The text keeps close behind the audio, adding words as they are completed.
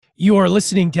You are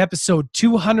listening to episode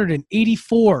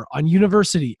 284 on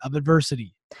University of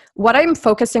Adversity. What I'm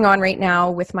focusing on right now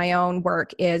with my own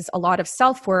work is a lot of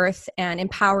self-worth and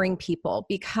empowering people,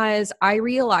 because I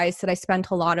realized that I spent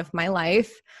a lot of my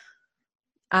life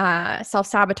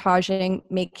self-sabotaging,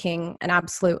 making an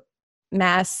absolute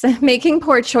mess, making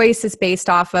poor choices based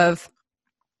off of,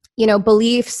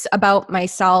 beliefs about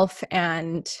myself,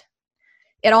 and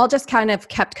it all just kind of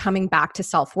kept coming back to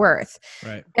self-worth.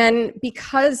 Right. And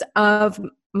because of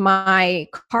my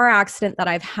car accident that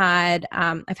I've had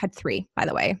 3, by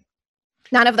the way.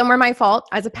 None of them were my fault.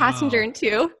 I was a passenger in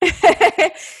 2. Wow.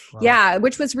 Yeah,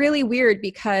 which was really weird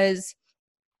because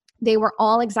they were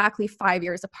all exactly 5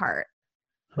 years apart,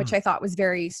 which I thought was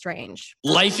very strange.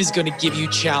 Life is going to give you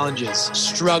challenges,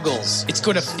 struggles. It's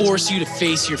going to force you to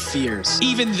face your fears.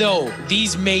 Even though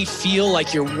these may feel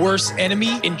like your worst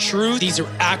enemy, in truth, these are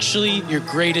actually your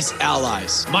greatest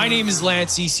allies. My name is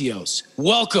Lance Isios.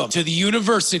 Welcome to the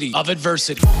University of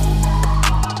Adversity.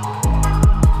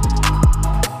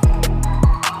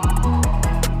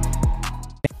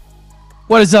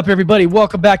 What is up, everybody?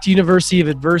 Welcome back to University of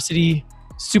Adversity.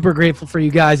 Super grateful for you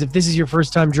guys. If this is your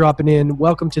first time dropping in,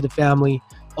 welcome to the family.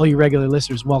 All you regular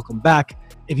listeners, welcome back.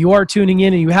 If you are tuning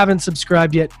in and you haven't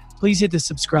subscribed yet, please hit the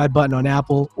subscribe button on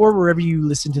Apple or wherever you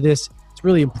listen to this. It's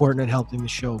really important in helping the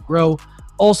show grow.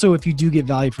 Also, if you do get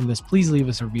value from this, please leave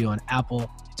us a review on Apple.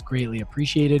 It's greatly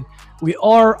appreciated. We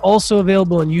are also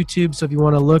available on YouTube, so if you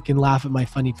want to look and laugh at my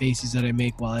funny faces that I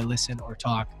make while I listen or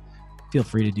talk, feel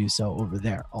free to do so over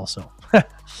there also.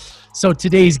 So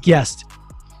today's guest,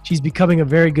 she's becoming a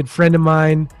very good friend of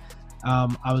mine.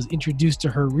 I was introduced to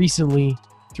her recently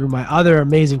through my other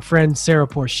amazing friend, Sarah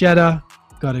Porchetta.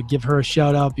 Got to give her a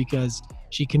shout out because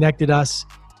she connected us.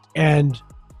 And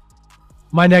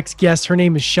my next guest, her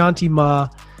name is Shanti Ma,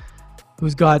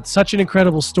 who's got such an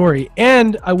incredible story.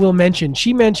 And I will mention,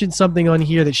 she mentioned something on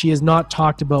here that she has not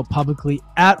talked about publicly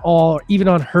at all, even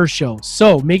on her show.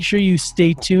 So make sure you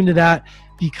stay tuned to that,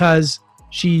 because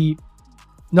she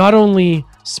not only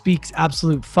speaks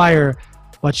absolute fire,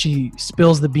 but she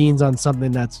spills the beans on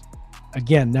something that's,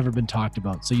 again, never been talked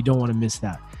about. So you don't want to miss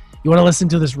that. You want to listen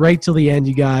to this right till the end,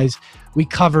 you guys. We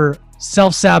cover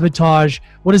self-sabotage.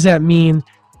 What does that mean?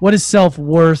 What is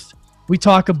self-worth? We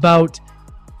talk about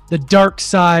the dark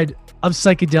side of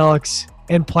psychedelics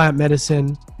and plant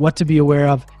medicine, what to be aware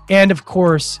of. And of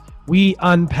course, we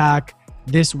unpack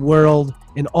this world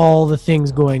and all the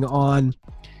things going on.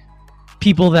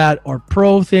 People that are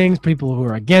pro things, people who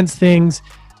are against things.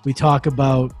 We talk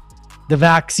about the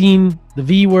vaccine, the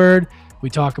V word. We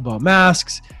talk about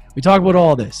masks. We talk about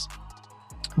all this.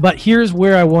 But here's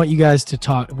where I want you guys to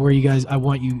talk, I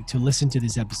want you to listen to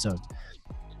this episode.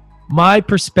 My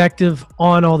perspective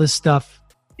on all this stuff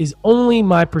is only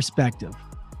my perspective.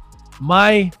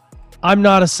 I'm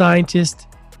not a scientist.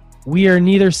 We are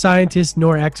neither scientists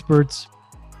nor experts.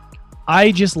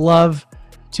 I just love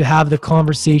to have the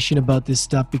conversation about this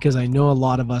stuff because I know a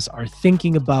lot of us are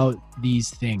thinking about these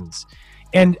things.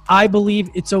 And I believe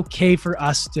it's okay for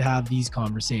us to have these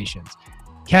conversations.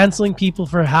 Canceling people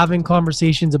for having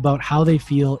conversations about how they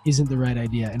feel isn't the right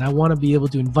idea. And I want to be able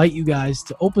to invite you guys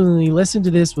to openly listen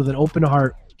to this with an open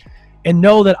heart and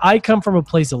know that I come from a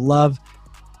place of love.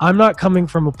 I'm not coming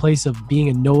from a place of being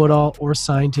a know-it-all or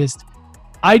scientist.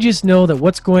 I just know that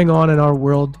what's going on in our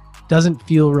world doesn't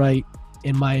feel right.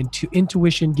 And my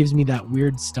intuition gives me that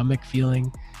weird stomach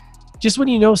feeling. Just when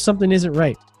you know something isn't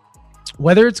right.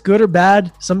 Whether it's good or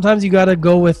bad, sometimes you got to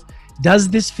go with, does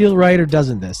this feel right or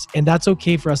doesn't this? And that's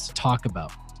okay for us to talk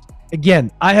about.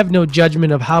 Again, I have no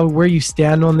judgment of where you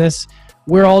stand on this.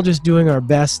 We're all just doing our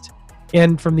best.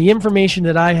 And from the information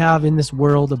that I have in this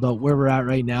world about where we're at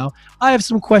right now, I have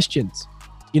some questions.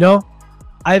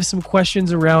 I have some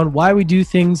questions around why we do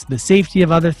things, the safety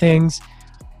of other things,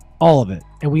 all of it.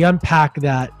 And we unpack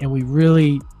that, and we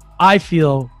really, I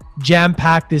feel,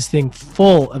 jam-pack this thing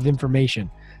full of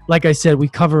information. Like I said, we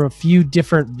cover a few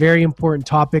different, very important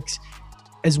topics,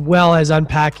 as well as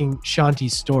unpacking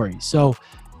Shanti's story. So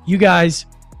you guys,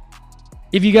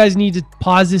 if you guys need to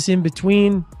pause this in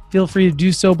between, feel free to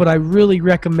do so, but I really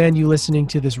recommend you listening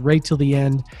to this right till the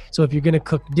end. So if you're going to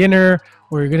cook dinner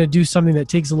or you're going to do something that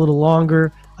takes a little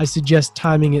longer, I suggest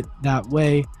timing it that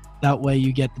way. That way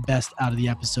you get the best out of the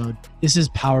episode. This is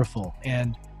powerful.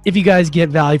 And if you guys get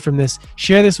value from this,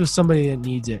 share this with somebody that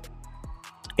needs it.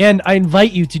 And I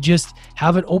invite you to just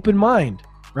have an open mind,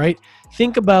 right?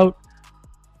 Think about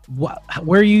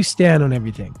where you stand on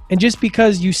everything. And just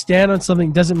because you stand on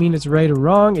something doesn't mean it's right or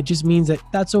wrong. It just means that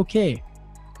that's okay,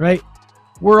 right?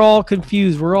 We're all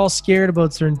confused. We're all scared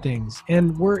about certain things.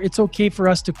 And it's okay for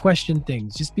us to question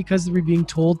things. Just because we're being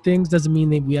told things doesn't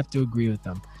mean that we have to agree with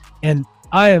them. And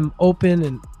I am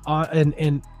open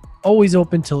and always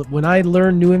open to, when I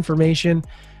learn new information,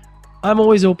 I'm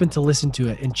always open to listen to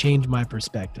it and change my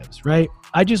perspectives, right?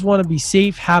 I just want to be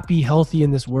safe, happy, healthy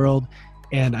in this world.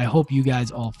 And I hope you guys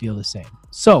all feel the same.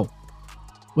 So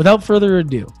without further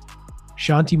ado,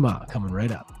 Shanti Ma coming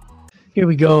right up. Here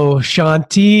we go.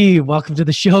 Shanti, welcome to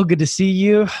the show. Good to see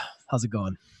you. How's it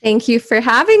going? Thank you for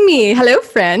having me. Hello,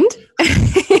 friend.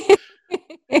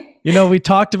 You know, we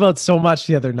talked about so much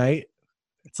the other night.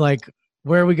 It's like,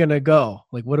 where are we going to go?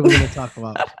 Like, what are we going to talk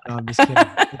about? No, I'm just kidding.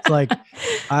 It's like,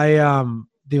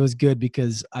 it was good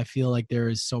because I feel like there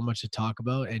is so much to talk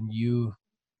about, and you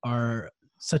are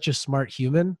such a smart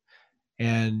human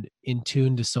and in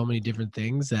tune to so many different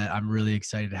things that I'm really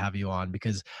excited to have you on,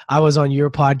 because I was on your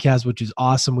podcast, which is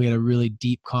awesome. We had a really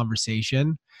deep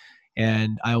conversation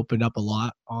and I opened up a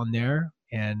lot on there,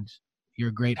 and you're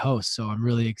a great host. So I'm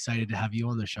really excited to have you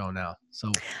on the show now.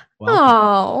 So, welcome.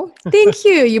 Oh, thank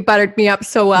you. You buttered me up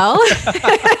so well.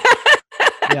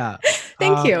 Yeah.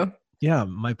 Thank you. Yeah,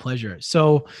 my pleasure.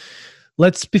 So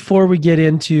before we get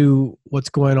into what's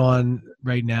going on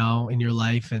right now in your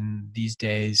life and these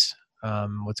days,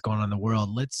 what's going on in the world,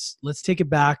 let's take it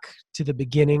back to the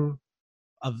beginning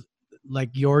of like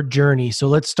your journey. So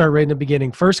let's start right in the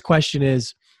beginning. First question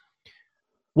is,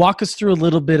 walk us through a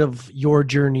little bit of your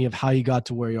journey of how you got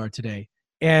to where you are today.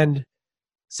 And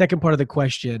second part of the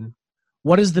question,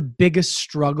 what is the biggest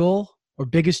struggle or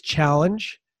biggest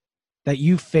challenge that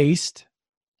you faced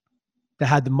that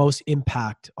had the most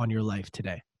impact on your life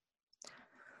today?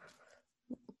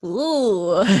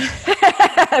 Ooh,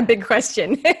 big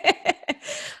question.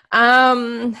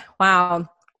 Wow.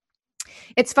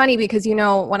 It's funny because, you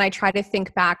know, when I try to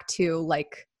think back to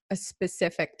like a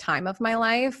specific time of my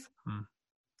life,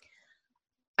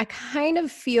 I kind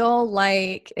of feel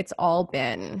like it's all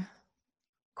been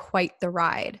quite the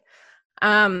ride.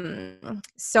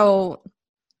 So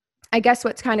I guess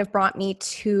what's kind of brought me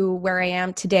to where I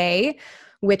am today,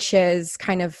 which is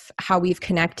kind of how we've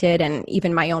connected, and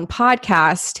even my own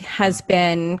podcast, has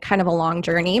been kind of a long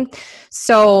journey.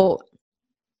 So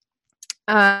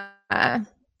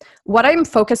what I'm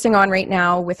focusing on right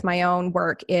now with my own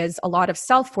work is a lot of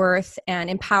self-worth and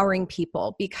empowering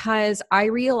people, because I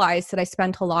realized that I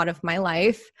spent a lot of my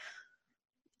life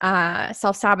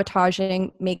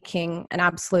self-sabotaging, making an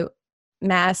absolute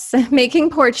mess, making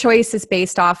poor choices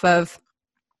based off of,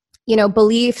 you know,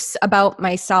 beliefs about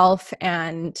myself,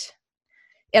 and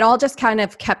it all just kind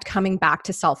of kept coming back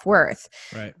to self-worth.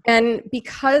 Right. And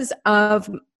because of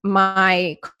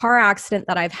my car accident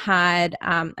that I've had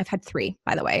 3,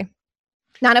 by the way.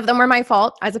 None of them were my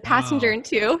fault. I was a passenger in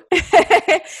 2.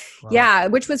 Yeah,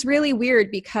 which was really weird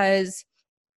because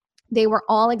they were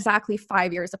all exactly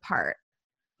 5 years apart,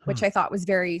 which I thought was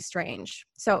very strange.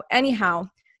 So anyhow,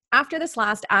 after this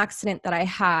last accident that I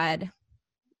had,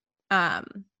 I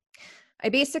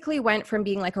basically went from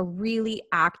being like a really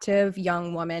active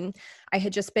young woman. I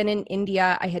had just been in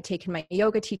India. I had taken my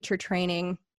yoga teacher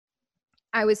training.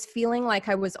 I was feeling like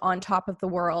I was on top of the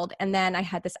world. And then I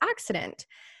had this accident.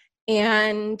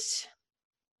 And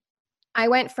I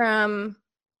went from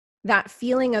that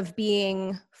feeling of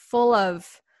being full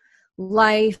of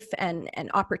life and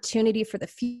opportunity for the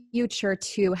future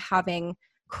to having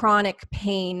chronic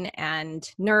pain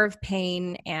and nerve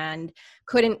pain and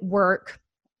couldn't work.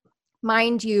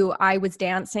 Mind you, I was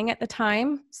dancing at the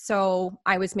time, so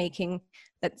I was making,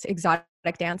 that's exotic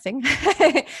dancing.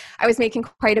 I was making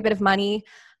quite a bit of money.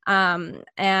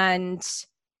 And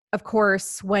of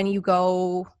course, when you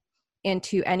go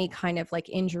into any kind of like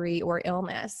injury or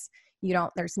illness,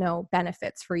 there's no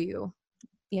benefits for you,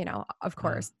 of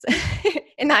course,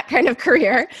 in that kind of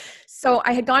career. So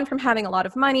I had gone from having a lot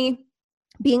of money,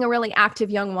 being a really active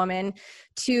young woman,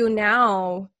 to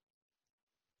now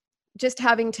just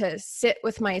having to sit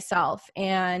with myself.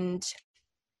 And,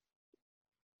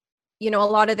 a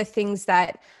lot of the things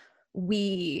that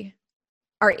we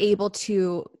are able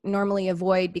to normally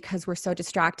avoid because we're so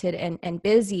distracted and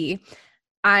busy,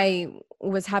 I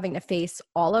was having to face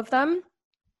all of them.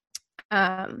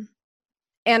 And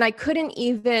I couldn't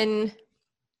even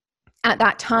at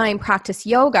that time practice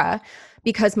yoga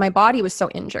because my body was so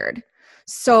injured.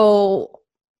 So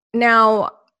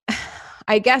now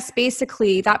I guess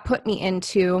basically that put me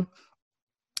into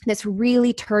this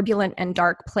really turbulent and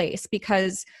dark place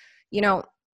because,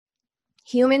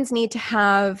 humans need to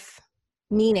have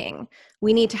meaning.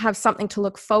 We need to have something to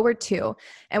look forward to.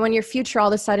 And when your future all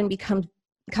of a sudden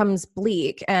becomes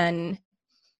bleak and,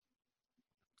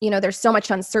 there's so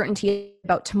much uncertainty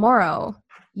about tomorrow,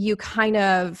 you kind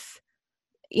of,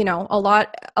 a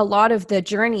lot of the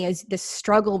journey is this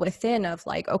struggle within of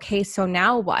like, okay, so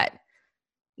now what?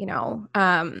 you know.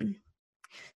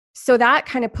 So that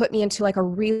kind of put me into like a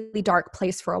really dark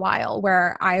place for a while,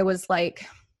 where I was like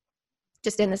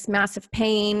just in this massive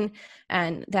pain,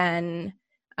 and then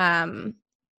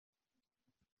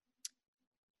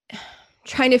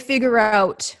trying to figure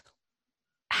out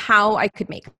how I could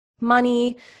make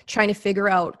money, trying to figure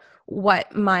out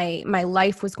what my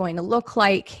life was going to look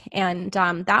like. And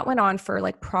that went on for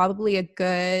like probably a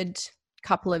good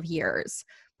couple of years,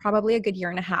 probably a good year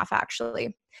and a half,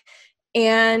 actually.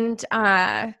 And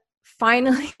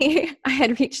finally, I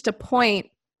had reached a point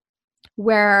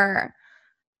where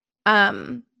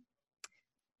I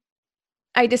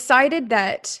decided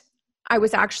that I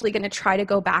was actually going to try to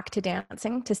go back to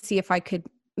dancing to see if I could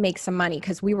make some money,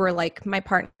 because we were like, my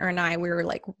partner and I, we were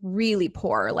like really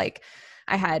poor. Like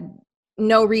I had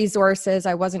no resources.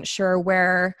 I wasn't sure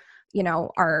where, you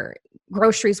know, our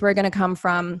groceries were going to come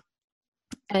from.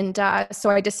 And so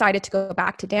I decided to go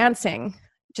back to dancing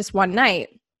just one night.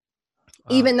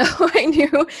 Wow. Even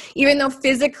though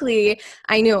physically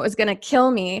I knew it was going to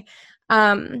kill me.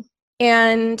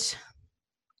 And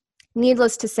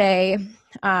needless to say,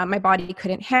 my body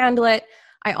couldn't handle it.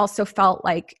 I also felt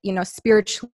like, you know,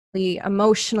 spiritually,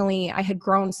 emotionally, I had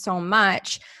grown so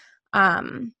much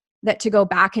that to go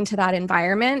back into that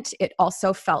environment, it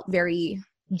also felt very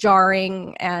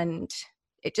jarring, and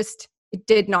it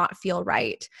did not feel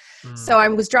right. So I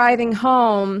was driving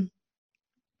home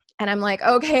and I'm like,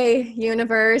 okay,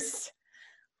 universe,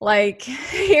 like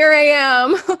here I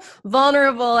am,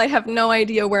 vulnerable. I have no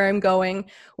idea where I'm going,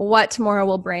 what tomorrow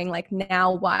will bring, like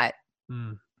now what?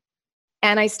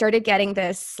 And I started getting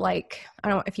this, like, I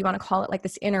don't know if you want to call it like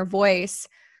this inner voice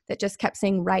that just kept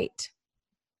saying, right,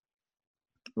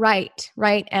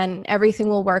 and everything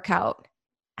will work out.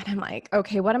 And I'm like,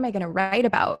 okay, what am I going to write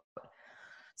about?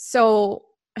 So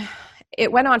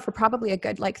it went on for probably a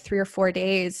good like 3 or 4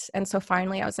 days. And so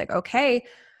finally I was like, okay,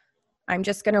 I'm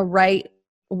just going to write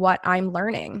what I'm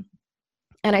learning.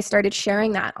 And I started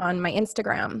sharing that on my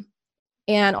Instagram.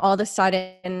 And all of a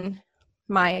sudden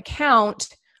my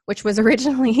account, which was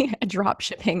originally a drop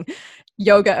shipping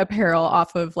yoga apparel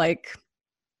off of like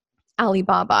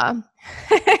Alibaba,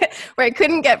 where I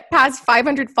couldn't get past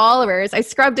 500 followers, I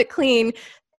scrubbed it clean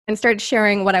and started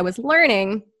sharing what I was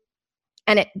learning.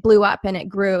 And it blew up and it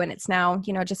grew, and it's now,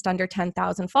 you know, just under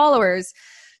 10,000 followers.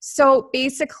 So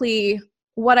basically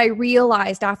what I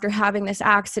realized after having this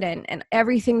accident and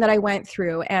everything that I went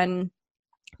through and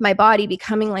my body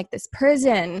becoming like this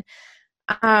prison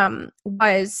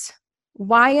was,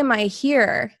 why am I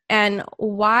here? And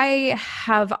why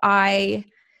have I,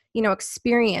 you know,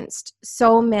 experienced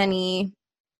so many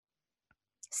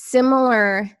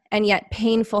similar and yet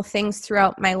painful things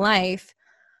throughout my life?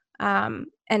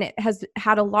 And it has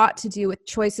had a lot to do with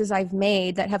choices I've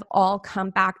made that have all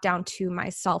come back down to my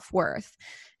self-worth.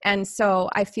 And so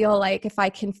I feel like if I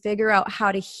can figure out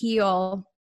how to heal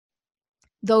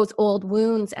those old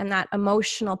wounds and that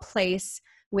emotional place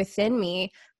within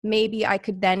me, maybe I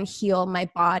could then heal my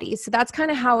body. So that's kind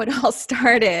of how it all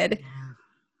started.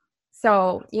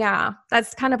 So yeah,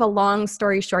 that's kind of a long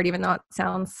story short, even though it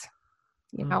sounds,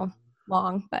 you know,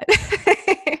 long, but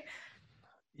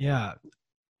yeah.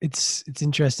 It's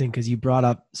interesting because you brought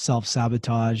up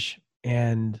self-sabotage,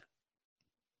 and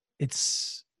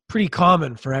it's pretty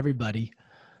common for everybody.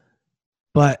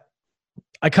 But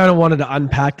I kind of wanted to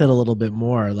unpack that a little bit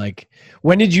more. Like,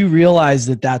 when did you realize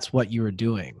that that's what you were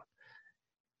doing?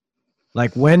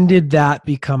 Like, when did that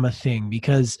become a thing?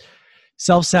 Because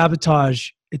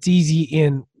self-sabotage, it's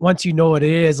easy once you know what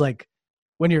it is, like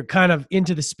when you're kind of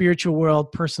into the spiritual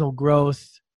world, personal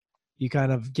growth, you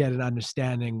kind of get an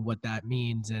understanding what that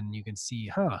means, and you can see,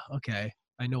 okay,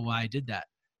 I know why I did that.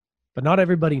 But not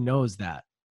everybody knows that.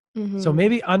 So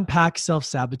maybe unpack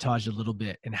self-sabotage a little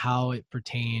bit and how it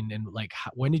pertained, and like,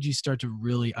 when did you start to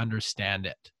really understand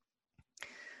it?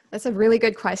 That's a really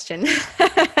good question.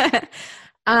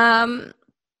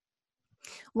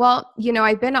 Well, you know,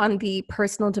 I've been on the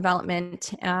personal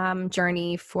development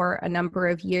journey for a number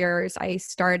of years. I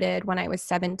started when I was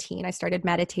 17. I started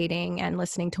meditating and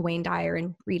listening to Wayne Dyer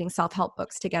and reading self-help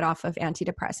books to get off of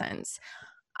antidepressants.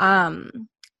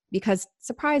 Because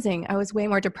surprising, I was way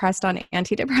more depressed on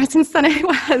antidepressants than I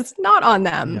was not on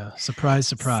them. Yeah, surprise,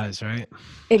 surprise, right?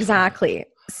 Exactly.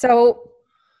 So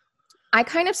I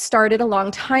kind of started a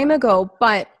long time ago,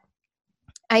 but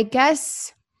I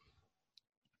guess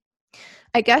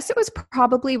it was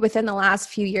probably within the last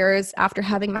few years after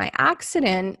having my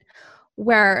accident,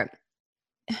 where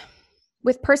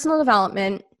with personal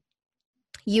development,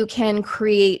 you can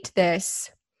create this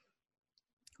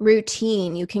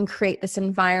routine, you can create this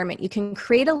environment, you can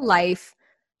create a life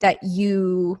that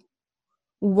you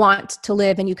want to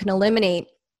live, and you can eliminate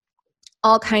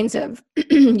all kinds of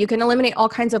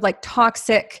like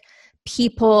toxic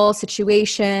people,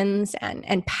 situations,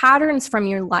 and patterns from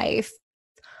your life.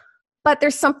 But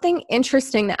there's something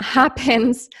interesting that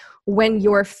happens when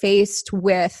you're faced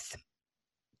with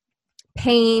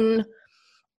pain,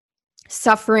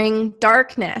 suffering,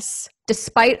 darkness,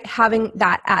 despite having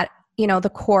that at,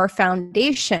 the core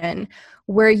foundation,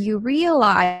 where you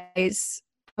realize,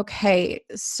 okay,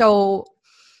 so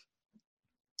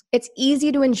it's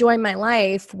easy to enjoy my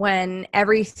life when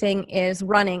everything is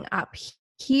running up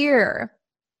here.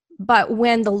 But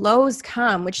when the lows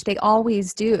come, which they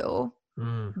always do,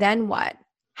 then what?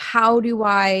 How do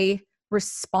I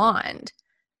respond?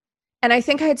 And I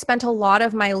think I had spent a lot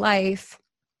of my life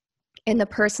in the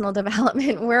personal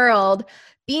development world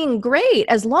being great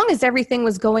as long as everything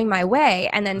was going my way,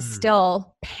 and then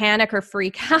still panic or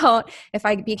freak out if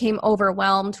I became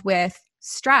overwhelmed with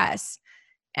stress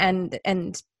and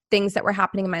things that were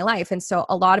happening in my life. And so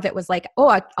a lot of it was like,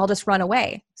 I'll just run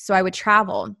away. So I would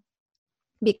travel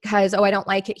because, I don't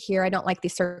like it here. I don't like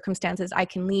these circumstances. I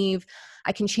can leave.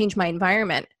 I can change my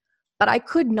environment. But I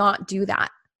could not do that.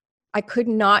 I could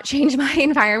not change my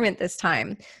environment this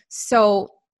time. So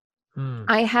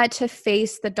I had to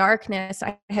face the darkness.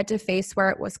 I had to face where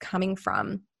it was coming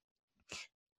from.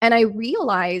 And I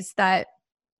realized that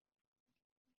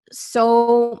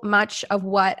so much of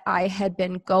what I had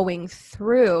been going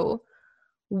through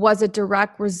was a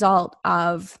direct result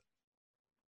of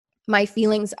my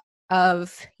feelings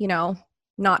of,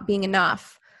 not being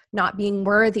enough, not being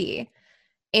worthy.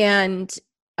 And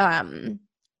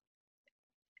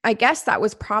I guess that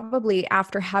was probably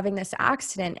after having this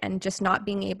accident and just not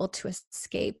being able to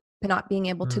escape, not being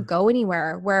able to go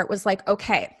anywhere, where it was like,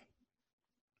 okay,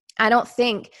 I don't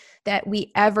think that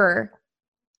we ever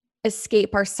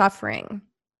escape our suffering.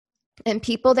 And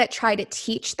people that try to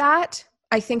teach that,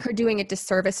 I think, are doing a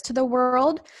disservice to the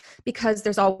world, because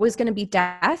there's always going to be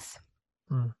death,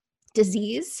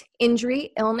 disease,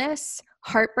 injury, illness,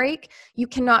 heartbreak. You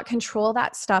cannot control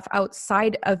that stuff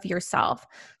outside of yourself.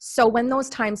 So when those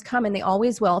times come, and they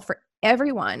always will for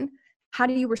everyone, how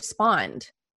do you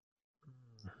respond?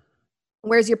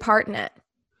 Where's your part in it?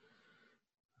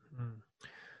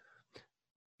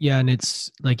 Yeah. And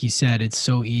it's like you said, it's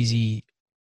so easy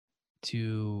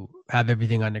to have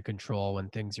everything under control when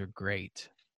things are great,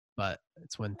 but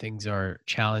it's when things are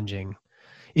challenging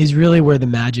is really where the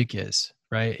magic is,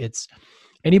 right? It's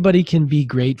anybody can be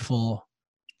grateful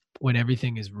when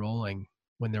everything is rolling,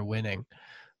 when they're winning,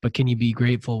 but can you be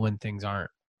grateful when things aren't?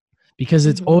 Because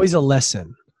it's always a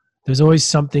lesson. There's always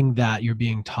something that you're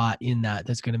being taught in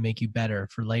that's going to make you better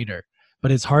for later,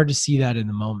 but it's hard to see that in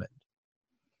the moment,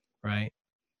 right?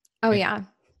 Oh, yeah.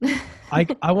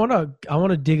 I want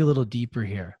to dig a little deeper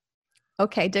here.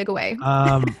 Okay, dig away.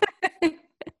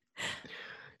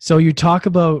 So you talk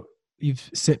about, you've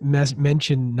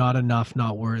mentioned not enough,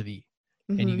 not worthy,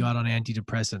 and you got on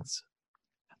antidepressants.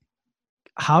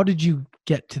 How did you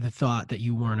get to the thought that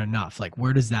you weren't enough? Like,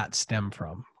 where does that stem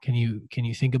from? Can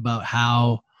you think about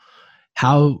how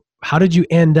did you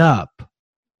end up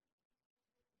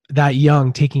that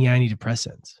young taking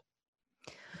antidepressants?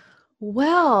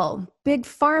 Well, big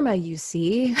pharma, you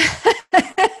see.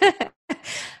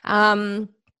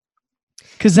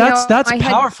 Because that's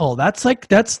powerful.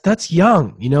 That's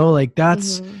young, like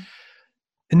that's,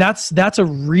 and that's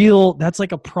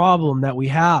like a problem that we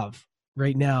have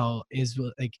right now, is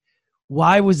like,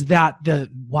 why was that the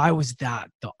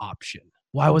option?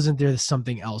 Why wasn't there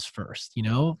something else first?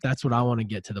 That's what I want to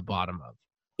get to the bottom of.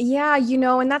 Yeah,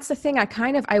 and that's the thing.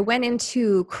 I went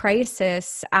into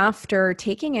crisis after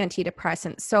taking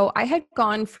antidepressants. So I had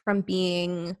gone from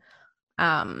being,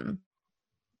 kind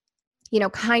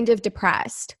of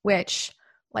depressed, which,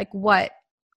 like, what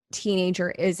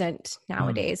teenager isn't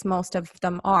nowadays? Most of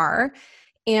them are.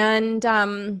 And,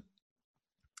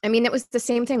 it was the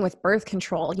same thing with birth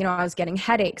control. I was getting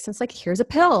headaches. And it's like, here's a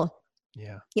pill.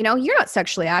 Yeah. You're not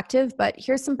sexually active, but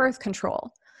here's some birth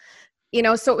control.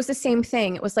 So it was the same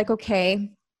thing. It was like, okay,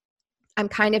 I'm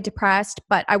kind of depressed,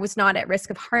 but I was not at risk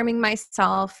of harming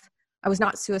myself. I was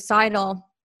not suicidal.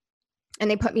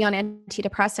 And they put me on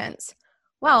antidepressants.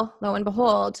 Well, lo and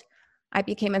behold, I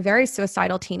became a very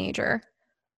suicidal teenager.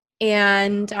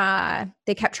 And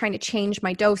they kept trying to change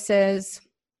my doses,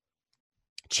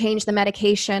 change the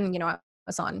medication. I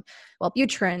was on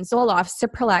Wellbutrin, Zoloft,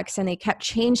 Cipralex, and they kept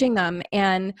changing them.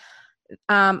 And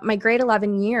my grade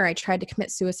 11 year, I tried to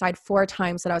commit suicide 4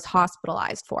 times that I was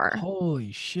hospitalized for.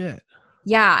 Holy shit.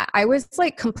 Yeah. I was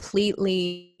like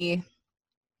completely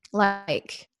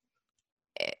like,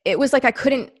 it was like I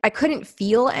couldn't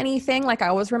feel anything. Like I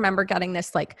always remember getting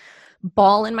this like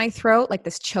ball in my throat, like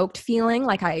this choked feeling,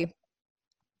 like I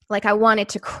wanted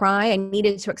to cry. I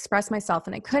needed to express myself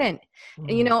and I couldn't.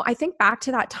 And, you know, I think back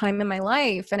to that time in my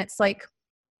life and it's like,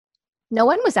 no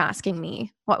one was asking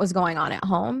me what was going on at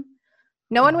home.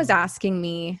 No one was asking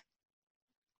me,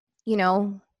 you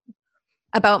know,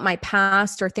 about my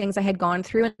past or things I had gone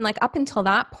through. And like up until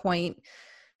that point,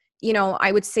 you know,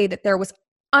 I would say that there was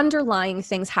underlying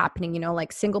things happening, you know,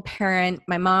 like single parent,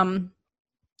 my mom,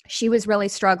 she was really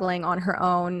struggling on her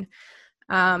own.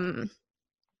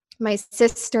 My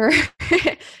sister,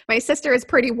 my sister is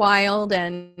pretty wild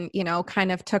and, you know,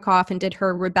 kind of took off and did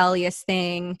her rebellious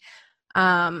thing.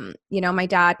 You know, my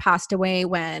dad passed away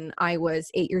when I was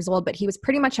 8 years old, but he was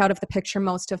pretty much out of the picture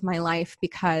most of my life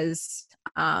because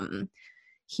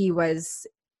he was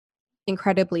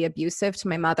incredibly abusive to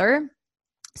my mother.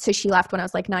 So she left when I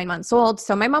was like 9 months old.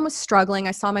 So my mom was struggling.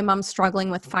 I saw my mom struggling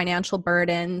with financial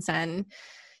burdens and,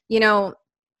 you know,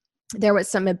 there was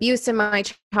some abuse in my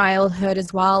childhood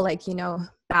as well. Like, you know,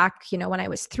 back, you know, when I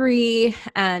was 3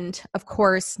 and of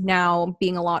course now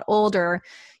being a lot older,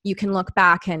 you can look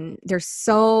back and there's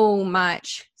so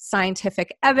much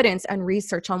scientific evidence and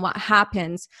research on what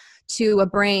happens to a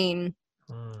brain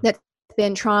that's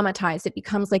been traumatized. It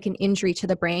becomes like an injury to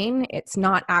the brain. It's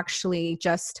not actually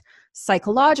just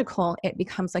psychological. It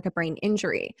becomes like a brain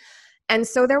injury. And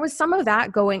so there was some of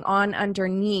that going on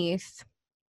underneath,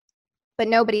 but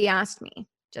nobody asked me.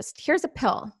 Just here's a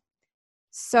pill.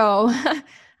 So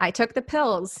I took the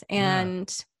pills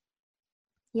and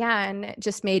and it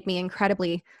just made me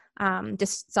incredibly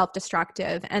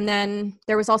self-destructive. And then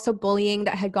there was also bullying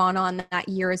that had gone on that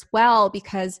year as well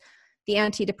because the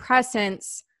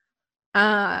antidepressants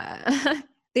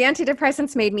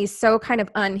made me so kind of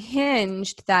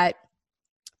unhinged that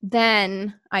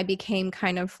then I became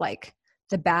kind of like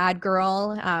the bad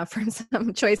girl from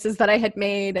some choices that I had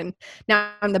made. And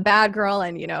now I'm the bad girl.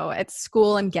 And, you know, at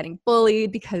school I'm getting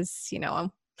bullied because, you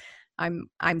know,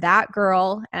 I'm that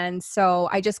girl. And so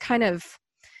I just kind of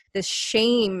this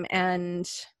shame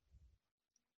and,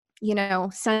 you know,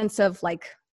 sense of like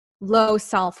low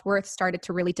self-worth started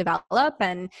to really develop.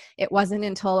 And it wasn't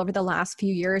until over the last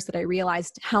few years that I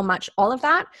realized how much all of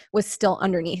that was still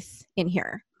underneath in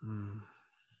here.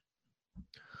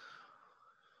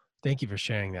 Thank you for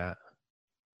sharing that.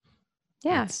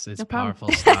 Yeah. It's no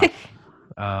powerful stuff.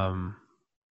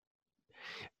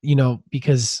 You know,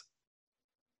 because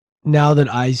now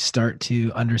that I start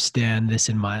to understand this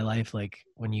in my life, like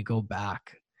when you go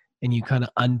back and you kind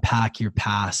of unpack your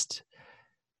past,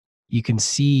 you can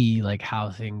see like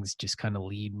how things just kind of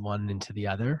lead one into the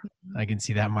other. I can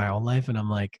see that in my own life and I'm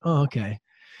like, oh, okay.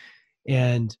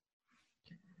 And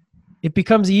it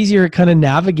becomes easier kind of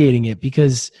navigating it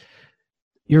because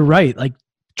you're right. Like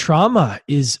trauma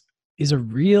is a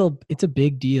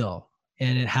big deal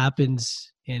and it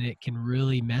happens and it can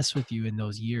really mess with you in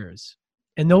those years.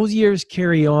 And those years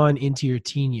carry on into your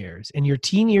teen years, and your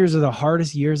teen years are the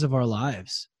hardest years of our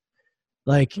lives.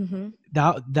 Like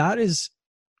that is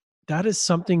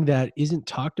something that isn't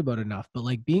talked about enough, but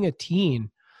like being a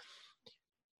teen,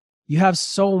 you have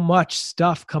so much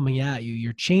stuff coming at you.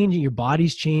 You're changing, your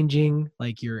body's changing.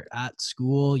 Like you're at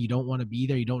school, you don't want to be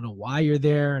there. You don't know why you're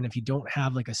there. And if you don't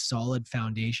have like a solid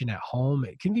foundation at home,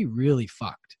 it can be really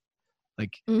fucked.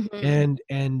 Like,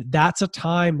 and that's a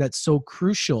time that's so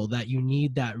crucial that you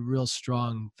need that real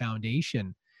strong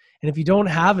foundation. And if you don't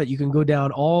have it, you can go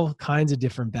down all kinds of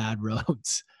different bad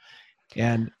roads.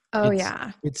 And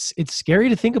it's scary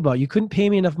to think about. You couldn't pay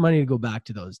me enough money to go back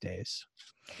to those days.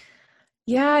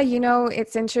 Yeah, you know,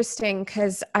 it's interesting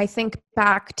because I think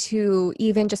back to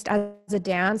even just as a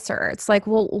dancer, it's like,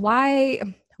 well, why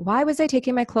was I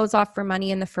taking my clothes off for money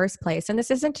in the first place? And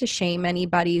this isn't to shame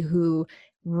anybody who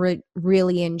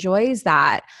really enjoys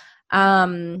that.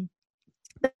 But,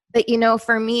 you know,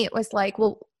 for me, it was like,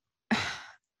 well,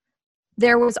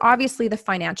 there was obviously the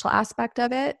financial aspect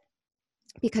of it.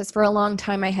 Because for a long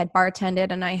time I had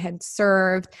bartended and I had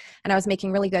served and I was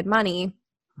making really good money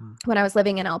when I was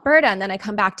living in Alberta. And then I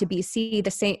come back to BC,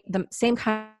 the same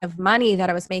kind of money that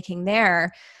I was making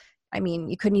there. I mean,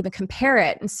 you couldn't even compare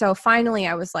it. And so finally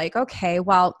I was like, okay,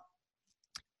 well,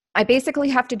 I basically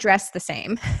have to dress the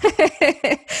same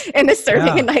in the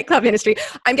serving and nightclub industry.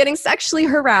 I'm getting sexually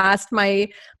harassed. My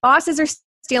bosses are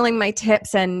stealing my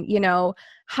tips and, you know,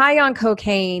 high on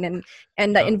cocaine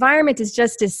and the environment is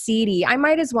just as seedy. I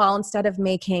might as well, instead of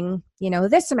making, you know,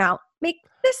 this amount, make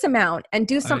this amount and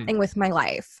do something with my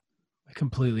life. I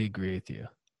completely agree with you.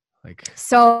 Like,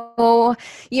 so,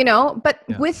 you know, but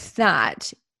with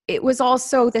that, it was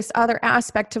also this other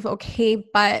aspect of, okay,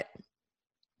 but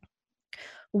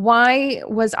why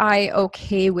was I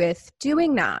okay with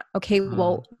doing that? Okay,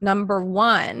 well, number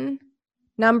one,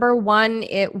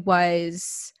 it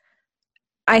was,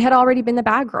 I had already been the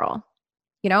bad girl.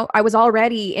 You know, I was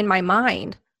already in my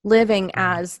mind living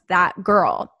as that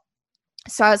girl.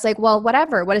 So I was like, well,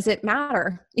 whatever. What does it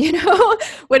matter? You know,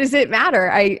 what does it matter?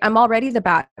 I'm already the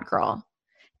bad girl.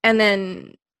 And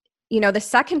then, you know, the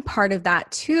second part of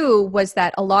that too was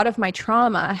that a lot of my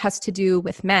trauma has to do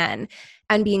with men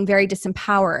and being very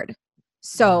disempowered.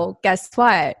 So guess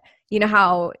what? You know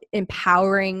how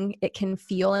empowering it can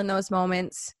feel in those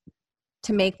moments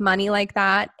to make money like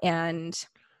that. And,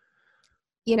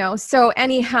 you know, so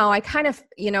anyhow, I kind of,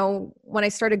 you know, when I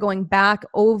started going back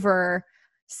over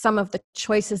some of the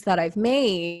choices that I've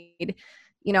made,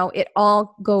 you know, it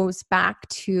all goes back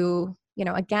to, you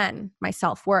know, again, my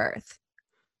self-worth.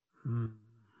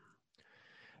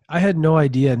 I had no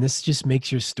idea. And this just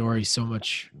makes your story so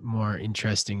much more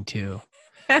interesting too.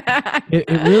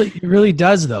 It really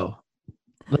does though.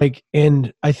 Like,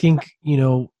 and I think, you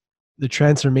know, the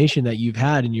transformation that you've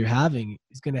had and you're having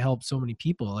is going to help so many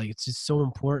people. Like, it's just so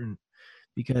important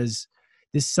because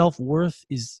this self-worth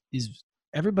is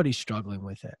everybody's struggling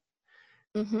with it.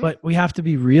 But we have to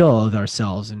be real with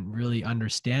ourselves and really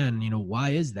understand, you know, why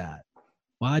is that?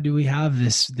 Why do we have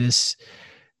this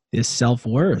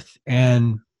self-worth?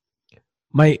 And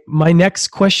my next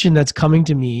question that's coming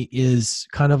to me is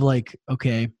kind of like,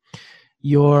 okay,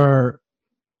 you're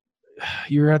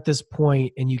at this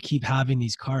point and you keep having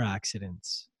these car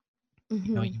accidents.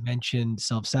 You know, you mentioned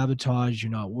self-sabotage,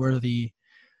 you're not worthy.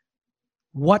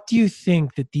 What do you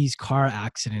think that these car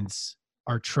accidents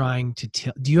are trying to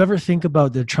tell? Do you ever think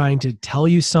about they're trying to tell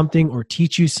you something or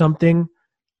teach you something?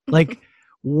 Like,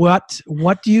 what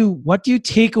do you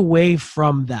take away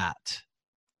from that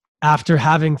after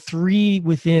having 3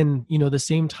 within, you know, the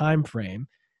same time frame?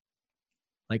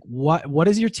 Like, what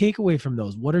is your takeaway from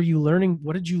those? What are you learning?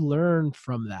 What did you learn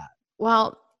from that?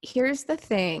 Well, here's the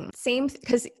thing.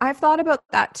 Because I've thought about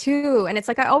that too. And it's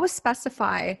like, I always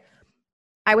specify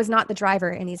I was not the driver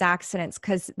in these accidents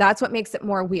because that's what makes it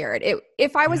more weird.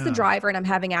 If I was the driver and I'm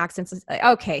having accidents, it's like,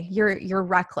 okay, you're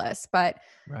reckless. But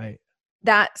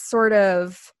that sort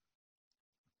of,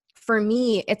 for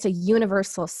me, it's a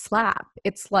universal slap.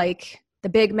 It's like the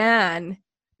big man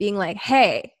being like,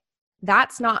 hey,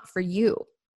 that's not for you.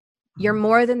 You're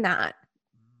more than that.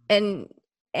 And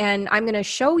I'm going to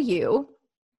show you,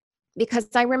 because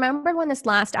I remember when this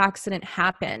last accident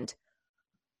happened,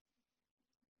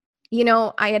 you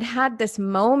know, I had this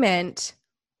moment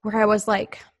where I was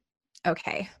like,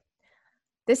 okay,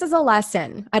 this is a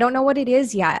lesson. I don't know what it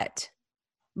is yet,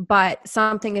 but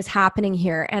something is happening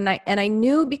here. And I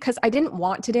knew, because I didn't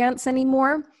want to dance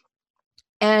anymore.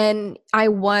 And I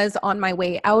was on my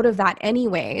way out of that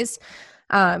anyways.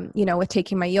 You know, with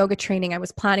taking my yoga training, I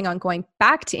was planning on going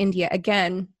back to India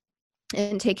again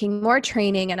and taking more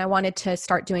training. And I wanted to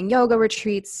start doing yoga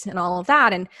retreats and all of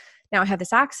that. And now I have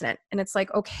this accident. And it's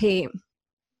like, okay,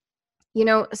 you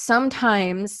know,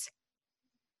 sometimes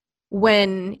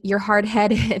when you're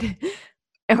hard-headed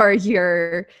or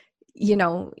you're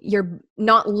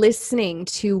not listening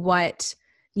to what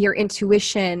your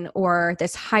intuition or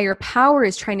this higher power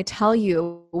is trying to tell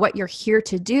you what you're here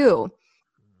to do,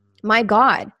 my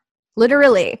God,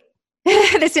 literally,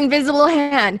 this invisible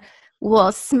hand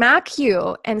will smack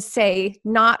you and say,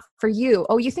 not for you.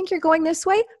 Oh, you think you're going this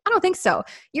way? I don't think so.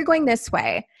 You're going this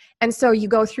way. And so you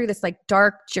go through this like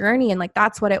dark journey, and like,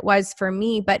 that's what it was for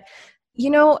me. But, you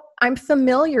know, I'm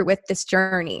familiar with this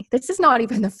journey. This is not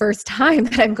even the first time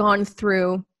that I've gone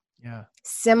through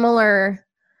similar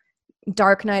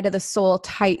dark night of the soul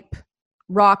type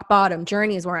rock bottom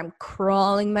journeys where I'm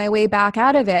crawling my way back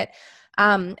out of it.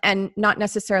 And not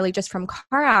necessarily just from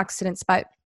car accidents, but,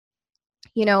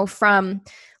 you know, from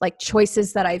like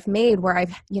choices that I've made where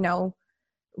I've, you know,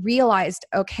 realized,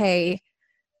 okay,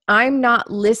 I'm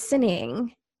not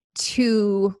listening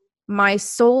to my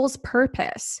soul's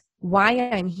purpose, why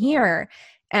I'm here.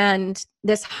 And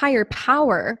this higher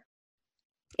power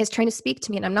is trying to speak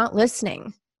to me and I'm not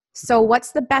listening. So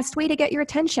what's the best way to get your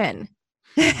attention?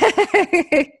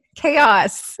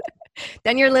 Chaos.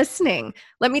 Then you're listening.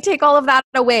 Let me take all of that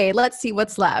away. Let's see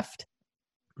what's left.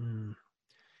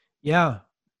 Yeah,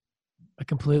 I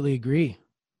completely agree.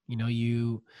 You know,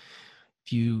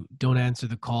 if you don't answer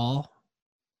the call,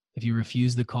 if you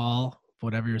refuse the call,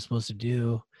 whatever you're supposed to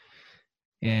do,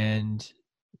 and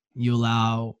you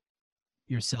allow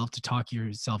yourself to talk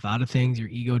yourself out of things, your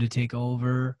ego to take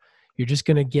over, you're just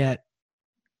going to get,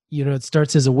 you know, it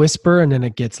starts as a whisper and then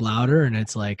it gets louder and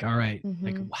it's like, all right,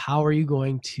 like, how are you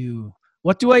going to,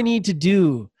 what do I need to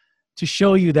do to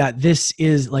show you that this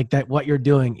is like that what you're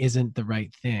doing isn't the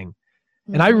right thing.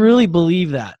 Mm-hmm. And I really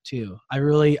believe that too. I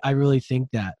really think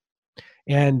that.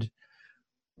 And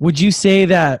would you say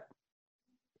that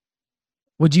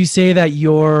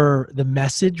the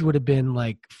message would have been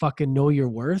like, fucking know your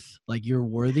worth, like you're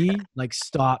worthy, like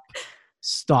stop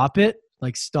it,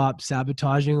 like stop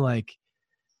sabotaging, like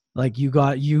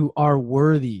you are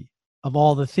worthy of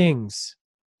all the things.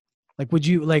 Like, would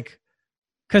you like,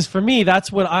 because for me,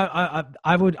 that's what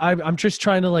I'm just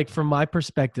trying to, like, from my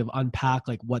perspective, unpack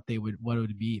like what it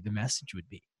would be, the message would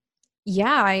be.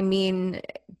 Yeah. I mean,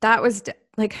 that was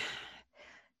like,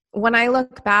 when I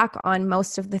look back on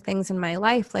most of the things in my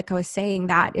life, like I was saying,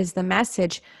 that is the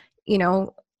message. You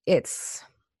know, it's,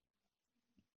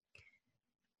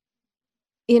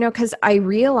 you know, because I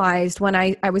realized when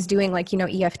I was doing, like, you know,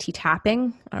 EFT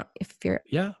tapping. I don't know if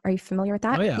are you familiar with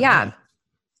that? Oh, yeah. Yeah.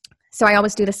 So I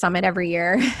always do the summit every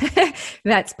year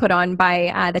that's put on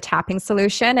by the Tapping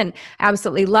Solution, and I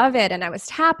absolutely love it. And I was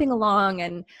tapping along,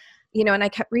 and, you know, and I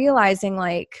kept realizing,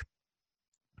 like,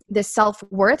 this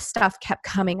self-worth stuff kept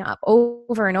coming up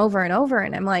over and over and over.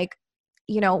 And I'm like,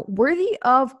 you know, worthy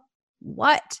of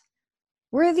what?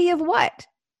 Worthy of what?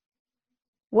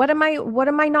 What am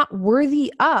I not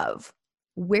worthy of?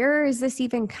 Where is this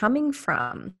even coming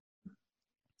from?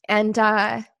 And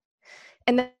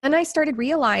then I started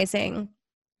realizing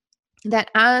that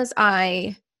as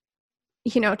I,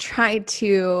 you know, tried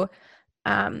to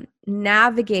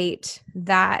navigate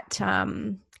that,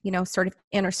 you know, sort of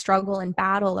inner struggle and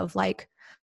battle of, like,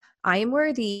 I am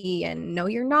worthy and no,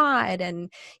 you're not.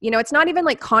 And, you know, it's not even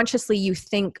like consciously you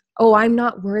think, oh, I'm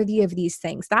not worthy of these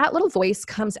things. That little voice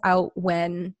comes out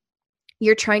when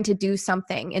you're trying to do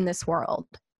something in this world.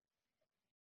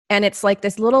 And it's like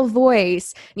this little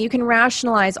voice, and you can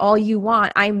rationalize all you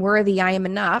want. I'm worthy. I am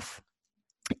enough.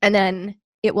 And then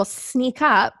it will sneak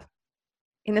up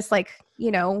in this, like, you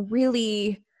know,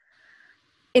 really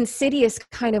insidious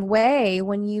kind of way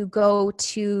when you go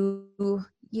to,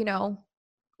 you know,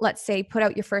 let's say put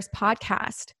out your first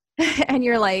podcast and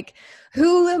you're like,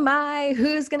 who am I?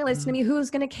 Who's going to listen to me? Who's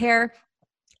going to care?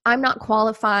 I'm not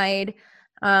qualified.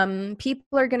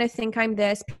 People are going to think I'm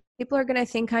this. People are going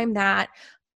to think I'm that.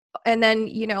 And then,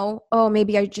 you know, oh,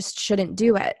 maybe I just shouldn't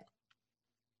do it.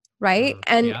 Right.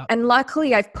 And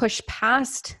luckily I've pushed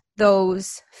past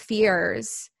those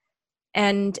fears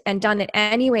and done it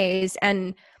anyways.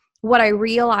 And what I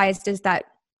realized is that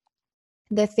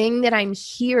the thing that I'm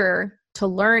here to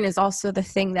learn is also the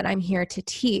thing that I'm here to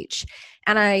teach.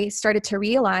 And I started to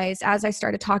realize, as I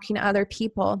started talking to other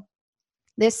people,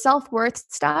 this self-worth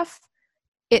stuff,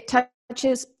 it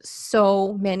touches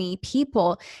so many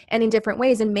people and in different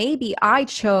ways. And maybe I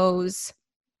chose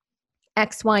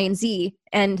X, Y, and Z,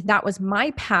 and that was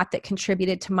my path that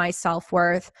contributed to my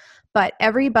self-worth. But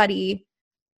everybody,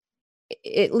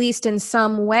 at least in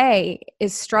some way,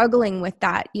 is struggling with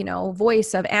that, you know,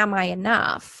 voice of, am I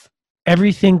enough?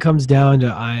 Everything comes down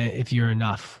to if you're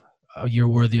enough, you're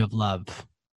worthy of love.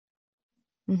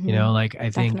 Mm-hmm. You know, like,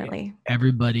 I think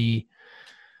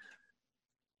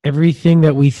everything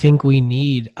that we think we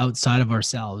need outside of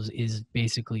ourselves is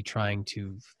basically trying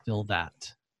to fill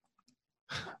that.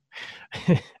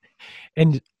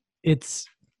 And it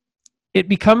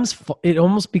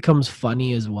almost becomes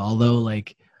funny as well, though,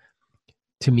 like,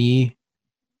 to me,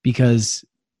 because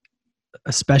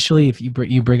especially if you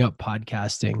bring up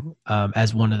podcasting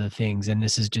as one of the things, and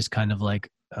this is just kind of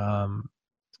like a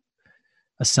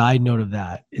side note of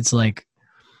that, it's like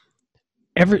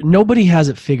nobody has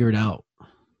it figured out.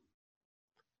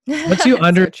 Once you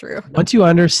once you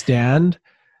understand,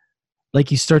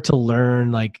 like, you start to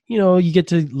learn, like, you know, you get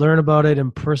to learn about it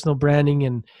and personal branding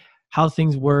and how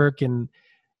things work, and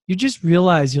you just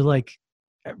realize you're like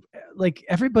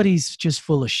everybody's just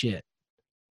full of shit.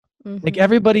 Mm-hmm. Like,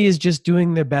 everybody is just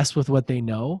doing their best with what they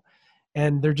know,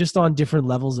 and they're just on different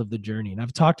levels of the journey. And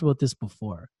I've talked about this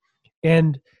before.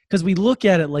 And because we look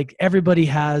at it like everybody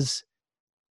has,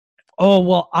 oh,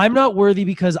 well, I'm not worthy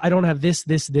because I don't have this.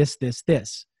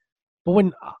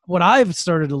 But what I've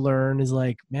started to learn is,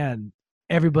 like, man,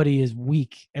 everybody is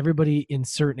weak. Everybody in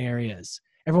certain areas.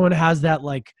 Everyone has that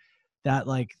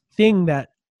thing that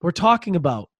we're talking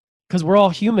about, because we're all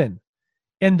human.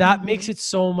 And that mm-hmm. makes it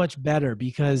so much better,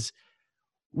 because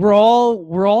we're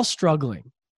all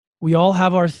struggling. We all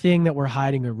have our thing that we're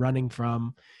hiding or running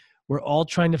from. We're all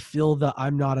trying to fill the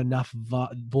I'm not enough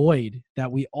void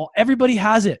that everybody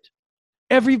has it.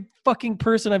 Every fucking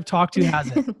person I've talked to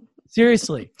has it.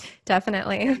 Seriously.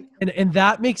 Definitely. And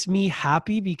that makes me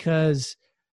happy, because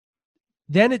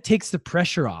then it takes the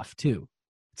pressure off too.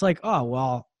 It's like, oh,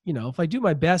 well, you know, if I do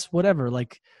my best, whatever,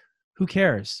 like, who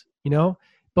cares? You know,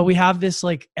 but we have this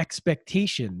like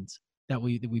expectations that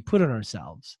we put on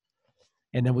ourselves,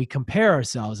 and then we compare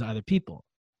ourselves to other people,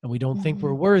 and we don't think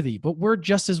we're worthy, but we're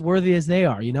just as worthy as they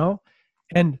are, you know?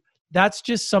 And that's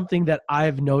just something that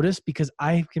I've noticed, because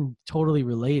I can totally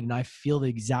relate, and I feel the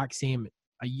exact same.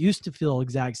 I used to feel the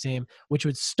exact same, which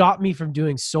would stop me from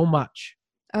doing so much.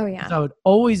 Oh yeah. I would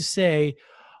always say,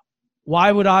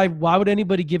 why would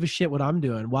anybody give a shit what I'm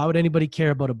doing? Why would anybody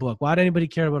care about a book? Why would anybody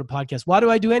care about a podcast? Why do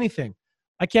I do anything?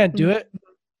 I can't do it.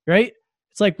 Right?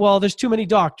 It's like, well, there's too many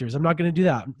doctors. I'm not going to do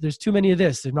that. There's too many of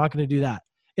this. I'm not going to do that.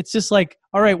 It's just like,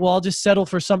 all right, well, I'll just settle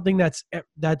for something that's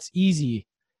easy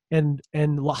and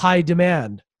high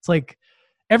demand. It's like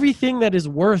everything that is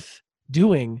worth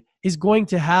doing is going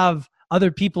to have other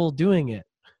people doing it.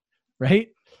 Right?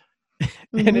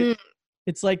 And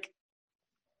it's like,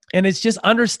 and it's just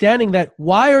understanding that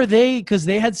why are they, because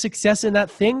they had success in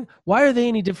that thing, why are they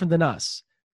any different than us?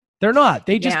 They're not.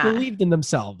 They just believed in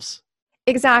themselves.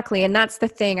 Exactly. And that's the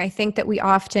thing. I think that we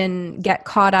often get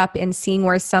caught up in seeing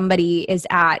where somebody is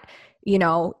at,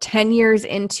 10 years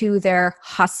into their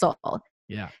hustle.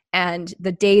 Yeah. And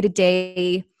the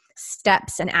day-to-day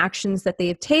steps and actions that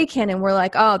they've taken. And we're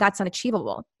like, oh, that's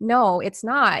unachievable. No, it's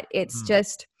not. It's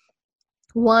just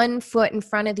one foot in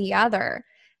front of the other.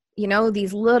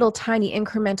 These little tiny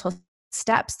incremental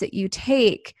steps that you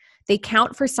take, they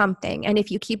count for something. And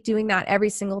if you keep doing that every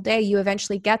single day, you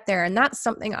eventually get there. And that's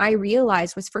something I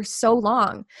realized was for so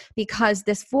long, because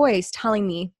this voice telling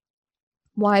me,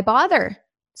 why bother?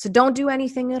 So don't do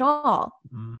anything at all.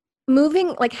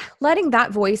 Moving, like letting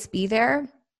that voice be there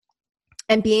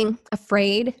and being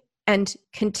afraid and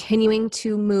continuing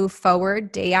to move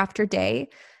forward day after day,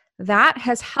 that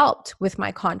has helped with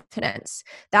my confidence.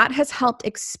 That has helped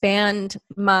expand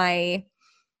my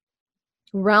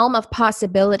realm of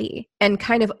possibility and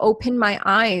kind of open my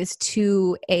eyes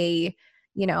to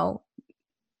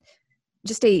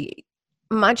just a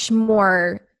much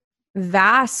more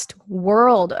vast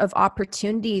world of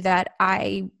opportunity that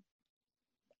I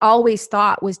always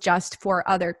thought was just for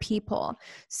other people.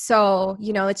 So,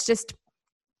 it's just,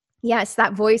 yes,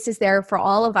 that voice is there for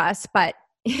all of us, but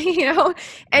you're going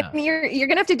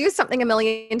to have to do something a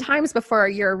million times before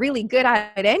you're really good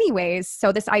at it anyways.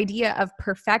 So this idea of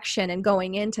perfection and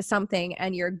going into something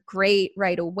and you're great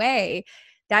right away,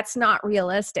 that's not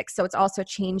realistic. So it's also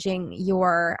changing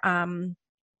your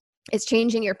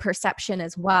perception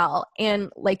as well.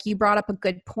 And like you brought up a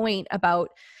good point about,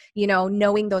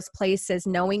 knowing those places,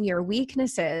 knowing your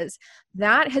weaknesses.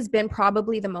 That has been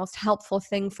probably the most helpful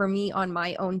thing for me on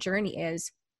my own journey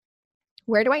is,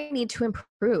 where do I need to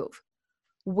improve?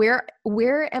 Where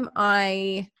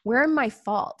are my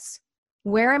faults?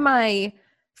 Where am I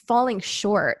falling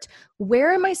short?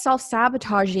 Where am I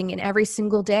self-sabotaging in every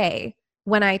single day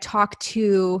when I talk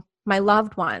to my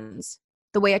loved ones,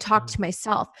 the way I talk to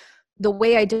myself, the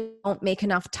way I don't make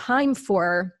enough time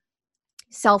for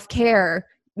self-care,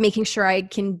 making sure I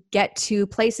can get to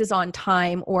places on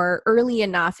time or early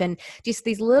enough, and just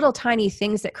these little tiny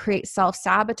things that create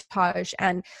self-sabotage.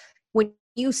 And when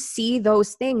you see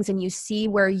those things and you see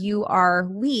where you are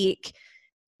weak,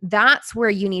 that's where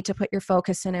you need to put your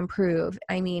focus and improve.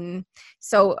 I mean,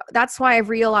 so that's why I've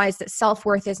realized that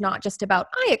self-worth is not just about,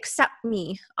 I accept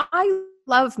me, I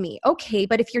love me. Okay,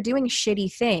 but if you're doing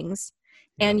shitty things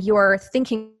and you're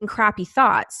thinking crappy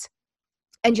thoughts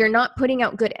and you're not putting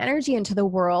out good energy into the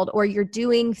world, or you're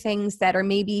doing things that are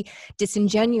maybe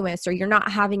disingenuous, or you're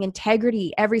not having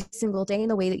integrity every single day in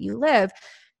the way that you live,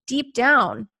 deep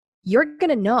down, you're going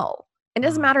to know. It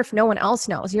doesn't matter if no one else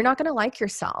knows. You're not going to like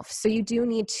yourself. So you do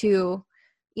need to,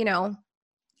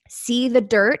 see the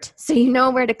dirt so you know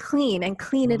where to clean and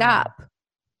clean it up.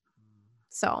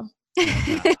 So.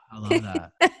 I love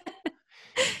that.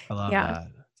 I love that.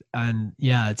 And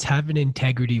it's having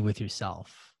integrity with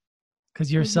yourself. Because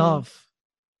yourself,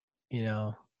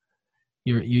 you're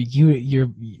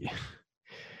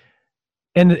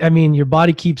and I mean, your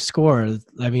body keeps score.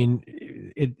 I mean,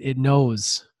 it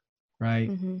knows.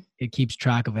 Right? It keeps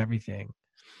track of everything.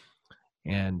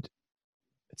 And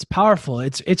it's powerful.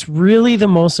 It's really the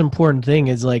most important thing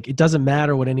is like, it doesn't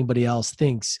matter what anybody else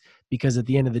thinks, because at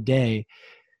the end of the day,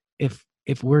 if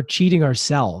we're cheating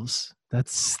ourselves,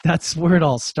 that's where it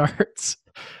all starts.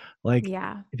 Like,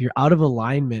 if you're out of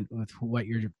alignment with what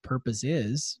your purpose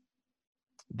is,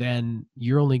 then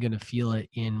you're only going to feel it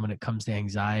when it comes to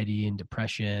anxiety and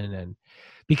depression. And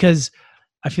because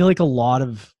I feel like a lot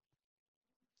of,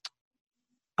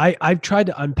 I've tried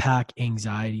to unpack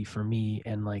anxiety for me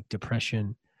and like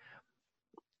depression.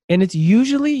 And it's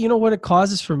usually, what it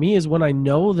causes for me is when I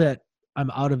know that I'm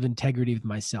out of integrity with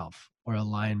myself. or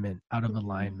alignment, out of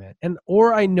alignment.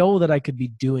 Or I know that I could be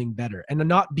doing better, and I'm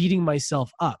not beating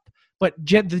myself up, but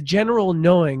the general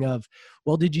knowing of,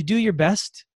 well, did you do your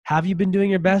best? Have you been doing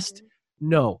your best?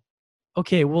 No.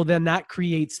 Okay. Well, then that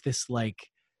creates this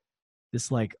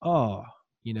oh,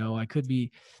 I could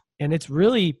be, and it's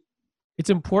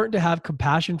important to have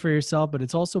compassion for yourself, but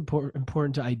it's also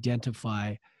important to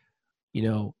identify,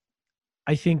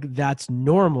 I think that's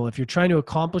normal. If you're trying to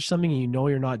accomplish something and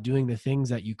you're not doing the things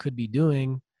that you could be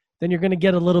doing, then you're going to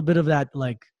get a little bit of that,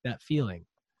 that feeling.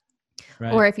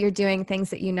 Right? Or if you're doing things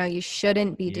that you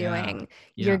shouldn't be doing,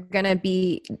 you're going to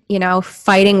be,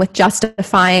 fighting with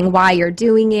justifying why you're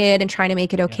doing it and trying to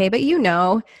make it okay. But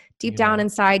deep down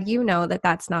inside, that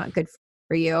that's not good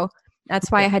for you. That's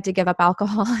why I had to give up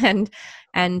alcohol and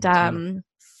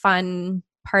fun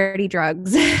party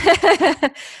drugs.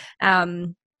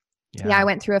 I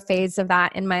went through a phase of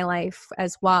that in my life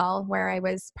as well, where I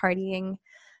was partying.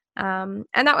 And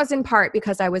that was in part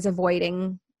because I was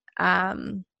avoiding,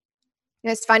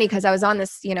 it's funny because I was on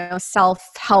this,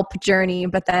 self-help journey,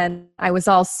 but then I was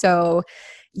also,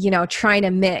 trying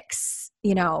to mix,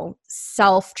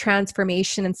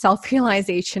 self-transformation and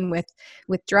self-realization with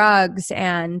drugs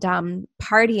and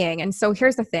partying. And so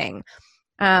here's the thing.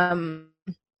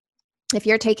 If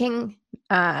you're taking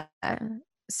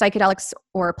psychedelics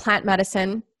or plant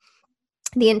medicine,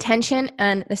 the intention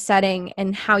and the setting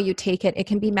and how you take it, it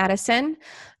can be medicine.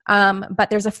 But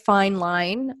there's a fine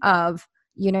line of,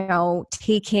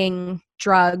 taking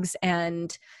drugs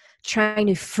and trying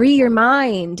to free your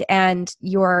mind, and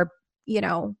you're,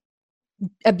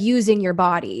 abusing your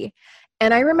body.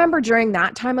 And I remember during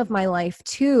that time of my life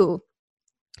too,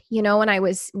 when I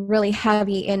was really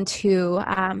heavy into,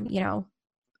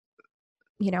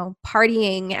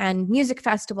 partying and music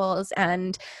festivals,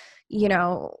 and,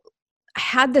 I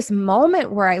had this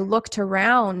moment where I looked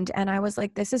around and I was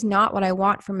like, this is not what I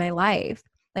want for my life.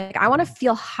 Like, I want to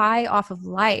feel high off of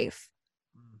life.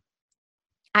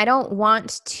 I don't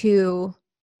want to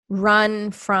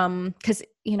run from, because,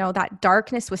 that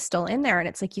darkness was still in there, and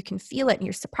it's like, you can feel it and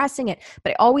you're suppressing it.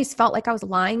 But I always felt like I was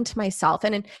lying to myself.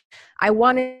 And I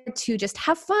wanted to just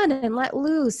have fun and let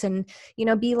loose and,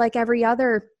 be like every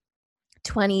other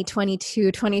 20,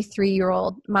 22,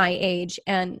 23-year-old my age.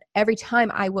 And every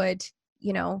time I would,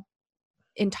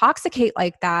 intoxicate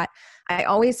like that, I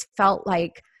always felt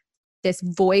like this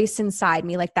voice inside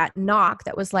me, like that knock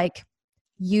that was like,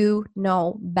 you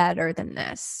know better than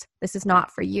this. This is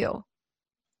not for you.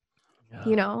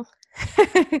 Yeah.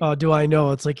 Oh, do I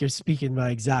know? It's like you're speaking my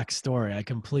exact story. I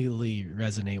completely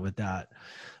resonate with that.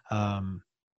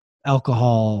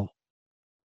 Alcohol.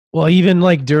 Well, even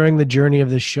like during the journey of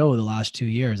this show, the last 2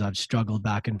 years, I've struggled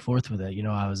back and forth with it.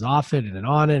 I was off it and then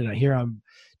on it. And here I'm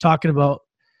talking about,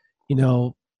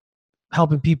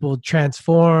 helping people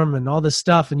transform and all this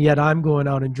stuff. And yet I'm going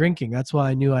out and drinking. That's why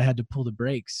I knew I had to pull the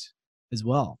brakes as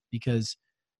well, because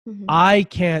I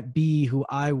can't be who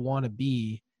I want to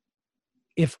be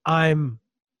if I'm,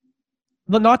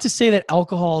 not to say that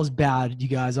alcohol is bad, you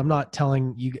guys. I'm not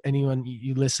telling you, anyone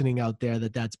you listening out there,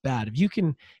 that that's bad. If you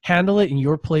can handle it in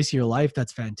your place of your life,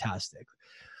 that's fantastic.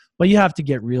 But you have to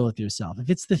get real with yourself. If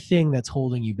it's the thing that's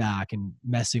holding you back and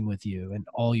messing with you in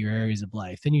all your areas of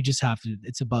life, then you just have to,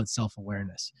 it's about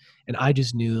self-awareness. And I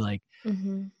just knew, like,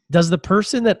 does the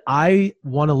person that I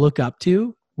want to look up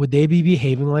to, would they be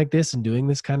behaving like this and doing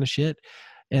this kind of shit?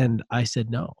 And I said,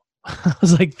 no. I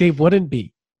was like, they wouldn't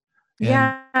be.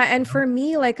 And for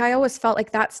me, like, I always felt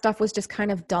like that stuff was just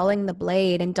kind of dulling the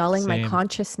blade and dulling my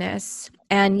consciousness.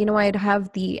 And, I'd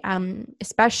have the,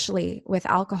 especially with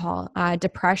alcohol,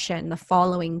 depression the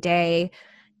following day.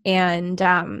 And,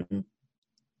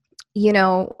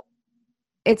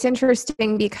 it's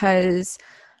interesting because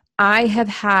I have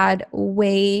had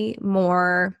way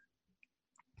more,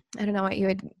 I don't know what you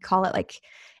would call it, like,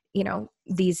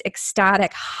 these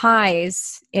ecstatic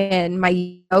highs in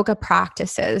my yoga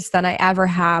practices than I ever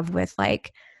have with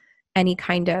like any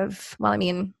kind of,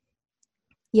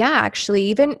 actually,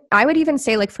 even I would even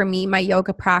say, like, for me, my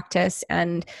yoga practice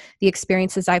and the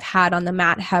experiences I've had on the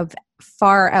mat have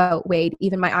far outweighed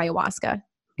even my ayahuasca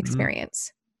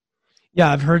experience.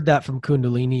 Yeah, I've heard that from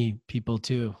Kundalini people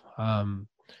too.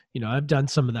 I've done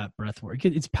some of that breath work.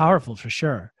 It's powerful for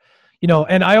sure.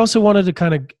 And I also wanted to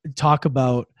kind of talk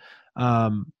about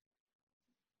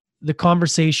the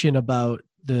conversation about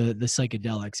the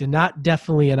psychedelics, and that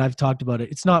definitely, and I've talked about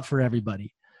it, it's not for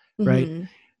everybody, right?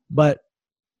 But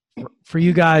for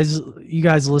you guys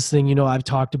listening, I've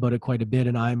talked about it quite a bit,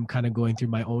 and I'm kind of going through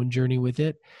my own journey with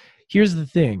it. Here's the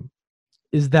thing,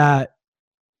 is that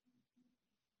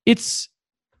it's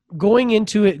going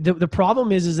into it. The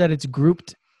problem is that it's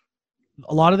grouped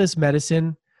a lot of this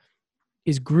medicine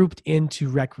is grouped into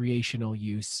recreational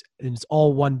use, and it's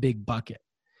all one big bucket.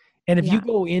 And if you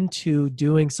go into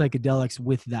doing psychedelics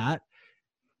with that,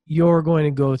 you're going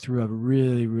to go through a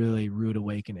really, really rude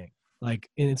awakening. Like,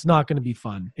 and it's not going to be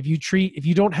fun. If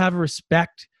you don't have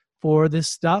respect for this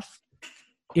stuff,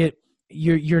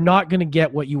 you're not going to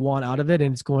get what you want out of it,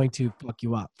 and it's going to fuck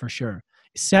you up for sure.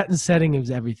 Set and setting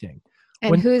is everything.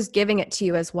 And who's giving it to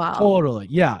you as well. Totally.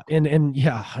 Yeah. And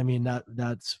yeah, I mean,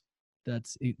 that's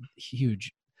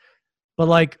huge. But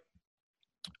like,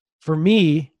 for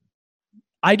me,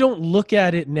 I don't look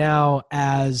at it now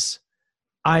as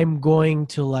I'm going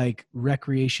to like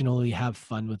recreationally have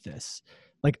fun with this.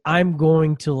 Like, I'm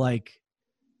going to like,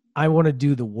 I want to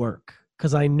do the work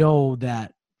because I know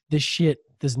that this shit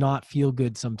does not feel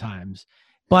good sometimes.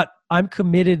 But I'm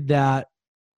committed that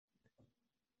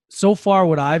so far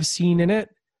what I've seen in it,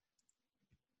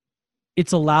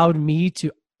 it's allowed me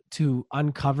to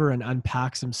uncover and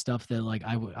unpack some stuff that like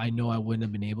I know I wouldn't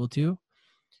have been able to.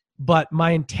 But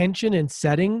my intention in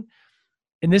setting,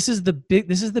 and this is the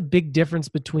big difference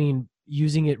between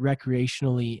using it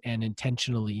recreationally and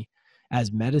intentionally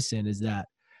as medicine, is that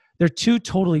they're two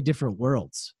totally different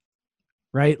worlds,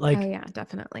 right? Like, oh yeah,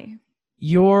 definitely.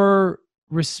 Your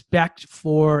respect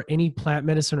for any plant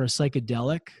medicine or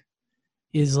psychedelic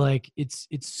is like, it's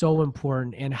so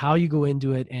important, and how you go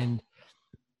into it and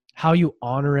how you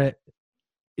honor it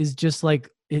is just like,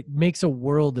 it makes a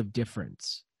world of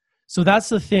difference. So that's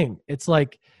the thing. It's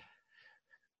like,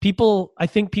 I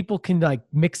think people can like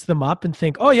mix them up and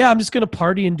think, oh yeah, I'm just going to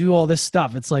party and do all this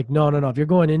stuff. It's like, no. If you're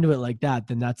going into it like that,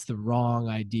 then that's the wrong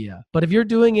idea. But if you're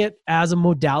doing it as a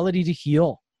modality to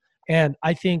heal, and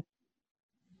I think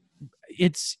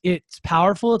it's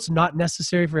powerful. It's not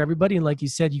necessary for everybody. And like you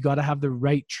said, you got to have the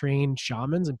right trained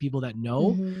shamans and people that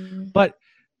know, but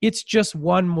it's just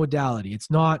one modality.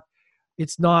 It's not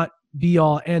be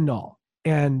all end all.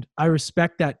 And I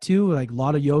respect that too. Like, a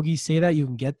lot of yogis say that you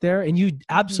can get there, and you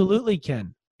absolutely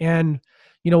can. And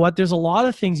you know what? There's a lot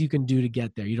of things you can do to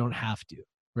get there. You don't have to,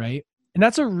 right? And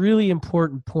that's a really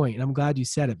important point. And I'm glad you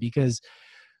said it, because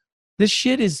this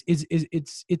shit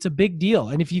it's a big deal.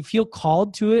 And if you feel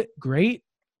called to it, great.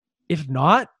 If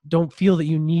not, don't feel that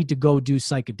you need to go do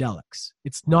psychedelics.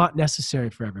 It's not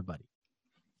necessary for everybody.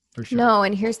 For sure. No,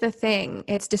 and here's the thing.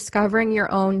 It's discovering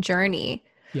your own journey.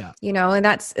 Yeah. You know, and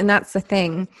that's the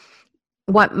thing.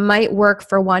 What might work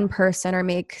for one person or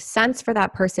make sense for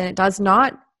that person, it does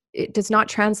not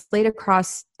translate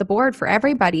across the board for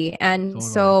everybody. And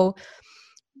totally. So,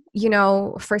 you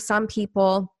know, for some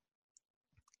people,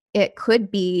 it could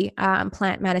be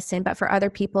plant medicine, but for other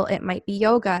people, it might be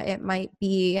yoga. It might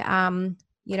be,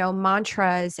 you know,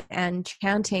 mantras and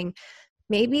chanting.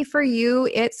 Maybe for you,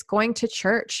 it's going to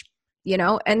church, you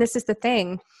know, and this is the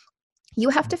thing. You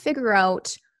have to figure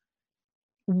out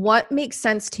what makes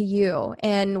sense to you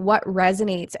and what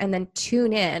resonates, and then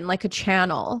tune in like a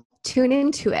channel, tune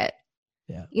into it.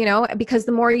 Yeah. You know, because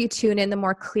the more you tune in, the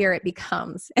more clear it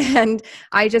becomes. And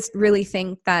I just really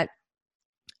think that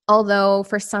although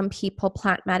for some people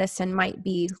plant medicine might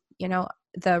be, you know,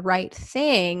 the right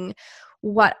thing,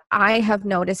 what I have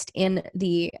noticed in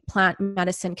the plant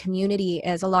medicine community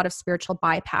is a lot of spiritual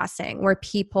bypassing, where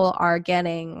people are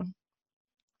getting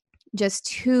just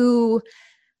too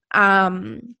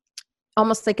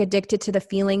almost like addicted to the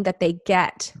feeling that they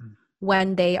get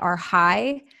when they are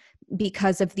high,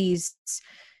 because of these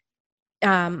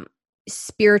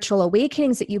spiritual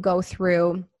awakenings that you go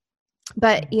through.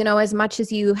 But, you know, as much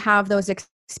as you have those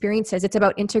experiences, it's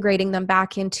about integrating them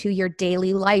back into your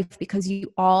daily life, because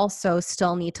you also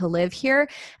still need to live here.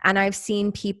 And I've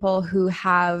seen people who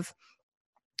have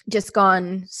just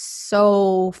gone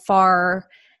so far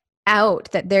out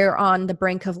that they're on the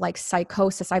brink of like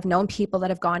psychosis. I've known people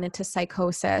that have gone into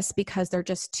psychosis because they're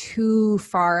just too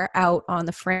far out on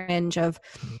the fringe of,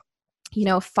 you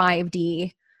know,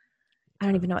 5D. I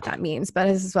don't even know what that means, but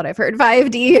this is what I've heard,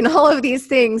 5D and all of these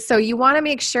things. So you want to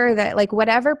make sure that like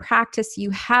whatever practice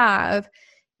you have,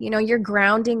 you know, you're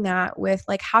grounding that with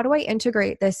like, how do I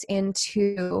integrate this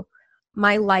into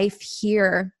my life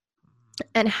here?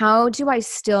 And how do I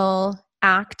still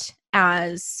act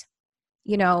as,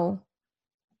 you know,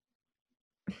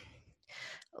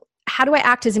 how do I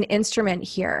act as an instrument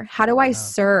here? How do I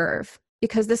serve?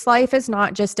 Because this life is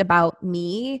not just about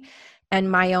me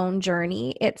and my own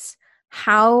journey. It's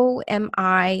how am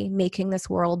I making this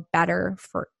world better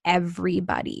for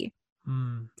everybody?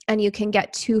 And you can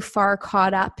get too far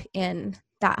caught up in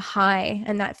that high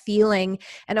and that feeling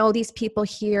and all these people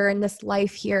here and this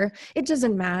life here. It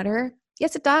doesn't matter.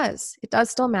 Yes, it does. It does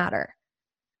still matter.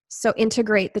 So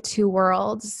integrate the two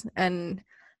worlds. And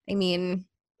I mean,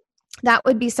 that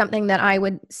would be something that I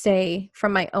would say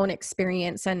from my own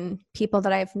experience and people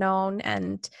that I've known.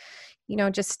 And, you know,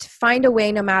 just find a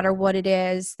way, no matter what it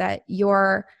is, that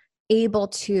you're able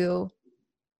to,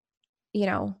 you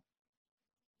know,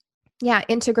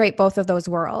 integrate both of those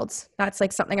worlds. That's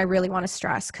like something I really want to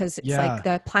stress, because it's like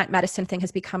the plant medicine thing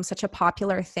has become such a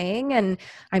popular thing. And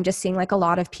I'm just seeing like a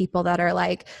lot of people that are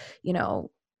like, you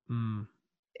know,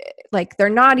 like they're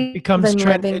not even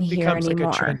living here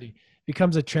anymore.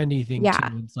 Becomes a trendy thing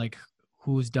too. It's like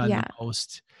who's done the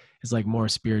most is like more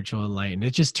spiritual enlightened.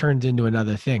 It just turns into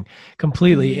another thing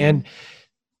completely. And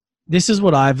this is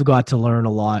what I've got to learn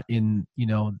a lot in, you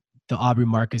know, the Aubrey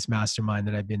Marcus mastermind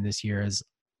that I've been this year is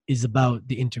about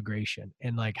the integration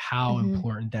and like how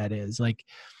important that is. Like,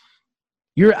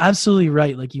 you're absolutely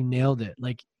right. Like, you nailed it.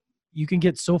 Like, you can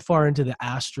get so far into the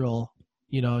astral,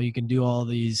 you know, you can do all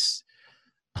these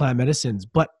plant medicines,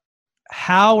 but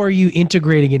how are you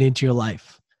integrating it into your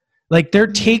life? Like, there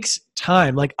takes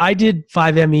time. Like, I did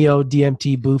 5-MeO,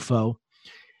 DMT, Bufo,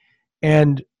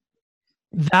 and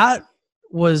that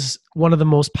was one of the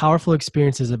most powerful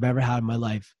experiences I've ever had in my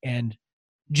life. And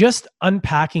just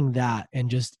unpacking that and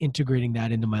just integrating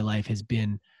that into my life has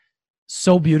been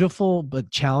so beautiful, but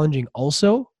challenging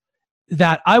also,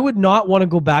 that I would not want to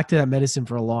go back to that medicine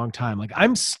for a long time. Like,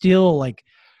 I'm still like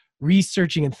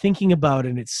researching and thinking about it,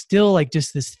 and it's still like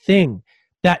just this thing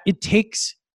that it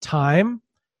takes time.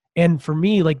 And for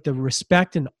me, like, the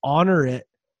respect and honor it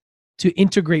to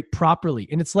integrate properly.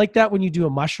 And it's like that when you do a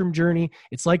mushroom journey.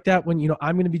 It's like that when, you know,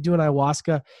 I'm going to be doing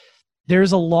ayahuasca.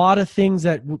 There's a lot of things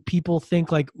that people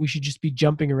think like we should just be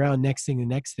jumping around next thing to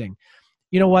next thing.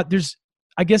 You know what?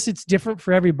 I guess it's different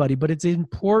for everybody, but it's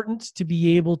important to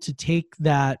be able to take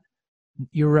that,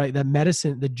 you're right, that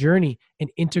medicine, the journey, and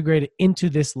integrate it into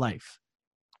this life.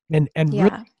 And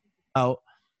really about,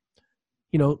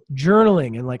 you know,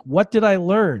 journaling and like, what did I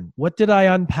learn? What did I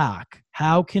unpack?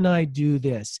 How can I do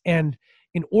this? And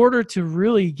in order to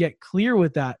really get clear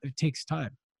with that, it takes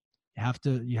time.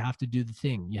 You have to do the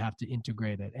thing. You have to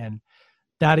integrate it. And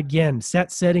that, again,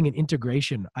 setting and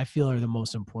integration, I feel, are the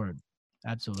most important.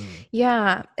 Absolutely.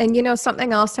 Yeah. And, you know,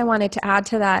 something else I wanted to add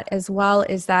to that as well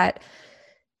is that,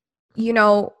 you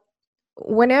know,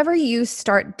 whenever you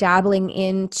start dabbling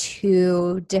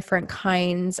into different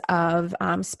kinds of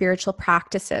spiritual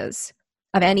practices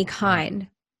of any kind,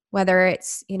 whether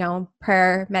it's, you know,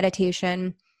 prayer,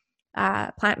 meditation,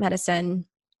 plant medicine,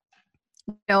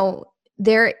 you know,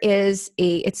 it's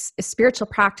a spiritual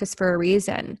practice for a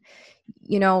reason.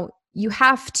 You know, you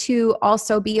have to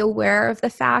also be aware of the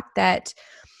fact that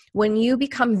when you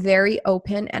become very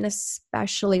open, and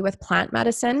especially with plant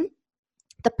medicine,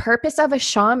 the purpose of a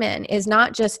shaman is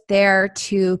not just there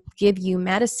to give you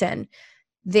medicine.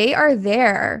 They are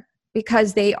there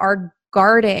because they are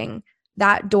guarding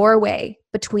that doorway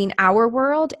between our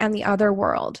world and the other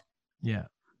world. Yeah.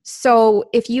 So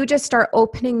if you just start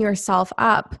opening yourself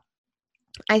up,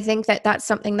 I think that that's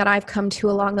something that I've come to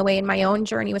along the way in my own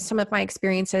journey with some of my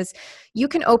experiences. You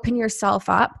can open yourself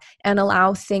up and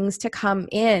allow things to come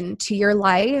in to your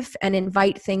life and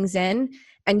invite things in,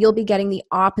 and you'll be getting the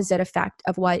opposite effect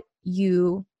of what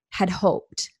you had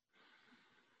hoped.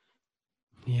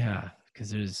 Yeah,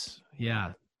 because there's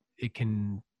a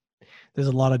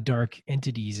lot of dark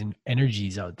entities and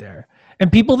energies out there.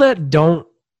 And people that don't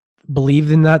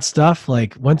believe in that stuff,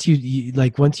 like once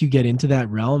you get into that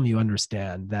realm, you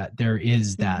understand that there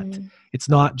is that it's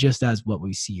not just as what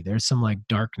we see. There's some like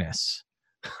darkness.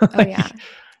 Oh yeah,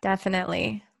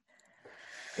 definitely.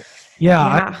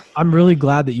 Yeah. I'm really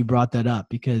glad that you brought that up,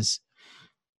 because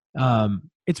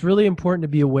it's really important to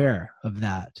be aware of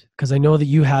that, because I know that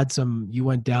you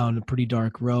went down a pretty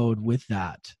dark road with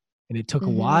that, and it took a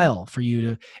while for you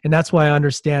to, and that's why I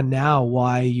understand now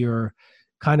why you're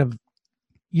kind of,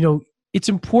 you know, it's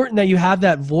important that you have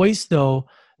that voice, though,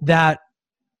 that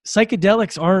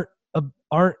psychedelics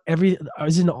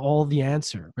isn't all the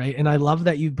answer, right? And I love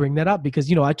that you bring that up, because,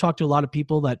 you know, I talk to a lot of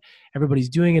people that everybody's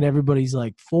doing it, everybody's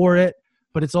like for it,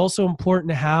 but it's also important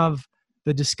to have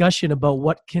the discussion about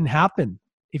what can happen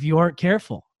if you aren't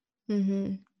careful.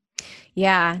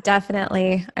 Yeah,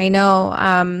 definitely. I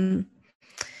know.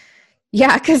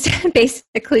 Yeah, because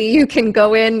basically you can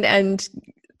go in and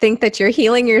think that you're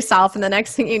healing yourself, and the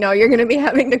next thing you know, you're going to be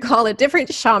having to call a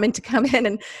different shaman to come in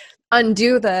and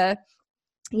undo the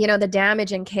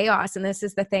damage and chaos. And this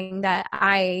is the thing that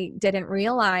I didn't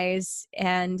realize,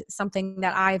 and something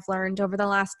that I've learned over the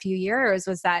last few years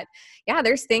was that,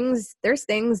 there's things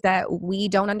that we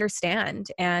don't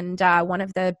understand. And one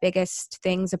of the biggest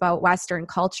things about Western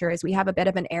culture is we have a bit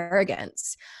of an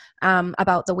arrogance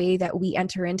about the way that we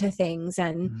enter into things,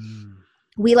 and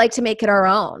we like to make it our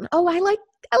own. Oh, I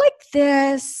like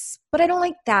this, but I don't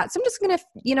like that. So I'm just going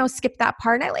to, skip that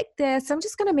part. And I like this. I'm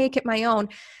just going to make it my own.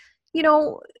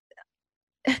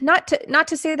 Not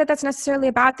to say that that's necessarily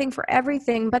a bad thing for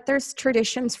everything, but there's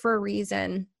traditions for a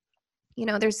reason.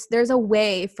 There's a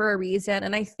way for a reason.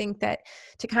 And I think that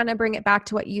to kind of bring it back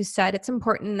to what you said, it's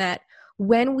important that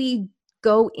when we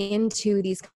go into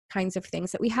these kinds of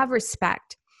things, that we have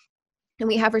respect, and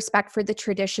we have respect for the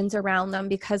traditions around them,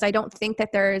 because I don't think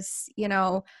that there's,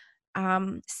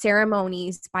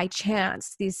 ceremonies by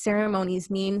chance. These ceremonies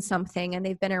mean something, and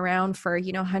they've been around for,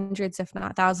 hundreds, if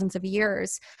not thousands of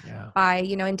years by,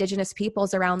 indigenous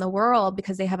peoples around the world,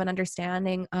 because they have an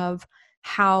understanding of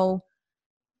how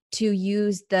to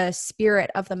use the spirit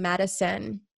of the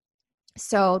medicine.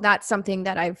 So that's something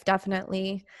that I've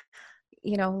definitely,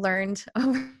 learned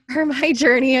over my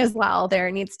journey as well.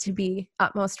 There needs to be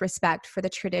utmost respect for the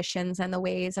traditions and the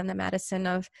ways and the medicine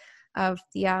of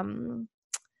the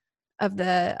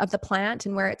plant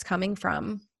and where it's coming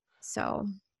from. So.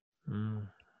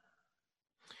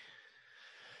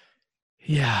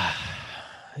 Yeah,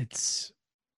 there's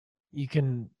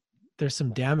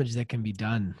some damage that can be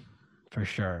done for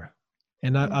sure.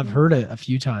 And I've heard it a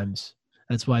few times.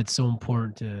 That's why it's so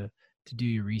important to do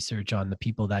your research on the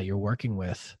people that you're working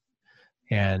with.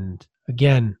 And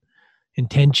again,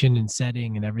 intention and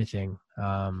setting and everything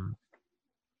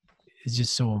is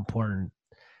just so important.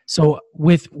 So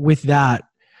with that,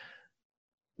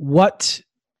 what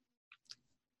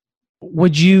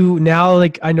would you now,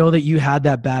 like, I know that you had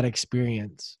that bad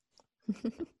experience.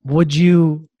 Would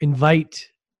you invite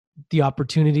the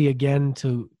opportunity again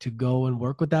to go and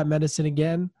work with that medicine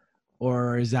again?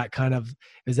 Or is that kind of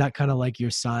like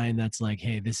your sign that's like,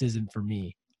 hey, this isn't for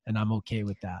me and I'm okay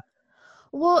with that?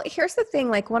 Well, here's the thing.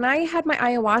 Like, when I had my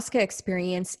ayahuasca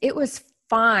experience, it was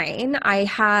fine. I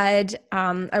had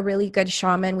a really good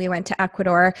shaman. We went to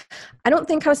Ecuador. I don't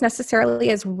think I was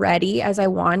necessarily as ready as I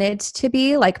wanted to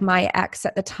be. Like, my ex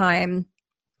at the time,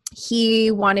 he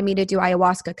wanted me to do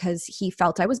ayahuasca because he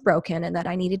felt I was broken and that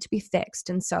I needed to be fixed.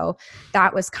 And so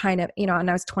that was kind of, and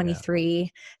I was 23. Yeah.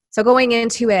 So going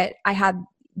into it, I had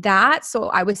that. So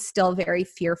I was still very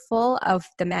fearful of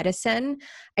the medicine.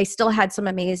 I still had some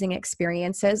amazing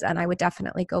experiences, and I would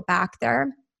definitely go back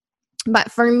there. But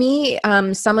for me,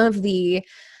 some of the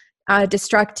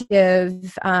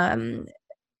destructive, I'd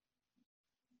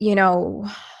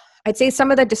say some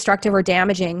of the destructive or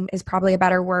damaging is probably a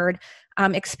better word,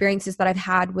 experiences that I've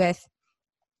had with,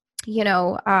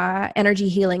 energy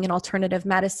healing and alternative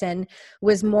medicine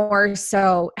was more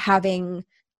so having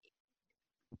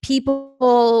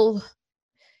people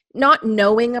not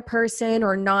knowing a person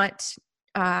or not,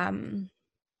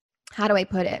 how do I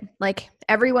put it? Like,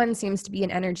 everyone seems to be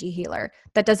an energy healer.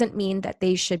 That doesn't mean that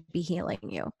they should be healing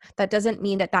you. That doesn't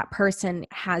mean that that person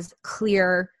has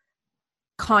clear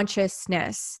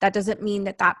consciousness. That doesn't mean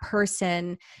that that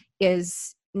person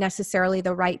is necessarily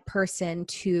the right person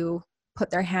to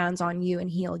put their hands on you and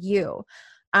heal you.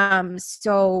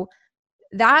 So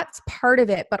that's part of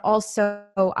it. But also,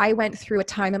 I went through a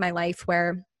time in my life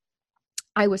where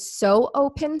I was so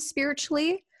open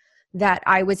spiritually that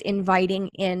I was inviting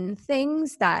in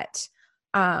things that,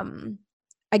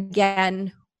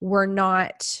 again, were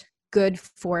not good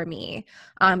for me,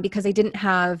 because I didn't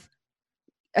have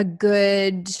a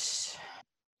good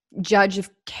judge of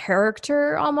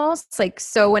character almost. Like,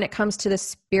 so when it comes to the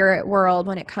spirit world,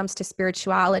 when it comes to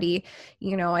spirituality,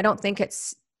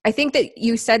 I think that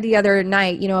you said the other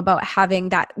night, about having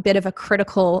that bit of a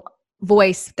critical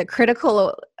voice, the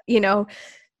critical,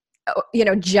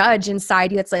 judge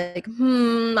inside you that's like,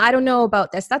 I don't know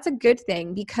about this. That's a good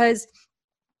thing, because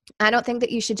I don't think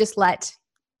that you should just let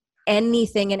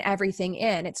anything and everything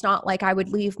in. It's not like I would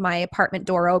leave my apartment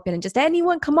door open and just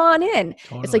anyone come on in.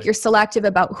 Totally. It's like you're selective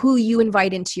about who you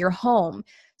invite into your home.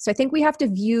 So I think we have to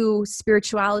view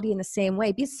spirituality in the same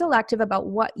way. Be selective about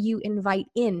what you invite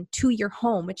in to your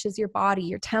home, which is your body,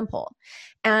 your temple.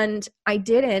 And I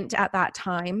didn't at that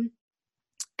time.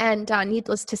 And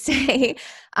needless to say,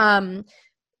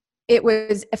 it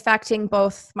was affecting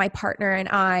both my partner and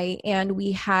I. And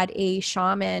we had a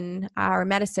shaman, or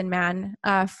medicine man,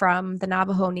 from the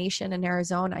Navajo Nation in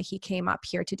Arizona. He came up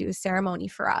here to do a ceremony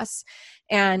for us.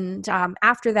 And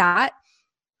after that,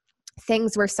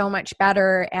 things were so much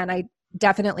better. And I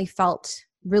definitely felt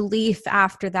relief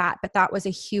after that. But that was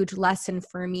a huge lesson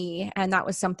for me. And that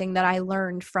was something that I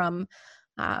learned from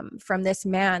this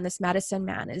man, this medicine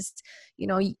man, is,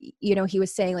 he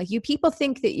was saying, like, you people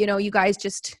think that, you guys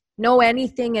just know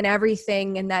anything and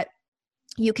everything, and that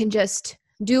you can just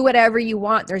do whatever you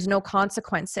want. There's no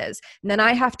consequences. And then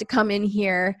I have to come in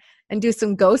here and do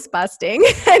some ghost busting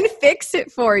and fix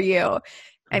it for you.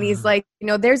 And he's like,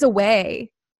 there's a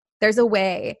way. There's a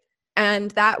way.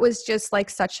 And that was just like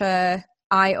such a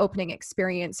eye-opening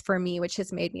experience for me, which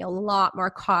has made me a lot more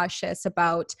cautious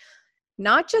about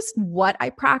not just what I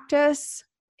practice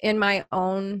in my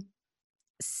own,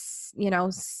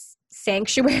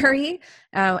 sanctuary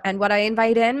and what I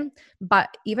invite in,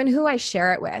 but even who I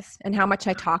share it with and how much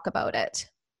I talk about it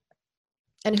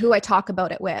and who I talk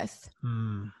about it with.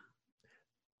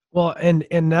 Well, and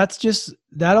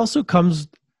that also comes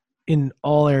in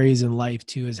all areas in life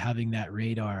too, is having that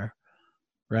radar,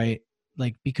 right?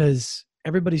 Like, because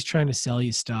everybody's trying to sell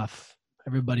you stuff.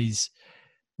 Everybody's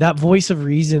that voice of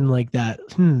reason, like that.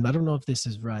 I don't know if this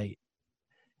is right.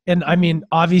 And I mean,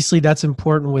 obviously that's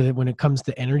important with it when it comes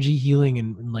to energy healing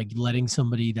and like letting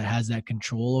somebody that has that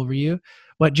control over you,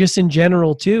 but just in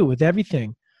general too, with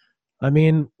everything. I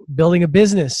mean, building a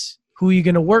business, who are you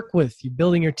going to work with? You're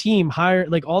building your team, hire,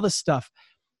 like all this stuff.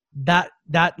 That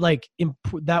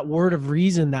word of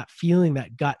reason, that feeling,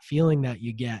 that gut feeling that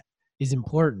you get is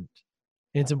important.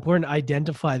 And it's important to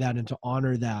identify that and to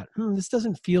honor that. This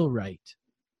doesn't feel right.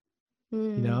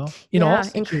 In all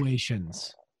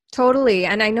situations. Totally.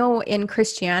 And I know in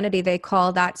Christianity, they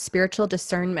call that spiritual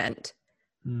discernment,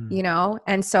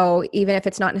 and so even if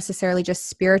it's not necessarily just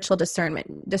spiritual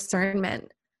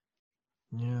discernment,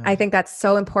 I think that's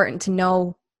so important to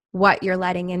know what you're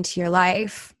letting into your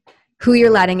life, who you're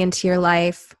letting into your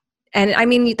life. And I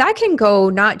mean, that can go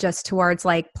not just towards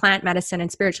like plant medicine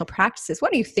and spiritual practices.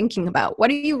 What are you thinking about? What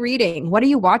are you reading? What are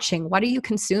you watching? What are you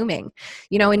consuming?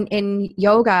 In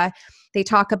yoga, they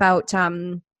talk about,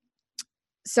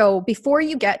 so before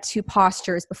you get to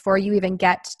postures, before you even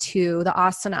get to the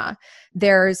asana,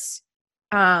 there's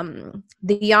the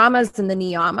yamas and the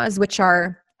niyamas, which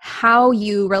are how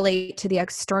you relate to the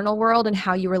external world and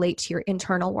how you relate to your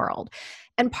internal world.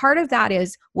 And part of that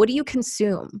is, what do you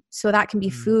consume? So that can be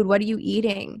food. What are you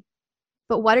eating?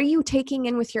 But what are you taking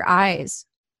in with your eyes?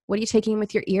 What are you taking in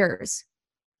with your ears?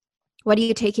 What are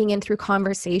you taking in through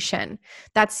conversation?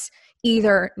 That's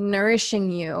either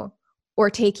nourishing you or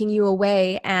taking you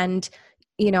away and,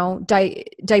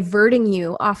 diverting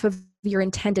you off of your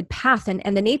intended path.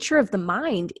 And the nature of the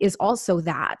mind is also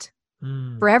that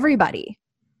for everybody.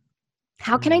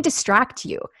 How can I distract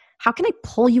you? How can I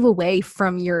pull you away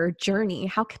from your journey?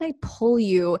 How can I pull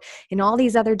you in all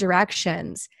these other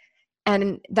directions?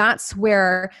 And that's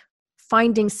where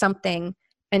finding something,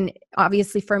 and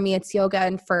obviously for me, it's yoga,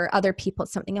 and for other people,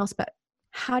 it's something else. But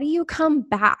how do you come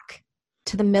back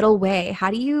to the middle way? How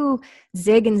do you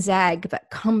zig and zag, but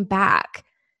come back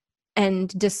and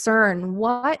discern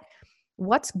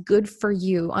what's good for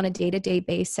you on a day-to-day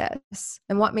basis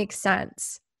and what makes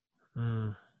sense?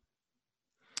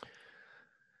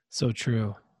 So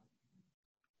true.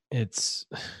 It's,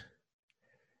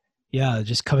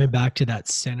 just coming back to that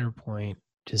center point,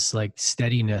 just like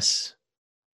steadiness.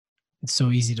 It's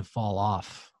so easy to fall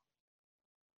off.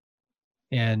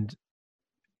 And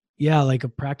like a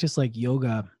practice like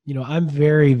yoga, I'm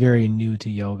very, very new to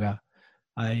yoga.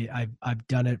 I've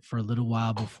done it for a little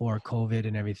while before COVID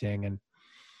and everything. And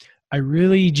I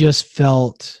really just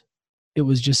felt it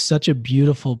was just such a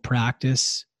beautiful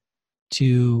practice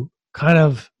to kind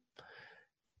of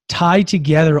tie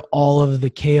together all of the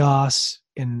chaos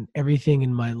and everything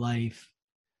in my life.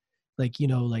 Like,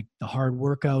 like the hard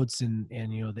workouts and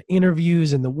the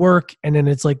interviews and the work. And then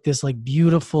it's like this like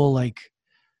beautiful, like,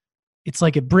 it's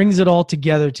like it brings it all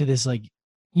together to this like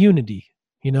unity,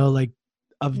 like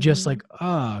of just like,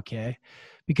 okay.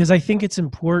 Because I think it's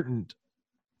important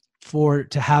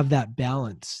to have that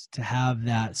balance, to have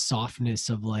that softness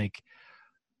of like,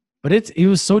 but it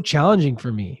was so challenging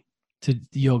for me to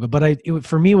yoga, but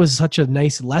for me it was such a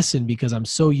nice lesson because I'm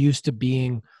so used to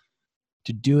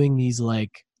doing these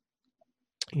like,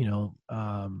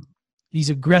 these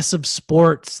aggressive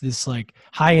sports, this like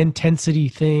high intensity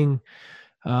thing,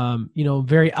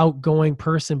 very outgoing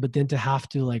person, but then to have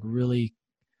to like really,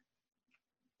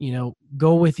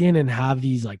 go within and have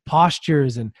these like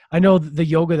postures. And I know the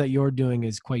yoga that you're doing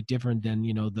is quite different than,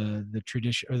 the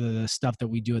tradition or the stuff that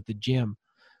we do at the gym.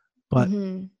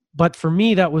 But for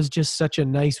me, that was just such a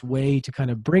nice way to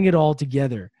kind of bring it all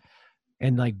together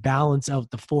and like balance out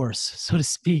the force, so to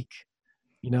speak,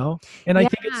 And I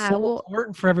think it's so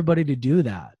important for everybody to do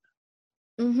that.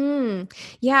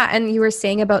 Yeah. And you were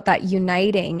saying about that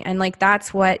uniting, and like,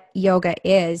 that's what yoga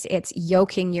is. It's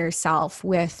yoking yourself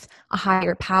with a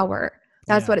higher power.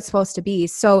 That's what it's supposed to be.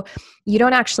 So you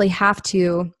don't actually have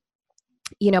to,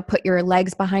 put your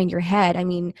legs behind your head. I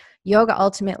mean, yoga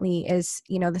ultimately is,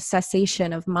 the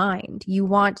cessation of mind. You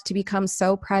want to become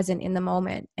so present in the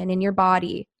moment and in your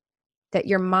body that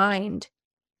your mind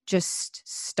just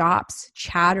stops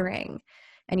chattering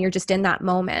and you're just in that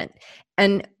moment.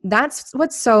 And that's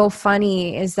what's so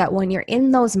funny, is that when you're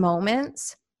in those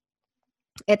moments,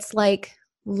 it's like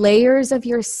layers of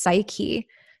your psyche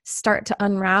start to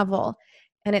unravel.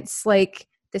 And it's like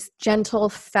this gentle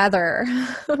feather,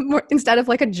 instead of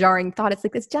like a jarring thought, it's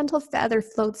like this gentle feather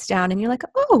floats down and you're like,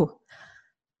 oh,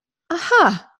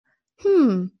 aha,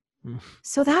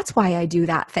 so that's why I do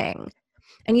that thing.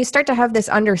 And you start to have this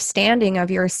understanding of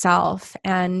yourself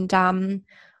and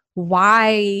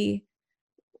why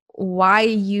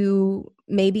you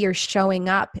maybe are showing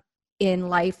up in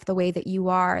life the way that you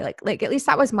are. Like at least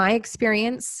that was my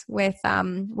experience with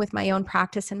my own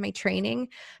practice and my training.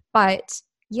 But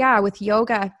yeah, with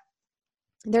yoga,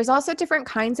 there's also different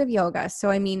kinds of yoga. So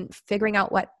I mean, figuring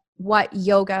out what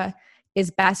yoga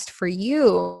is best for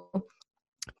you.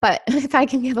 But if I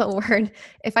can give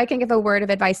a word of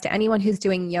advice to anyone who's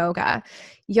doing yoga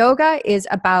is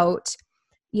about,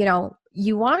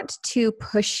 you want to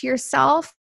push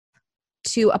yourself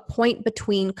to a point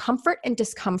between comfort and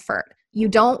discomfort. You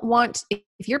don't want,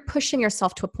 if you're pushing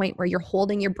yourself to a point where you're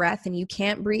holding your breath and you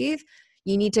can't breathe,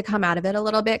 you need to come out of it a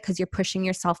little bit because you're pushing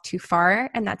yourself too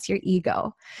far, and that's your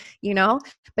ego,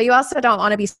 But you also don't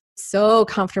want to be so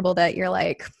comfortable that you're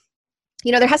like,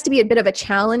 there has to be a bit of a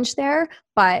challenge there,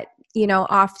 but,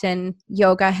 often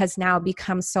yoga has now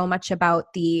become so much about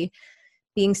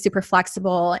being super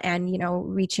flexible and,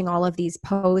 reaching all of these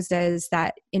poses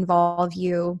that involve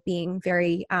you being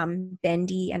very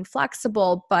bendy and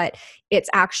flexible, but it's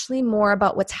actually more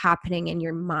about what's happening in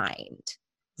your mind.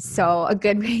 So a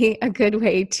good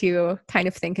way to kind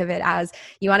of think of it as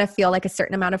you want to feel like a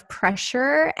certain amount of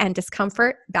pressure and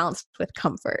discomfort balanced with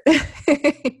comfort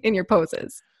in your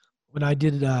poses. When I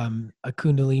did a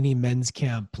Kundalini men's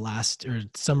camp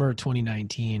summer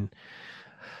 2019,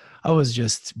 I was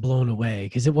just blown away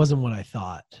because it wasn't what I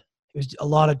thought. It was a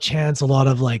lot of chants, a lot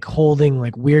of like holding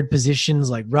like weird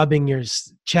positions, like rubbing your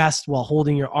chest while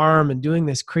holding your arm and doing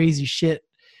this crazy shit.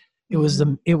 It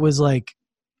was like,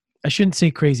 I shouldn't say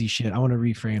crazy shit. I want to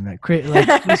reframe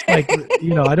that. Just like,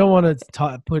 I don't want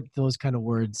to put those kind of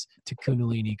words to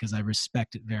Kundalini because I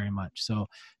respect it very much. So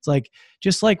it's like,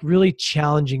 just like really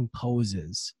challenging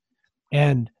poses,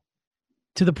 and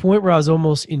to the point where I was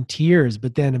almost in tears,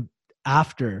 but then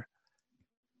after,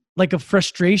 like a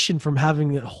frustration from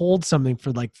having to hold something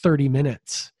for like 30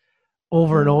 minutes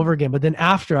over and over again. But then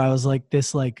after, I was like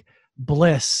this like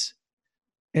bliss,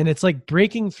 and it's like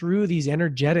breaking through these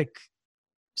energetic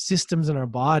systems in our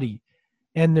body.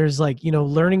 And there's like,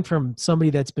 learning from somebody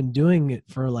that's been doing it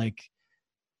for like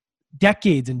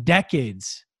decades and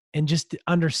decades, and just to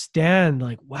understand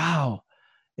like, wow.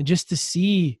 And just to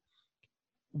see,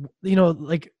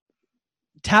 like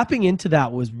tapping into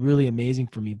that was really amazing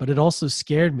for me, but it also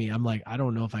scared me. I'm like, I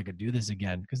don't know if I could do this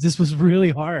again, because this was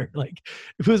really hard. Like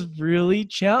it was really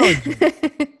challenging.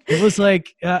 It was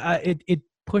like, it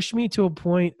pushed me to a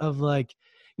point of like,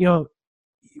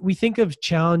 we think of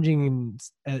challenging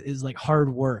as like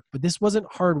hard work, but this wasn't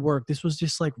hard work. This was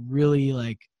just like really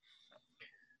like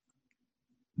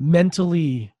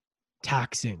mentally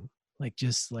taxing, like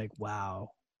just like,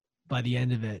 wow. By the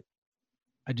end of it,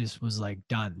 I just was like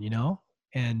done,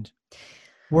 and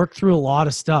worked through a lot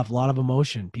of stuff, a lot of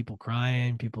emotion, people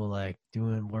crying, people like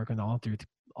working all through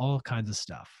all kinds of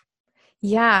stuff.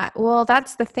 Yeah. Well,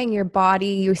 that's the thing. Your body,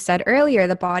 you said earlier,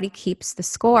 the body keeps the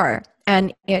score,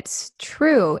 and it's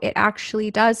true. It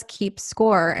actually does keep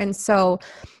score. And so,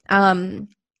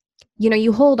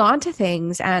 you hold on to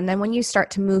things, and then when you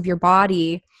start to move your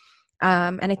body,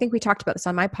 and I think we talked about this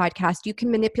on my podcast, you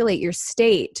can manipulate your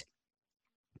state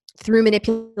through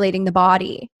manipulating the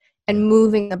body and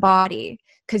moving the body,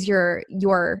 because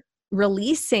you're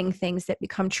releasing things that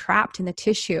become trapped in the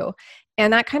tissue.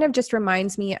 And that kind of just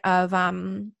reminds me of,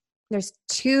 there's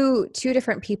two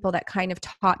different people that kind of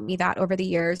taught me that over the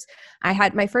years. I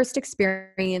had my first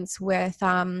experience with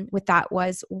that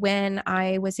was when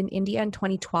I was in India in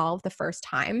 2012, the first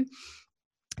time.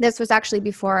 This was actually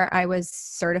before I was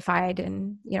certified,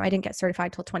 and, I didn't get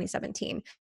certified till 2017.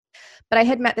 But I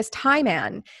had met this Thai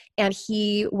man, and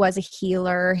he was a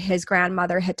healer. His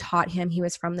grandmother had taught him. He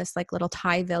was from this like little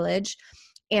Thai village.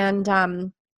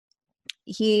 And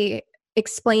he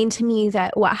explained to me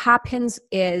that what happens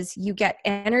is you get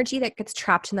energy that gets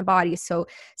trapped in the body. So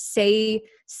say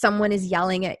someone is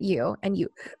yelling at you, and you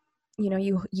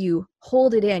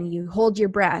hold it in, you hold your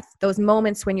breath. Those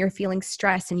moments when you're feeling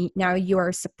stress and now you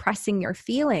are suppressing your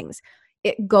feelings,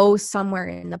 it goes somewhere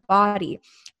in the body.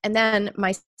 And then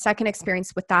my second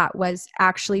experience with that was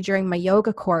actually during my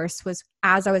yoga course, was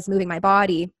as I was moving my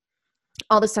body,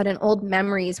 all of a sudden old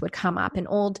memories would come up and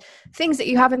old things that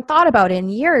you haven't thought about in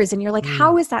years. And you're like,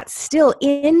 how is that still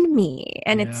in me?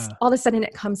 And it's all of a sudden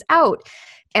it comes out.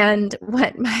 And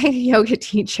what my yoga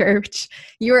teacher, which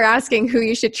you were asking who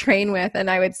you should train with, and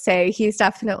I would say he's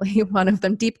definitely one of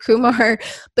them, Deep Kumar,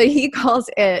 but he calls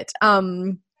it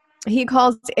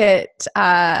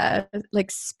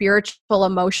like spiritual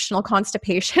emotional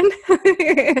constipation,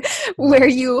 where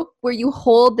you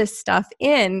hold this stuff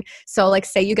in. So like,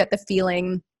 say you get the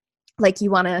feeling like you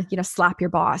want to, slap your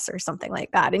boss or something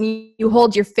like that. And you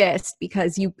hold your fist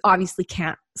because you obviously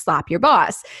can't slap your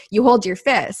boss. You hold your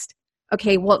fist.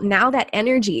 Okay, well, now that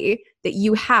energy that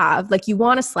you have, like you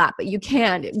want to slap, but you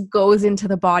can't, it goes into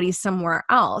the body somewhere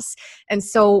else. And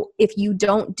so if you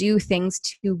don't do things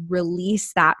to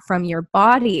release that from your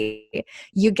body,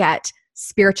 you get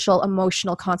spiritual,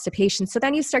 emotional constipation. So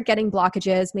then you start getting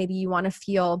blockages. Maybe you want to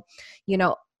feel,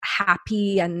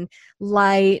 happy and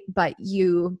light, but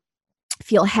you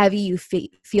feel heavy, you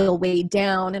feel weighed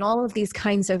down, and all of these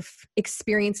kinds of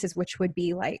experiences, which would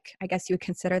be like, I guess you would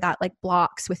consider that like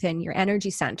blocks within your energy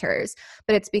centers.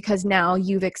 But it's because now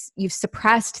you've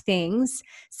suppressed things,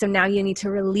 so now you need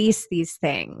to release these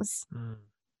things.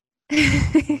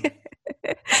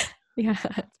 Yeah,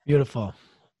 beautiful.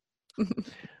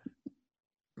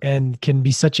 And can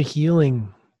be such a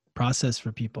healing process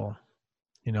for people,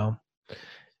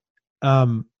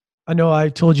 I know I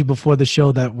told you before the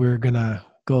show that we're gonna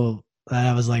go.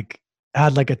 I was like,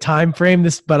 had like a time frame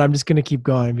but I'm just gonna keep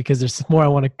going because there's more I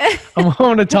want to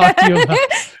talk to you about.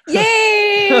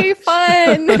 Yay,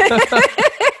 fun!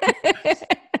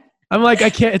 I'm like, I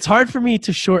can't. It's hard for me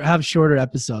to have shorter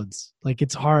episodes. Like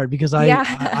it's hard because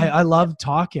I love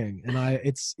talking, and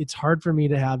it's hard for me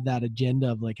to have that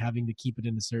agenda of like having to keep it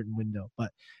in a certain window.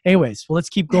 But anyways, well, let's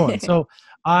keep going. So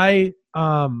I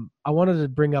wanted to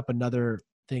bring up another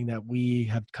thing that we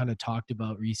have kind of talked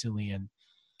about recently, and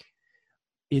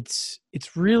it's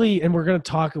really, and we're going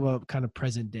to talk about kind of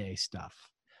present day stuff.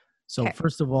 So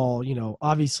First of all,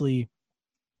 obviously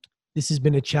this has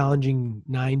been a challenging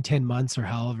 9-10 months or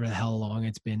however the hell long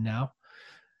it's been now.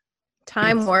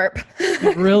 Time warp.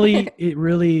 it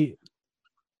really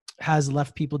has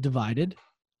left people divided,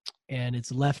 and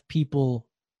it's left people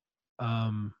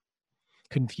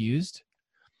confused,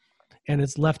 and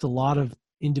it's left a lot of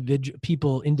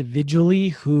people individually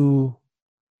who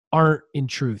aren't in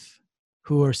truth,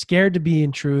 who are scared to be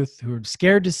in truth, who are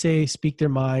scared to speak their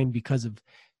mind because of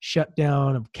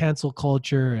shutdown, of cancel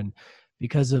culture, and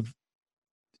because of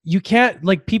you can't,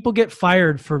 like, people get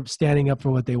fired for standing up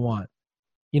for what they want.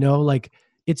 Like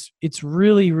it's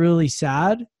really, really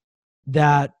sad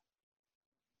that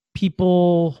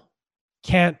people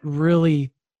can't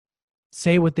really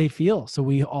say what they feel. So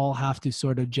we all have to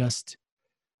sort of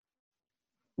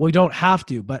we don't have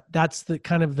to, but that's the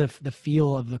kind of the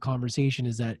feel of the conversation,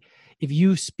 is that if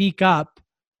you speak up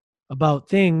about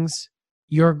things,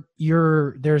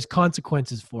 there's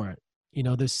consequences for it.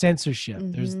 There's censorship,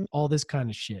 there's all this kind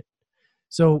of shit.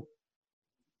 So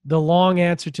the long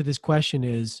answer to this question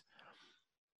is,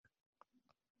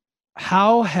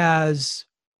 how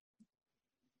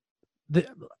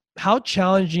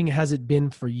challenging has it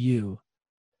been for you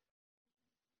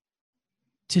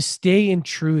to stay in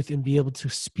truth and be able to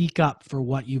speak up for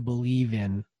what you believe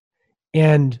in?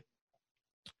 And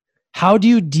how do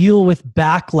you deal with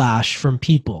backlash from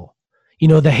people?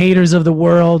 The haters of the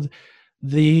world,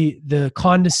 the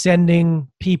condescending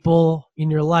people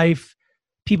in your life,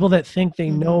 people that think they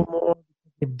know more,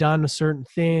 they've done a certain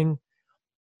thing.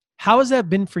 How has that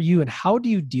been for you, and how do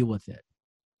you deal with it?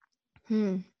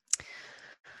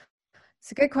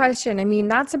 It's a good question. I mean,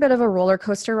 that's a bit of a roller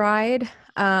coaster ride,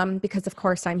 because of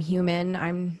course I'm human.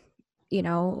 I'm,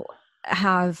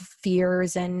 have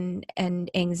fears and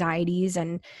anxieties,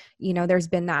 and, there's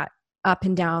been that up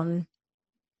and down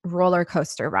roller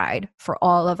coaster ride for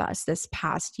all of us this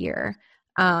past year.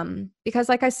 Because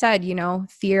like I said,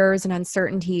 fears and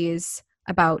uncertainties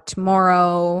about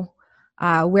tomorrow,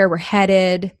 where we're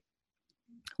headed,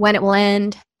 when it will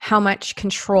end, how much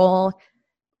control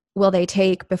will they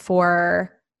take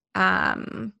before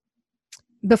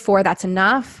that's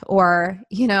enough? Or,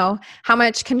 how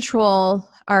much control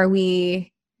are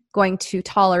we going to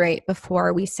tolerate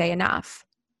before we say enough?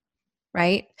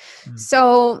 Right?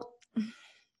 So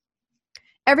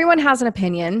everyone has an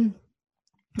opinion,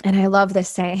 and I love this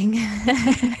saying.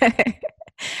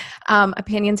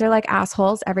 Opinions are like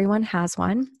assholes. Everyone has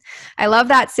one. I love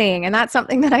that saying. And that's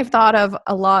something that I've thought of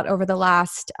a lot over the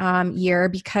last year,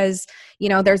 because,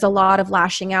 there's a lot of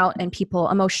lashing out and people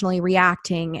emotionally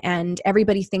reacting, and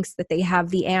everybody thinks that they have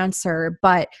the answer.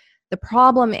 But the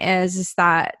problem is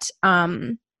that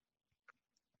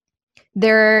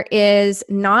there is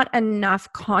not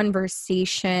enough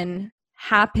conversation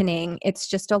happening. It's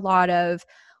just a lot of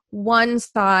one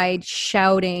side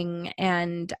shouting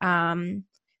and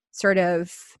sort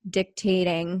of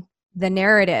dictating the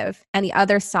narrative, and the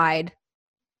other side,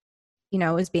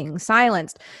 is being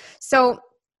silenced. So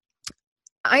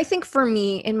I think for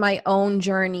me, in my own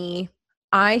journey,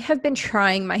 I have been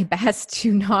trying my best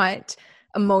to not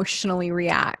emotionally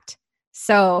react.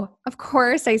 So, of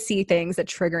course, I see things that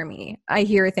trigger me. I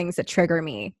hear things that trigger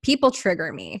me. People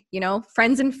trigger me,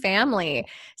 friends and family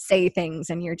say things,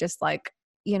 and you're just like,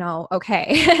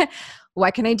 okay,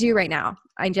 what can I do right now?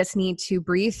 I just need to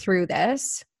breathe through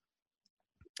this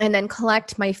and then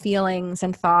collect my feelings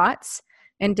and thoughts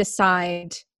and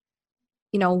decide,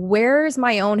 where's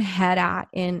my own head at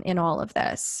in all of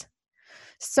this?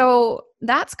 So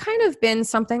that's kind of been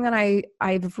something that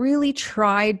I've really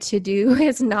tried to do,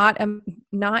 is not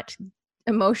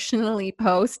emotionally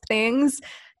post things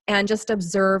and just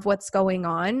observe what's going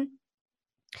on.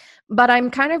 But I'm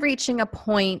kind of reaching a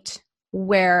point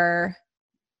where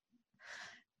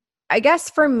I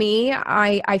guess for me,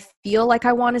 I feel like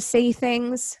I want to say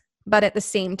things, but at the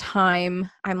same time,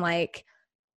 I'm like,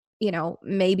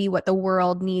 maybe what the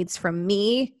world needs from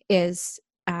me is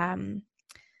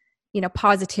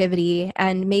positivity,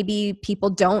 and maybe people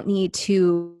don't need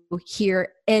to hear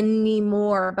any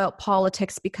more about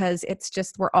politics because it's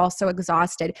just, we're all so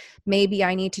exhausted. Maybe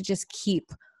I need to just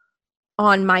keep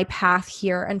on my path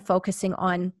here and focusing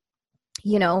on,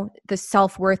 the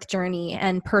self-worth journey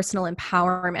and personal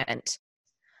empowerment.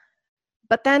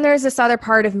 But then there's this other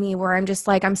part of me where I'm just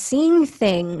like, I'm seeing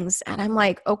things and I'm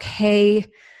like, okay,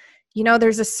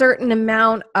 there's a certain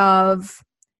amount of,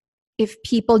 if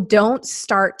people don't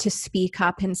start to speak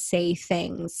up and say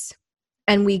things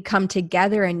and we come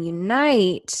together and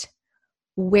unite,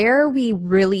 where are we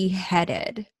really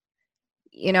headed?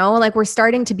 Like we're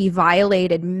starting to be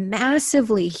violated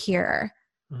massively here.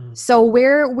 So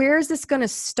where is this going to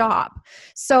stop?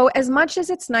 So as much as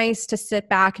it's nice to sit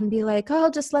back and be like, oh,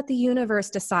 just let the universe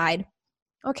decide.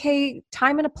 Okay,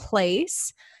 time and a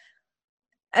place.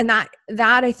 And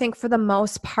that I think for the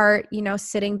most part,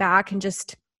 sitting back and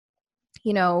just,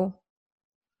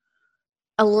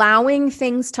 allowing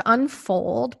things to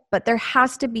unfold, but there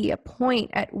has to be a point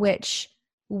at which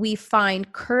we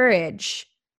find courage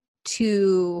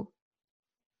to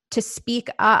speak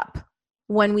up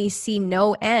when we see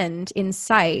no end in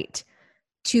sight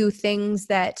to things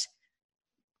that,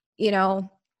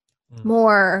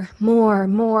 more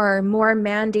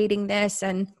mandating this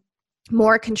and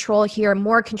more control here,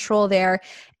 more control there,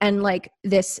 and like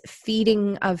this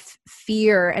feeding of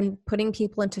fear and putting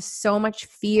people into so much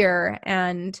fear.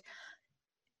 And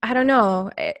I don't know,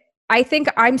 I think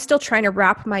I'm still trying to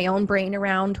wrap my own brain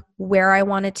around where I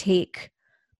want to take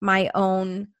my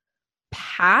own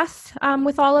path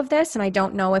with all of this. And I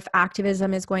don't know if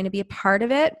activism is going to be a part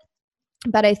of it,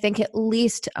 but I think at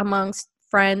least amongst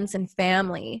friends and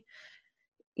family,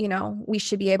 we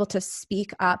should be able to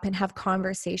speak up and have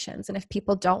conversations. And if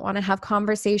people don't want to have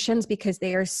conversations because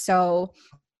they are so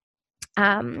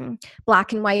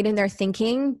black and white in their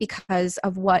thinking because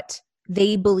of what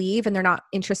they believe and they're not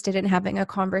interested in having a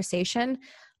conversation,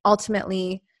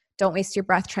 ultimately, don't waste your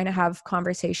breath trying to have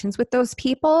conversations with those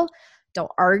people.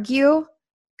 Don't argue,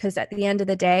 because at the end of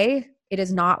the day, it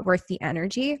is not worth the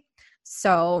energy.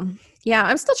 So yeah,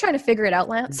 I'm still trying to figure it out,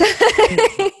 Lance.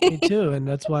 Me too. And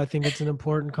that's why I think it's an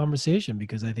important conversation,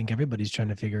 because I think everybody's trying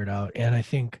to figure it out. And I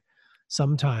think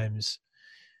sometimes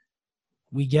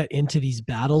we get into these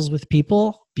battles with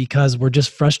people because we're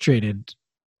just frustrated.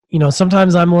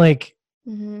 Sometimes I'm like,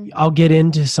 I'll get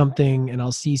into something and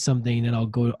I'll see something and I'll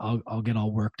get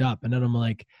all worked up. And then I'm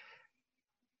like,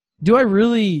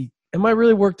 am I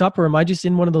really worked up, or am I just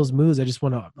in one of those moods? I just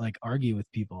want to like argue with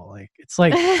people. Like, it's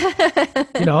like,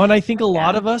 and I think a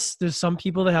lot of us, there's some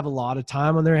people that have a lot of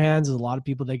time on their hands. There's a lot of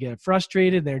people that get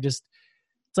frustrated. It's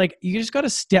like, you just got to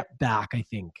step back, I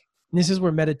think. And this is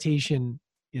where meditation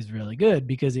is really good,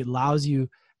 because it allows you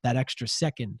that extra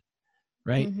second,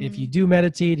 right? If you do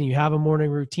meditate and you have a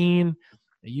morning routine,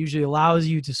 it usually allows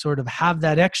you to sort of have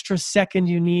that extra second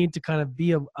you need to kind of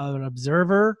be an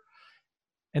observer.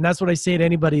 And that's what I say to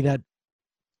anybody that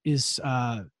is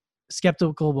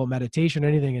skeptical about meditation or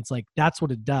anything. It's like, that's what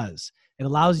it does. It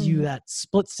allows you that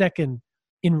split second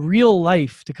in real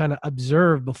life to kind of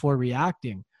observe before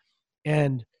reacting.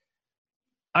 And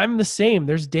I'm the same.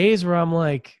 There's days where I'm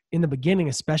like, in the beginning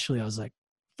especially, I was like,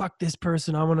 fuck this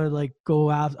person. I want to like go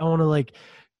out. I want to like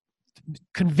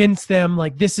convince them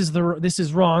like this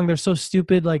is wrong. They're so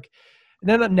stupid. Like, and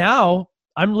then now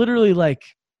I'm literally like,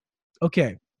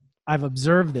 okay, I've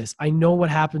observed this. I know what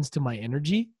happens to my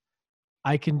energy.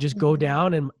 I can just go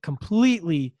down and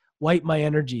completely wipe my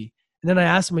energy. And then I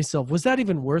ask myself, was that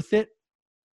even worth it?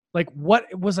 Like, what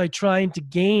was I trying to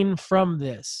gain from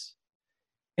this?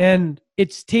 And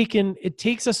it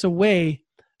takes us away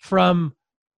from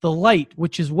the light,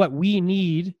 which is what we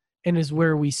need and is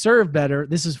where we serve better.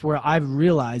 This is where I've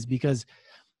realized, because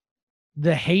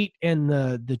the hate and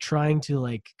the trying to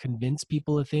like convince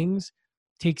people of things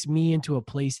takes me into a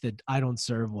place that I don't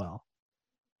serve well.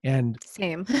 And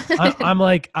same. I'm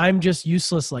like, I'm just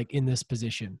useless, like in this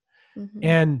position.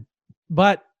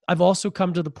 But I've also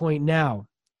come to the point now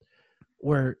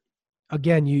where,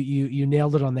 again, you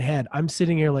nailed it on the head. I'm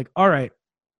sitting here like, all right,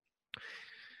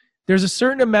 there's a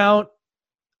certain amount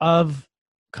of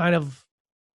kind of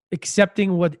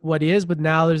accepting what is, but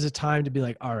now there's a time to be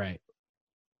like, all right,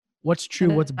 what's true,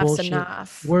 what's bullshit,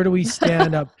 enough. Where do we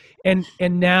stand up? And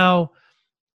now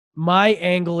my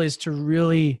angle is to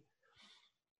really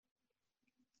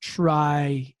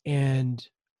try and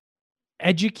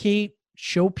educate,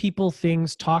 show people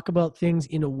things, talk about things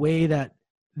in a way that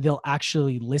they'll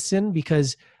actually listen,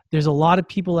 because there's a lot of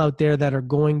people out there that are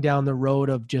going down the road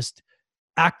of just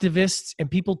activists, and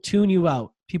people tune you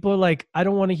out. People are like, I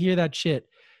don't want to hear that shit.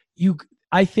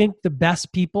 I think the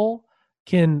best people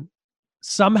can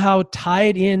somehow tie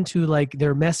it into like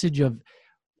their message of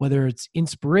whether it's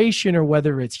inspiration or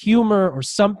whether it's humor or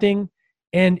something.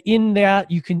 And in that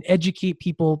you can educate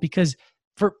people, because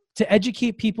to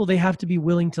educate people, they have to be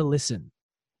willing to listen.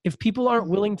 If people aren't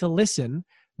willing to listen,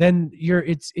 then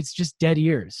it's just dead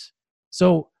ears.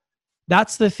 So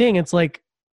that's the thing. It's like,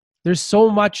 there's so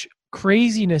much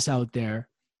craziness out there.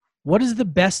 What is the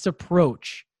best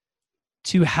approach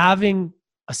to having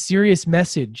a serious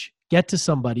message get to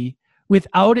somebody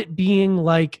without it being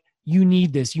like, you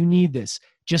need this, you need this?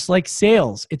 Just like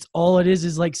sales, it's all it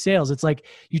is like sales. It's like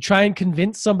you try and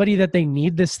convince somebody that they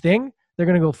need this thing, they're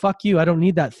going to go, fuck you, I don't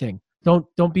need that thing.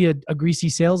 Don't be a greasy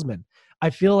salesman. I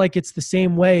feel like it's the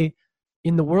same way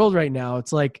in the world right now.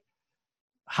 It's like,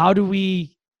 how do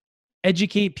we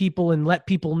educate people and let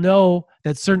people know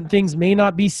that certain things may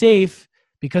not be safe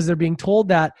because they're being told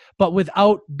that, but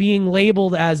without being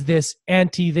labeled as this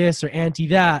or anti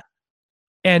that,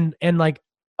 and like,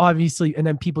 obviously, and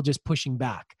then people just pushing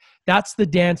back. That's the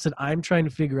dance that I'm trying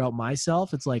to figure out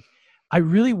myself. It's like, I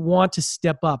really want to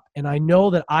step up, and I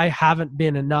know that I haven't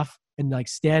been enough in like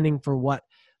standing for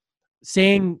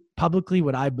saying publicly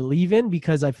what I believe in,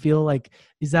 because I feel like,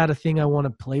 is that a thing I want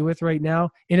to play with right now?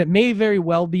 And it may very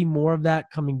well be more of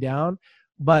that coming down,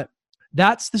 but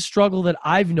that's the struggle that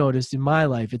I've noticed in my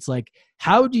life. It's like,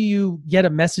 how do you get a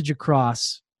message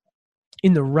across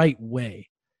in the right way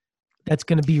that's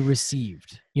going to be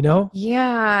received, you know?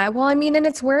 Yeah. Well, I mean, and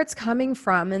it's where it's coming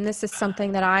from. And this is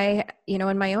something that I,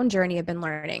 in my own journey have been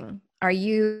learning. Are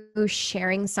you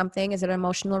sharing something? Is it an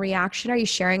emotional reaction? Are you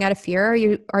sharing out of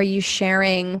fear? Are you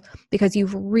sharing because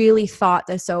you've really thought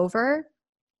this over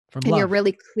and you're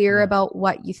really clear about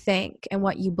what you think and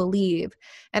what you believe?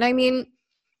 And I mean,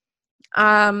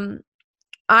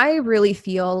 I really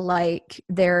feel like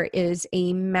there is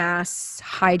a mass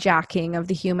hijacking of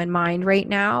the human mind right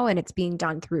now, and it's being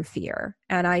done through fear.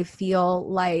 And I feel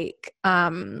like,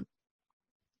 how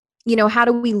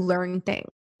do we learn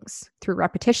things? Through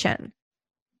repetition,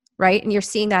 right? And you're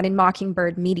seeing that in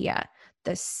Mockingbird Media,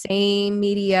 the same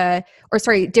media,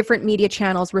 different media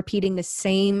channels repeating the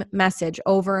same message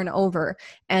over and over.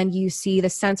 And you see the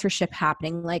censorship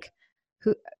happening. Like,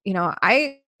 do you know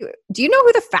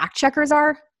who the fact checkers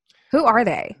are? Who are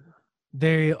they?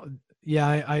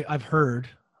 I've heard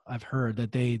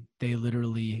that they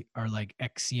literally are like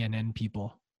ex-CNN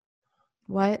people.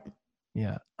 What?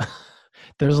 Yeah.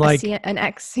 There's like an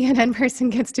ex-CNN person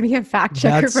gets to be a fact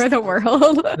checker for the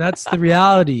world. That's the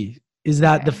reality, is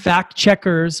that the fact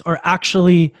checkers are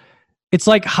actually, it's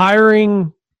like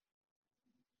hiring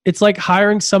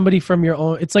somebody from your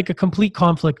own. It's like a complete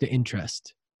conflict of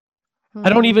interest. I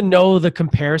don't even know the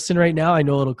comparison right now. I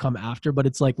know it'll come after, but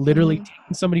it's like literally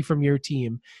taking somebody from your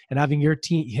team and having your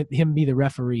team, him be the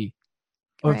referee,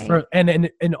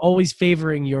 and always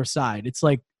favoring your side. It's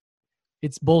like,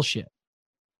 it's bullshit.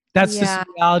 That's just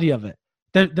the reality of it.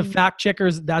 The fact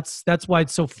checkers, that's why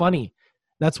it's so funny.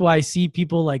 That's why I see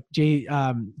people like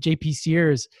JP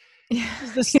Sears.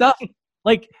 The stuff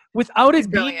like, without it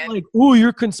being like, oh, you're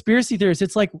a conspiracy theorist.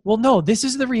 It's like, well, no, this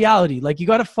is the reality. Like, you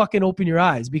got to fucking open your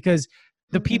eyes, because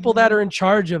the people that are in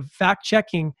charge of fact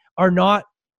checking are not,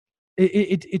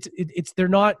 they're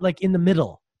not like in the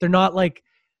middle. They're not like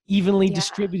evenly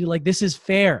distributed. Like, this is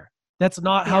fair. That's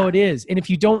not how it is. And if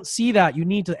you don't see that, you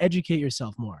need to educate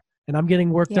yourself more. And I'm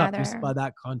getting worked up just by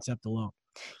that concept alone.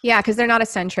 Yeah, because they're not a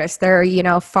centrist.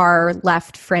 They're, far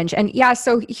left fringe. And yeah,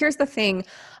 so here's the thing.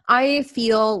 I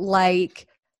feel like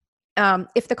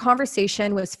if the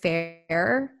conversation was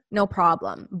fair, no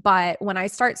problem. But when I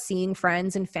start seeing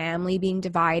friends and family being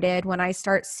divided, when I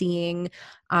start seeing,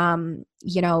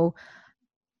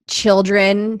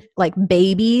 children, like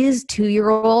babies,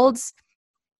 2-year-olds,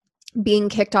 being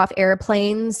kicked off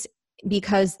airplanes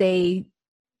because they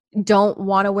don't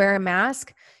want to wear a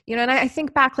mask, and I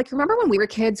think back, like, remember when we were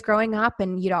kids growing up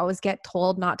and you'd always get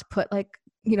told not to put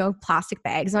plastic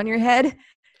bags on your head?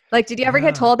 Like, did you ever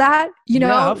get told that?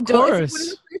 Yeah, of course. One of the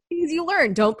first things you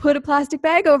learn, don't put a plastic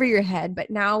bag over your head. But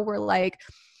now we're like,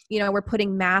 we're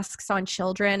putting masks on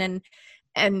children,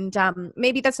 and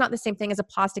maybe that's not the same thing as a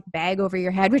plastic bag over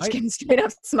your head, which can straight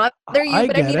up smother you. I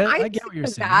get what you're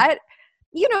saying. That,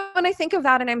 when I think of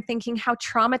that, and I'm thinking how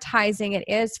traumatizing it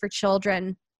is for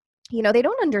children. They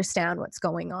don't understand what's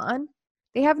going on.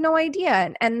 They have no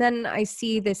idea. And then I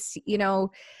see this,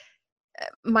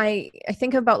 I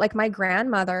think about like my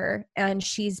grandmother, and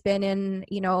she's been in,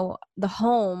 the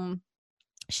home.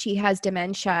 She has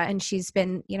dementia, and she's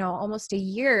been, almost a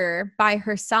year by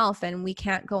herself, and we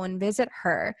can't go and visit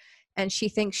her. And she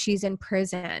thinks she's in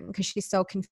prison because she's so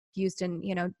confused and,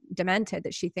 demented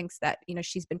that she thinks that,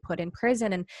 she's been put in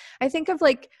prison. And I think of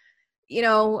like,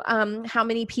 how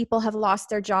many people have lost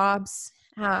their jobs,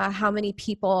 how many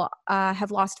people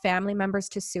have lost family members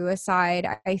to suicide.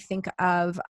 I think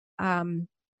of,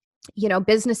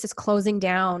 businesses closing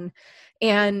down,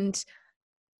 and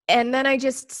then I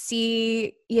just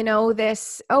see,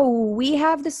 this, we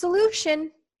have the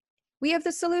solution. We have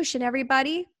the solution,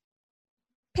 everybody.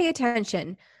 Pay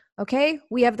attention, okay?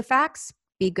 We have the facts.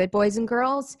 Be good boys and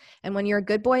girls. And when you're a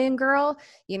good boy and girl,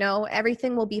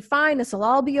 everything will be fine. This will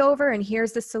all be over. And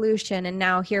here's the solution. And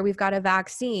now here we've got a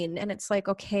vaccine. And it's like,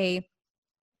 okay,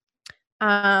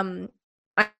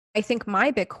 I think my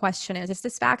big question is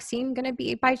this vaccine going to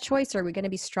be by choice, or are we going to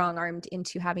be strong-armed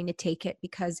into having to take it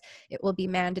because it will be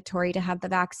mandatory to have the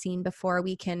vaccine before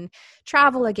we can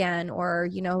travel again, or,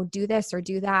 do this or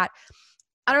do that?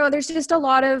 I don't know. There's just a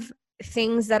lot of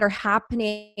things that are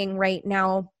happening right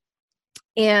now.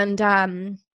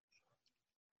 And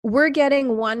we're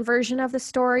getting one version of the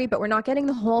story, but we're not getting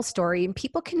the whole story. And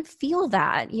people can feel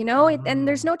that, and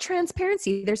there's no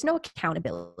transparency. There's no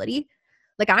accountability.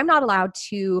 Like, I'm not allowed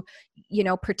to,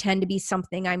 pretend to be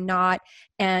something I'm not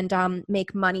and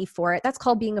make money for it. That's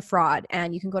called being a fraud,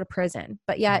 and you can go to prison.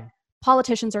 But yet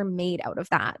politicians are made out of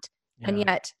that. Yeah. And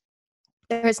yet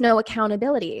there's no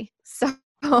accountability. So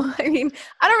I mean,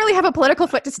 I don't really have a political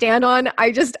foot to stand on.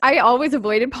 I always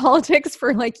avoided politics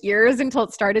for like years until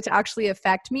it started to actually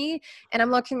affect me. And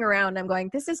I'm looking around, I'm going,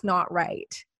 this is not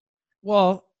right.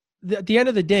 Well, at the end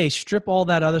of the day, strip all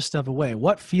that other stuff away.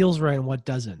 What feels right and what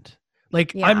doesn't?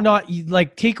 Like, yeah. I'm not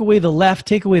like, take away the left,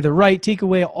 take away the right, take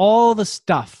away all the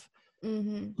stuff.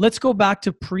 Mm-hmm. Let's go back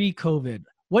to pre-COVID.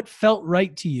 What felt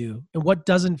right to you and what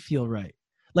doesn't feel right?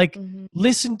 Like,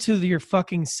 listen to your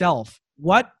fucking self.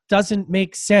 What doesn't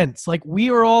make sense? Like, we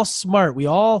are all smart. We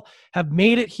all have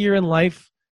made it here in life.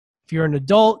 If you're an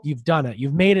adult, you've done it.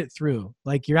 You've made it through.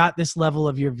 Like, you're at this level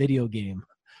of your video game,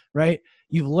 right?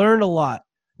 You've learned a lot.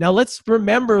 Now let's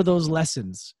remember those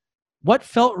lessons. What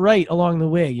felt right along the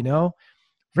way,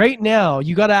 Right now,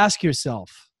 you got to ask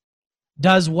yourself,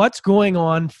 does what's going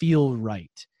on feel right?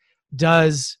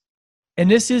 And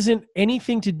this isn't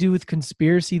anything to do with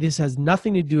conspiracy. This has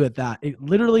nothing to do with that. It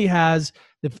literally has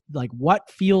what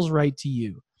feels right to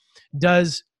you.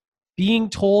 Does being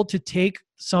told to take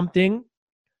something,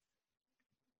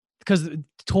 because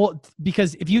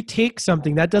if you take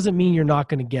something, that doesn't mean you're not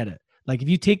going to get it. Like, if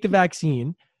you take the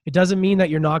vaccine, it doesn't mean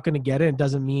that you're not going to get it. It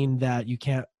doesn't mean that you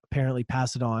can't apparently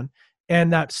pass it on.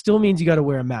 And that still means you got to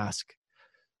wear a mask.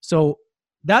 So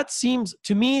that seems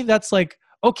to me, that's like,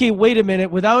 okay, wait a minute,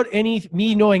 without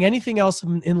me knowing anything else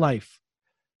in life,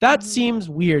 that seems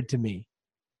weird to me.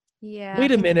 Yeah.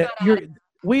 Wait a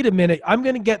minute. I'm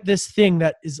going to get this thing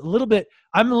that is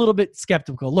I'm a little bit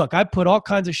skeptical. Look, I put all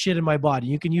kinds of shit in my body.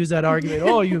 You can use that argument.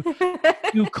 Oh, you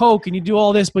do coke and you do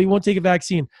all this, but you won't take a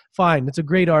vaccine. Fine. That's a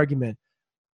great argument.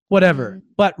 Whatever.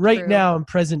 But right now in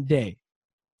present day,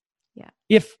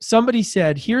 if somebody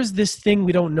said, here's this thing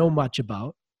we don't know much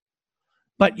about,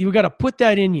 but you got to put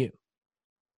that in you.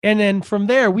 And then from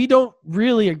there,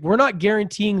 we're not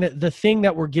guaranteeing that the thing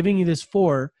that we're giving you this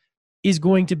for is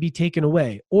going to be taken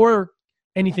away or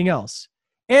anything else.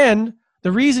 And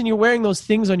the reason you're wearing those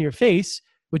things on your face,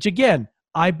 which again,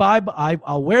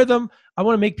 I'll wear them. I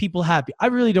want to make people happy. I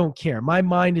really don't care. My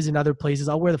mind is in other places.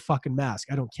 I'll wear the fucking mask.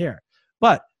 I don't care.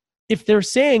 But if they're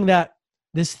saying that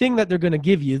this thing that they're going to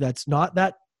give you that's not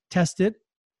that tested,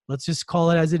 Let's just call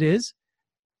it as it is.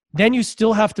 Then you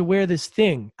still have to wear this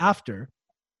thing after.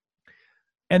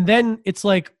 And then it's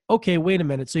like, okay, wait a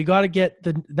minute. So you got to get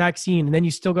the vaccine, and then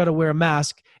you still got to wear a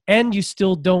mask, and you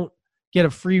still don't get a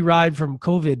free ride from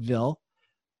COVIDville.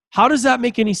 How does that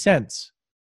make any sense?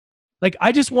 Like,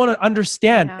 I just want to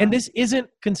understand. Yeah. And this isn't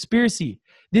conspiracy.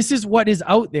 This is what is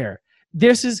out there.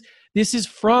 This is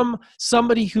from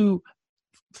somebody who,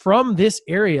 from this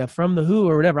area, from the WHO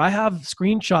or whatever. I have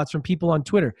screenshots from people on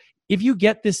Twitter. If you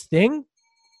get this thing,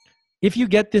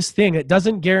 it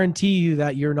doesn't guarantee you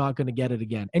that you're not going to get it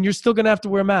again. And you're still going to have to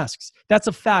wear masks. That's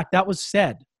a fact. That was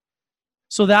said.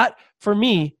 So that, for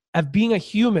me, of being a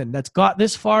human that's got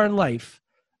this far in life,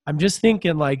 I'm just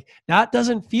thinking, like, that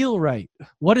doesn't feel right.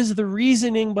 What is the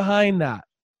reasoning behind that?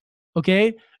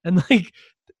 Okay? And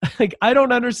like I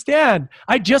don't understand.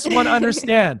 I just want to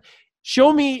understand.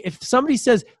 Show me, if somebody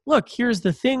says, look, here's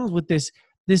the thing with this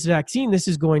vaccine, this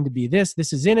is going to be this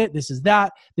is in it, this is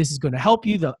that, this is going to help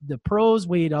you, the pros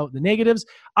weighed out the negatives,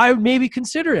 I would maybe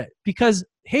consider it because,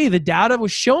 hey, the data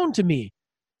was shown to me.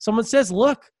 Someone says,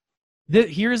 look,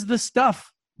 here's the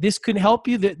stuff. This could help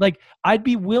you. That, like, I'd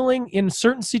be willing in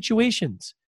certain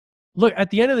situations. Look,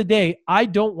 at the end of the day, I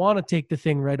don't want to take the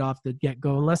thing right off the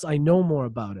get-go unless I know more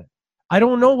about it. I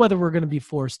don't know whether we're going to be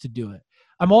forced to do it.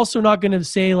 I'm also not going to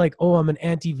say, like, oh, I'm an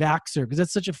anti-vaxxer, because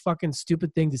that's such a fucking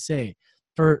stupid thing to say.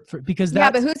 Because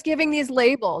that's, but who's giving these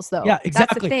labels though? Yeah,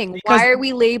 exactly. That's the thing. Because, why are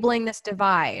we labeling this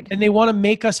divide? And they want to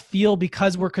make us feel,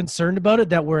 because we're concerned about it,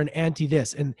 that we're an anti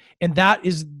this, and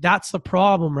that's the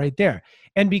problem right there.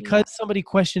 And because somebody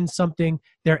questions something,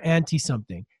 they're anti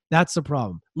something. That's the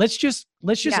problem. Let's just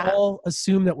all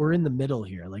assume that we're in the middle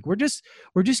here. Like, we're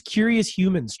just curious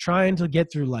humans trying to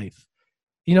get through life.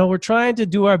 You know, we're trying to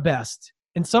do our best,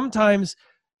 and sometimes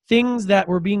things that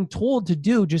we're being told to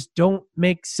do just don't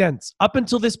make sense up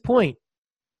until this point,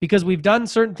 because we've done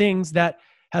certain things that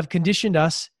have conditioned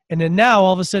us. And then now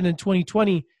all of a sudden in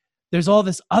 2020, there's all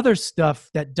this other stuff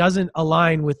that doesn't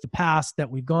align with the past that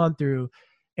we've gone through.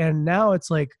 And now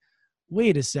it's like,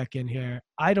 wait a second here.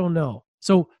 I don't know.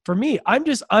 So for me, I'm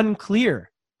just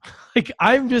unclear. Like,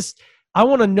 I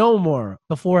want to know more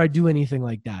before I do anything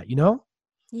like that, you know?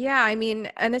 Yeah, I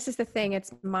mean, and this is the thing,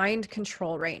 it's mind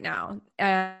control right now.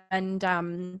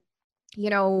 And, you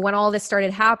know, when all this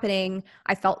started happening,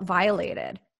 I felt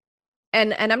violated.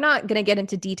 And I'm not going to get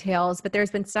into details, but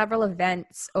there's been several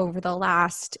events over the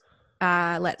last,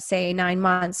 let's say 9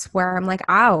 months where I'm like,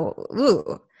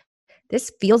 ooh,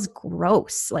 this feels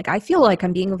gross. Like, I feel like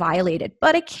I'm being violated,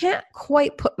 but I can't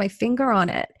quite put my finger on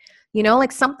it. You know,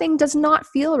 like, something does not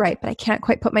feel right, but I can't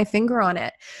quite put my finger on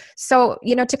it. So,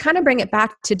 you know, to kind of bring it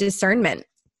back to discernment.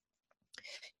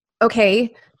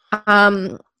 Okay.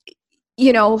 You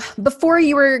know, before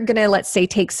you were going to, let's say,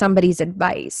 take somebody's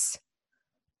advice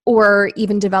or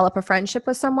even develop a friendship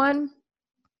with someone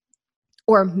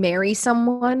or marry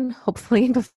someone, hopefully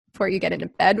before you get into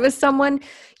bed with someone,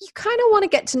 you kind of want to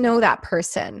get to know that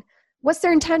person. What's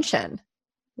their intention?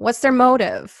 What's their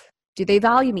motive? Do they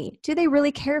value me? Do they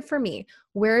really care for me?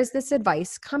 Where is this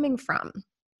advice coming from?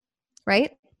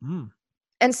 Right? Mm.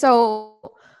 And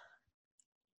so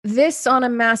this on a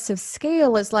massive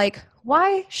scale is like,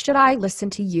 why should I listen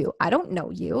to you? I don't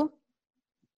know you.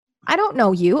 I don't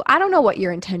know you. I don't know what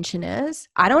your intention is.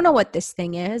 I don't know what this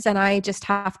thing is. And I just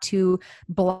have to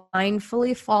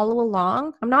blindly follow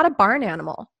along. I'm not a barn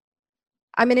animal.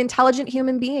 I'm an intelligent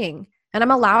human being. And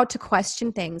I'm allowed to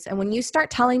question things. And when you start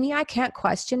telling me I can't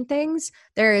question things,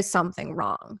 there is something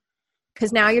wrong.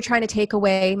 Because now you're trying to take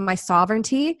away my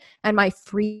sovereignty and my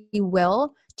free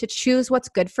will to choose what's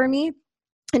good for me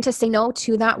and to say no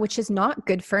to that which is not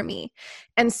good for me.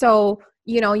 And so,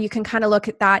 you know, you can kind of look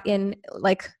at that in,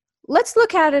 like, let's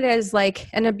look at it as like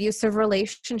an abusive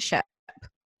relationship.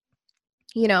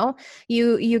 You know,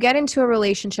 you get into a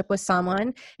relationship with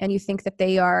someone and you think that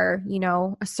they are, you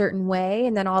know, a certain way.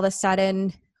 And then all of a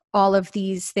sudden, all of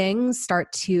these things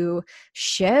start to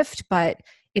shift, but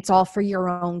it's all for your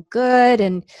own good.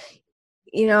 And,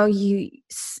 you know,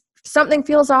 something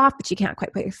feels off, but you can't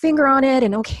quite put your finger on it.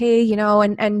 And okay, you know,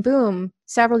 and boom,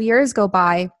 several years go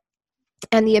by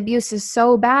and the abuse is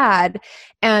so bad.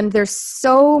 And there's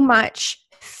so much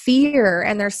fear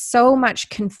and there's so much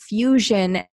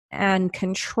confusion and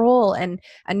control and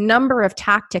a number of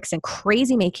tactics and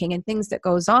crazy making and things that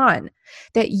goes on,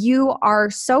 that you are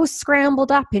so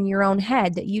scrambled up in your own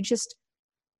head that you just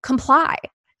comply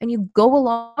and you go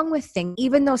along with things,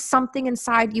 even though something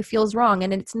inside you feels wrong.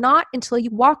 And it's not until you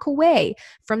walk away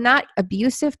from that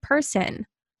abusive person,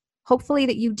 hopefully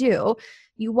that you do,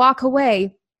 you walk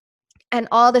away and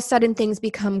all of a sudden things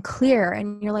become clear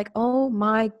and you're like, oh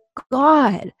my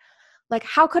God, Like,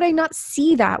 how could I not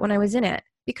see that when I was in it?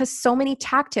 Because so many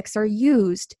tactics are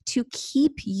used to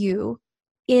keep you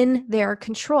in their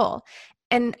control.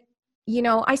 And, you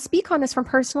know, I speak on this from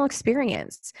personal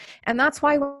experience. And that's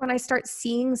why when I start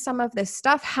seeing some of this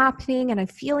stuff happening and I'm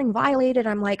feeling violated,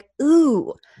 I'm like,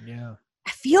 ooh, Yeah.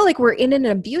 I feel like we're in an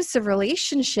abusive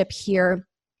relationship here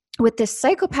with this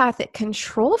psychopathic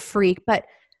control freak. But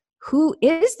who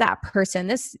is that person?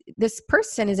 This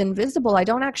person is invisible. I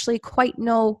don't actually quite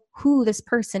know who this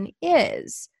person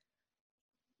is.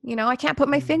 You know, I can't put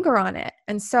my finger on it.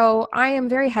 And so I am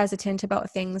very hesitant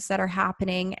about things that are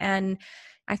happening. And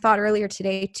I thought earlier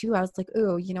today too, I was like,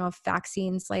 oh, you know, if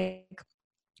vaccines, like,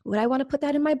 would I want to put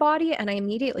that in my body? And I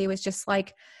immediately was just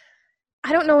like,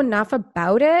 I don't know enough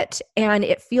about it. And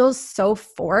it feels so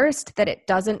forced that it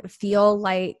doesn't feel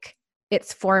like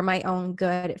it's for my own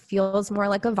good. It feels more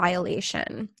like a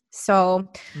violation. So,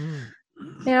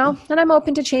 you know, and I'm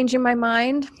open to changing my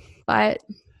mind, but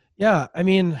yeah, I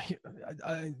mean,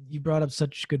 you brought up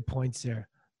such good points there.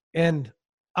 And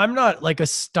I'm not like a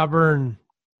stubborn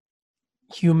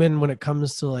human when it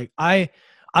comes to like, I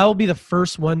will be the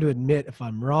first one to admit if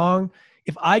I'm wrong.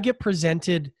 If I get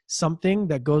presented something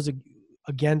that goes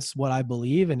against what I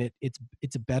believe and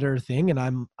it's a better thing,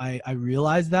 and I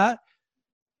realize that,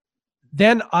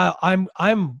 then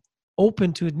I'm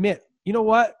open to admit, you know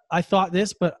what, I thought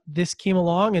this, but this came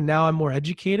along and now I'm more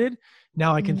educated.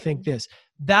 Now I can think this.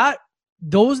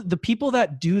 The people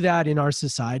that do that in our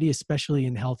society, especially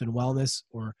in health and wellness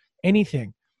or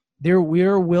anything, their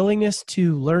willingness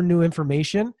to learn new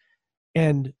information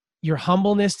and your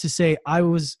humbleness to say, I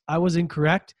was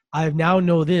incorrect. I now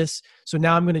know this. So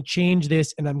now I'm going to change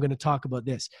this and I'm going to talk about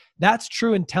this. That's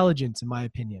true intelligence, in my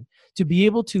opinion, to be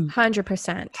able to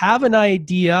 100% have an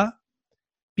idea,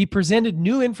 be presented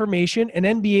new information, and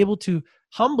then be able to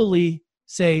humbly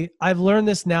say, I've learned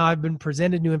this now. I've been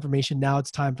presented new information. Now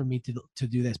it's time for me to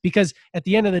do this. Because at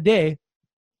the end of the day,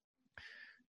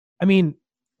 I mean,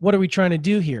 what are we trying to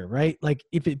do here, right? Like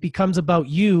if it becomes about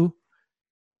you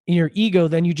and your ego,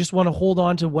 then you just want to hold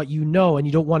on to what you know and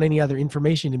you don't want any other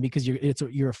information, and because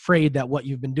you're afraid that what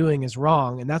you've been doing is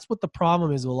wrong. And that's what the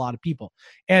problem is with a lot of people.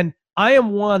 And I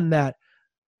am one that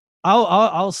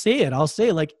I'll say it. I'll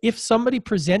say, like, if somebody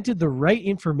presented the right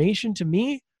information to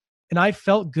me and I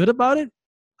felt good about it,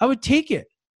 I would take it,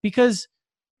 because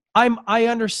I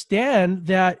understand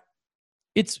that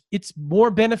it's more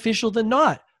beneficial than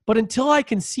not. But until I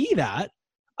can see that,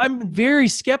 I'm very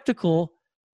skeptical,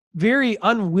 very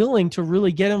unwilling to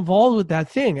really get involved with that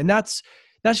thing. And that's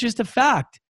just a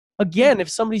fact. Again, if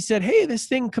somebody said, hey, this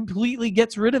thing completely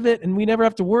gets rid of it and we never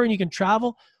have to worry and you can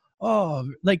travel, oh,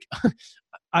 like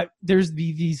there's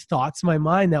these thoughts in my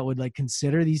mind that would like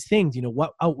consider these things, you know,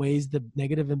 what outweighs the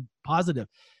negative and positive.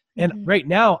 And right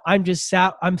now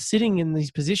I'm sitting in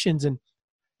these positions and,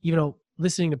 you know,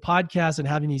 listening to podcasts and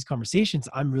having these conversations.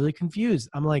 I'm really confused.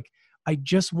 I'm like, I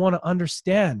just want to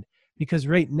understand, because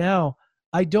right now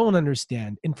I don't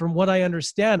understand. And from what I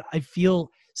understand, I feel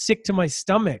sick to my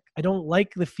stomach. I don't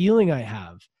like the feeling I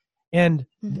have. And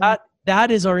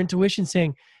that is our intuition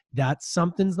saying that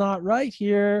something's not right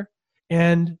here.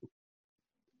 And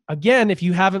again, if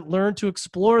you haven't learned to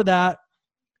explore that,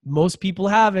 most people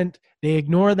haven't. They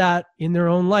ignore that in their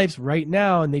own lives right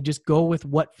now, and they just go with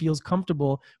what feels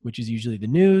comfortable, which is usually the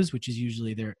news, which is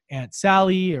usually their Aunt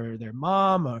Sally or their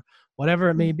mom or whatever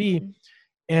it may be.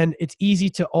 And it's easy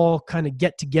to all kind of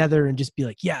get together and just be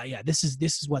like, yeah, this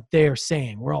is what they're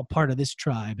saying. We're all part of this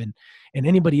tribe, and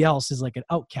anybody else is like an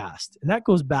outcast. And that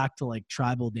goes back to like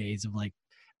tribal days of like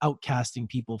outcasting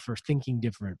people for thinking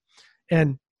different.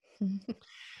 And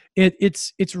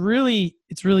it's really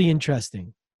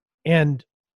interesting. And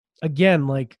again,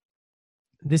 like,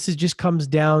 this just comes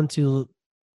down to,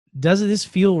 does this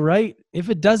feel right? If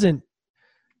it doesn't,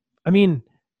 I mean,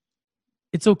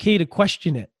 it's okay to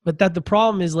question it, but that the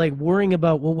problem is like worrying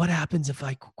about, well, what happens if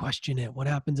I question it? What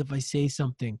happens if I say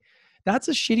something? That's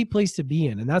a shitty place to be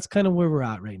in. And that's kind of where we're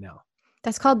at right now.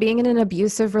 That's called being in an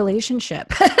abusive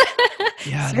relationship.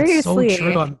 Yeah, seriously. That's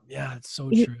so true. Yeah, it's so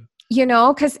true. You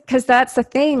know, because that's the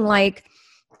thing, like,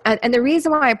 and the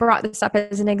reason why I brought this up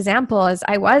as an example is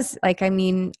I was like, I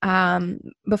mean,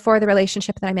 before the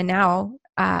relationship that I'm in now,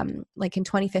 like in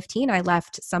 2015, I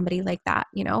left somebody like that,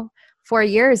 you know, 4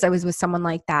 years I was with someone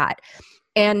like that.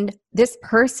 And this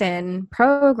person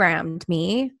programmed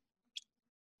me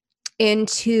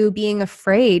into being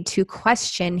afraid to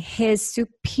question his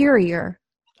superior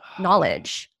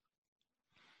knowledge.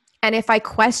 And if I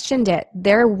questioned it,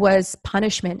 there was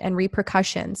punishment and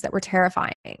repercussions that were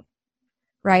terrifying.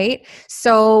 Right?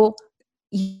 So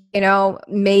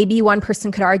maybe one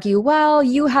person could argue, well,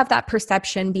 you have that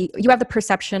perception, you have the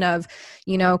perception of,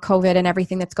 COVID and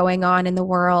everything that's going on in the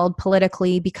world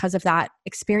politically because of that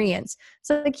experience.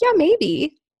 So like, yeah,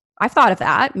 maybe I've thought of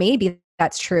that. Maybe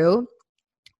that's true.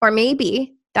 Or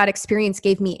maybe that experience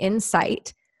gave me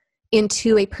insight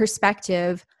into a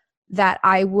perspective that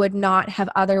I would not have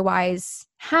otherwise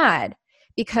had,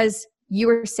 because you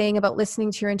were saying about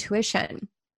listening to your intuition.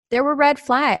 There were red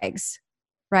flags,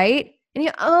 right? And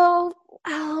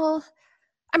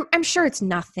I'm sure it's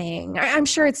nothing. I'm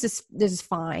sure this is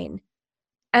fine.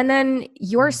 And then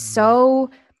you're so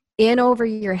in over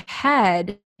your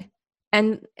head.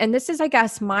 And this is, I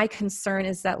guess, my concern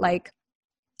is that like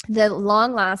the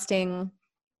long lasting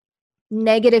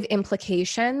negative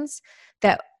implications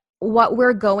that what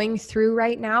we're going through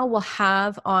right now will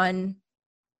have on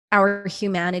our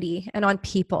humanity and on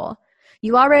people.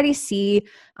 You already see,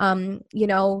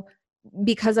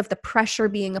 because of the pressure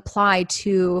being applied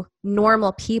to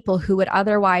normal people who would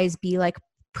otherwise be like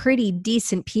pretty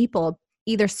decent people,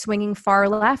 either swinging far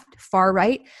left, far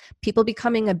right, people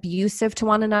becoming abusive to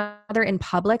one another in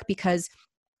public because,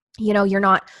 you're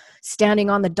not standing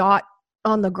on the dot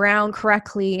on the ground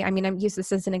correctly. I mean, I'm using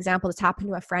this as an example. This happened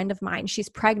to a friend of mine. She's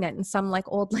pregnant and some like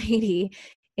old lady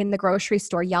in the grocery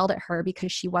store yelled at her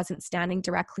because she wasn't standing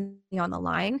directly on the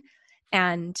line.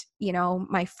 And,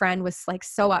 my friend was like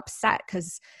so upset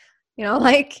because,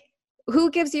 like, who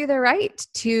gives you the right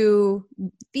to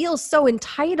feel so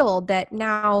entitled that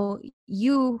now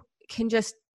you can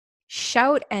just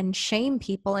shout and shame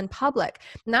people in public?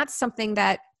 And that's something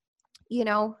that,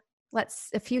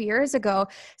 a few years ago,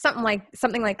 something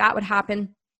like that would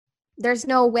happen. There's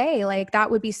no way, like, that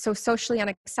would be so socially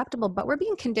unacceptable, but we're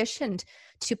being conditioned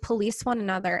to police one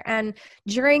another. And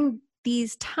during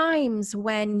these times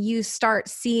when you start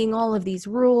seeing all of these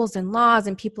rules and laws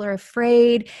and people are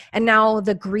afraid, and now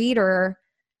the greeter,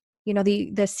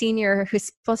 the senior who's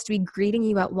supposed to be greeting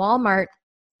you at Walmart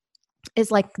is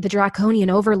like the draconian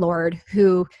overlord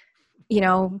who,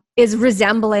 is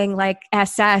resembling like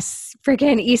SS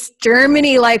freaking East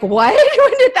Germany. Like, what?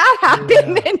 When did that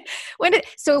happen? Yeah. And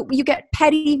so you get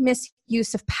petty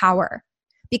misuse of power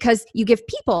because you give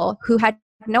people who had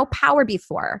no power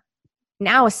before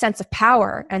now a sense of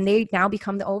power, and they now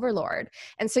become the overlord.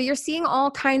 And so you're seeing all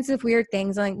kinds of weird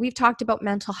things. Like we've talked about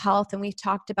mental health, and we've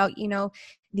talked about,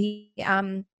 the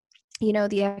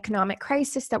economic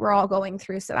crisis that we're all going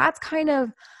through. So that's kind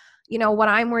of, what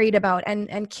I'm worried about.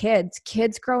 And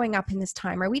kids growing up in this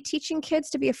time, are we teaching kids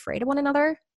to be afraid of one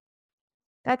another?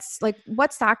 That's like,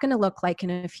 what's that going to look like in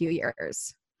a few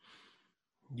years?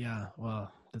 Yeah, well,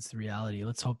 that's the reality.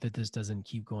 Let's hope that this doesn't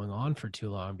keep going on for too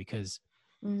long, because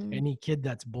any kid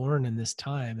that's born in this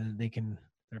time and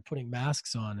they're putting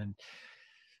masks on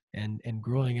and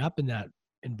growing up in that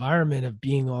environment of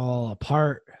being all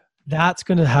apart, that's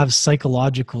going to have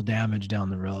psychological damage down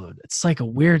the road. It's like a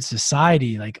weird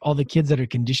society, like all the kids that are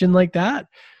conditioned like that,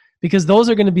 because those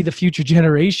are going to be the future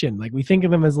generation. Like we think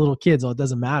of them as little kids. Oh, it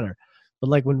doesn't matter.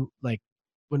 But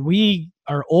when we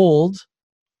are old,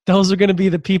 those are going to be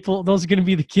the people, those are going to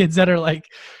be the kids that are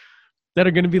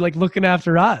going to be like looking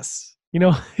after us.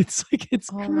 It's like, it's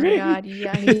crazy. My God,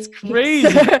 yeah, it's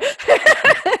crazy.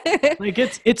 Like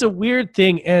it's a weird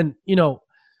thing. And,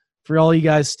 for all you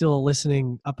guys still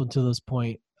listening up until this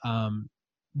point,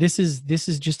 this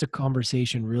is just a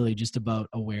conversation really just about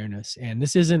awareness. And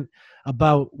this isn't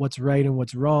about what's right and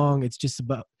what's wrong. It's just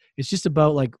about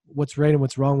like what's right and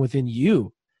what's wrong within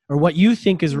you, or what you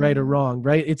think is right or wrong,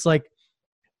 right? It's like,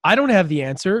 I don't have the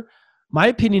answer. My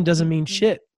opinion doesn't mean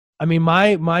shit. I mean,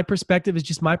 my perspective is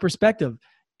just my perspective,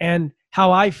 and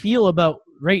how I feel about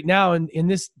right now in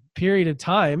this period of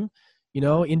time,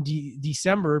 in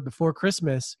December before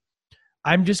Christmas,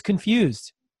 I'm just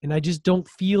confused, and I just don't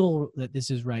feel that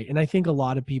this is right. And I think a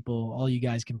lot of people, all you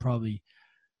guys can probably,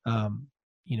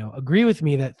 agree with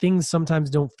me that things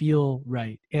sometimes don't feel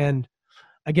right. And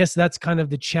I guess that's kind of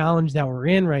the challenge that we're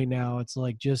in right now. It's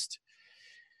like just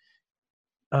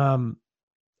having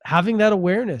that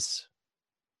awareness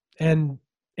and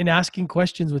asking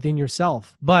questions within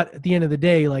yourself. But at the end of the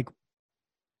day, like,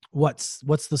 what's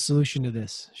the solution to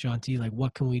this, Shanti? Like,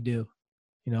 what can we do?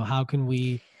 How can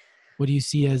we, what do you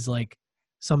see as like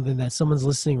something that someone's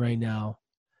listening right now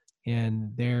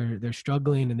and they're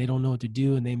struggling and they don't know what to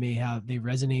do, and they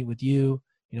resonate with you,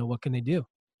 what can they do?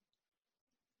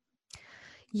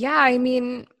 Yeah, I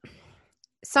mean,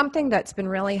 something that's been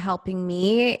really helping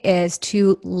me is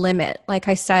to limit, like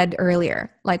I said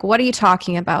earlier, like, what are you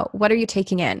talking about? What are you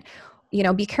taking in?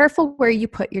 Be careful where you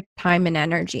put your time and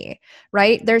energy,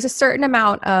 right? There's a certain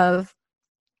amount of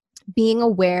being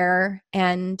aware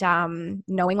and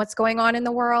knowing what's going on in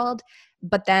the world,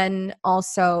 but then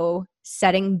also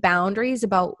setting boundaries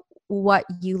about what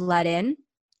you let in.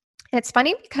 It's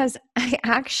funny because I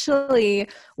actually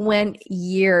went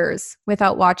years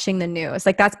without watching the news.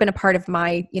 Like that's been a part of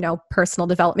my, personal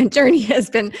development journey, has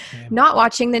been not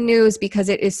watching the news because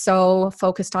it is so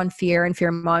focused on fear and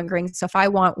fear mongering. So if I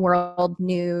want world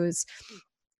news,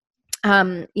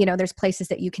 there's places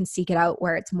that you can seek it out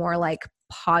where it's more like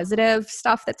positive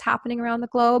stuff that's happening around the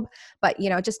globe. But,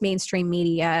 just mainstream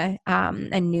media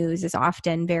and news is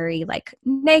often very like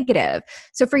negative.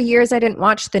 So for years I didn't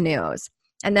watch the news.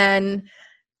 And then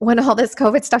when all this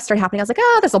COVID stuff started happening, I was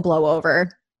like, this will blow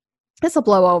over. This will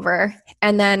blow over.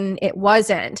 And then it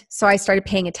wasn't. So I started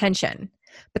paying attention.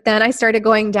 But then I started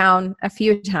going down a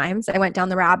few times. I went down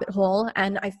the rabbit hole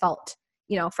and I felt,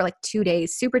 for like 2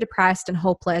 days, super depressed and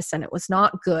hopeless, and it was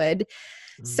not good.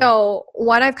 So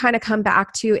what I've kind of come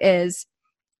back to is,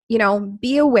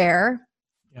 be aware,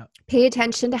 pay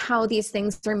attention to how these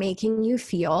things are making you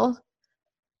feel.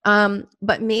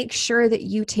 But make sure that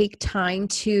you take time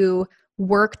to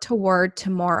work toward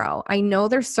tomorrow. I know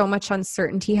there's so much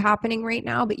uncertainty happening right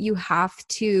now, but you have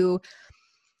to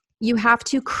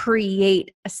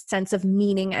create a sense of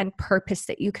meaning and purpose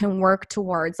that you can work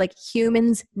towards. Like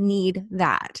humans need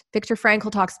that. Viktor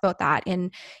Frankl talks about that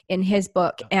in his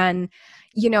book. And,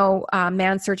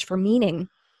 Man's Search for Meaning.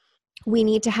 We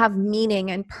need to have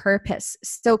meaning and purpose.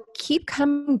 So keep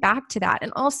coming back to that.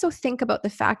 And also think about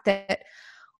the fact that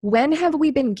when have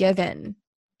we been given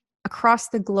across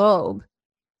the globe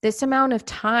this amount of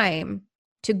time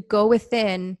to go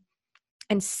within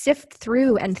and sift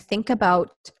through and think about,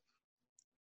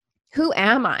 who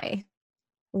am I?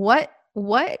 What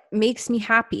makes me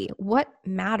happy? What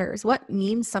matters? What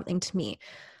means something to me?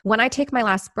 When I take my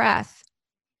last breath,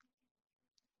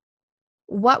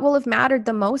 what will have mattered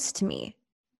the most to me?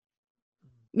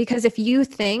 Because if you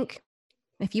can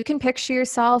picture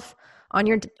yourself on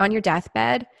your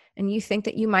deathbed and you think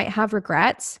that you might have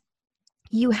regrets,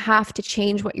 you have to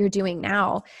change what you're doing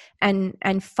now and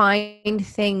find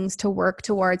things to work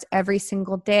towards every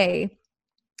single day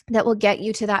that will get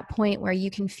you to that point where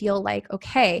you can feel like,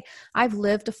 okay, I've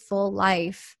lived a full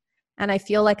life and I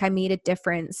feel like I made a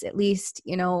difference, at least,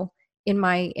 in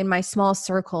my small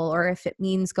circle, or if it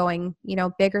means going,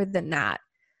 bigger than that.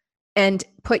 And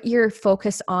put your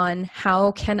focus on,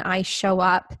 how can I show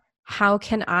up? How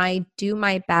can I do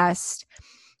my best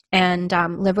and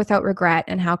live without regret?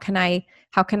 And how can I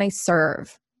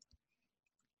serve?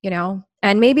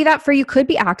 And maybe that for you could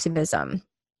be activism.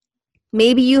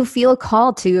 Maybe you feel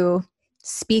called to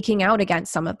speaking out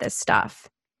against some of this stuff.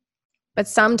 But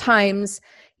sometimes,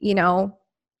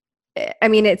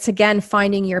 it's again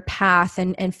finding your path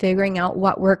and figuring out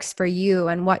what works for you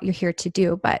and what you're here to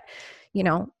do. But,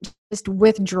 just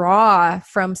withdraw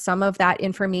from some of that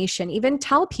information. Even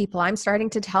tell people, I'm starting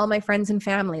to tell my friends and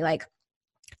family, like,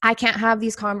 I can't have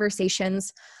these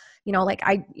conversations,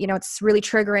 it's really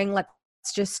triggering.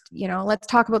 Let's just, let's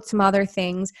talk about some other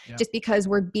things, just because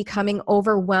we're becoming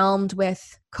overwhelmed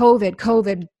with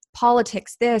COVID,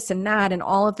 politics, this and that, and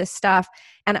all of this stuff.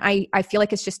 And I feel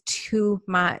like it's just too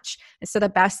much. And so the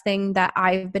best thing that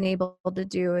I've been able to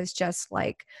do is just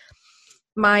like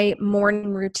my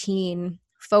morning routine,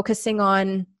 focusing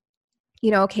on,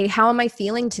 okay, how am I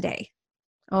feeling today?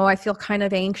 Oh, I feel kind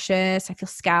of anxious. I feel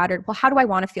scattered. Well, how do I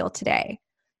want to feel today?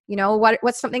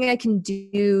 What's something I can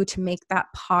do to make that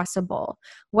possible?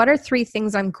 What are 3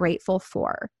 things I'm grateful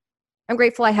for? I'm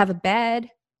grateful I have a bed.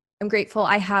 I'm grateful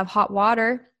I have hot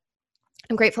water.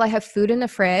 I'm grateful I have food in the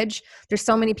fridge. There's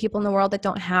so many people in the world that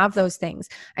don't have those things.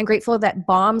 I'm grateful that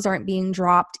bombs aren't being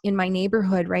dropped in my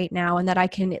neighborhood right now, and that I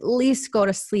can at least go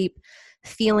to sleep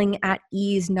feeling at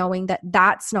ease, knowing that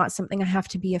that's not something I have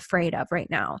to be afraid of right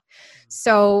now.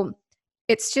 So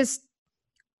it's just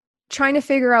trying to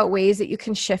figure out ways that you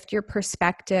can shift your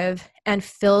perspective and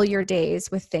fill your days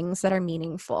with things that are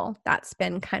meaningful. That's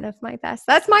been kind of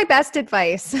that's my best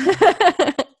advice.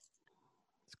 It's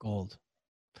gold.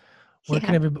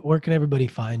 Where can everybody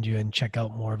find you and check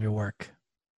out more of your work?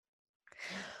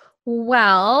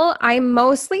 Well, I'm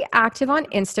mostly active on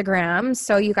Instagram,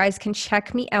 so you guys can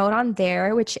check me out on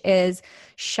there, which is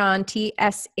Shantih,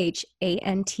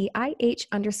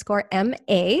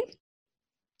 SHANTIH_MA.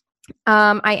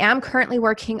 I am currently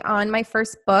working on my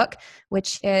first book,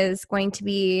 which is going to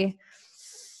be,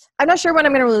 I'm not sure when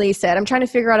I'm going to release it. I'm trying to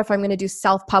figure out if I'm going to do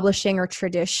self-publishing or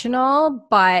traditional,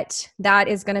 but that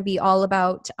is going to be all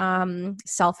about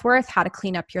self-worth, how to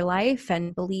clean up your life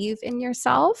and believe in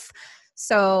yourself.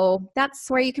 So that's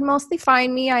where you can mostly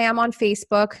find me. I am on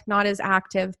Facebook, not as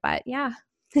active, but yeah.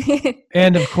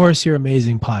 And of course, your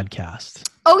amazing podcast.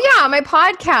 Oh yeah, my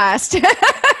podcast.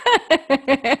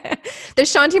 The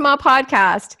Shanti Ma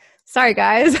podcast. Sorry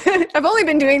guys. I've only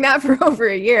been doing that for over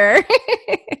a year.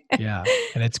 Yeah,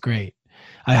 and it's great.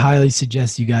 I highly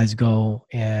suggest you guys go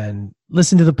and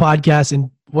listen to the podcast, and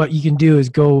what you can do is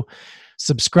go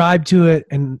subscribe to it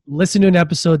and listen to an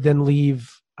episode, then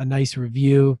leave a nice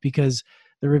review, because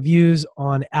the reviews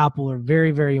on Apple are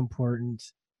very, very important.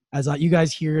 As you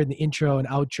guys hear in the intro and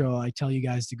outro, I tell you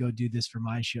guys to go do this for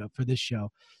my show, for this show.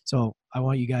 So I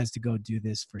want you guys to go do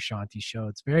this for Shanti's show.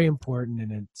 It's very important,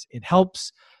 and it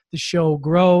helps the show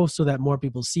grow so that more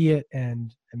people see it.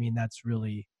 And I mean, that's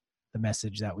really the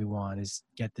message that we want, is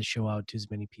get the show out to as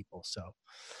many people. So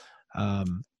for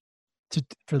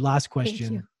the last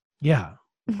question, yeah,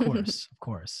 of course, of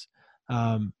course.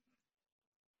 I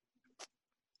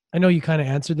know you kind of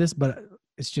answered this, but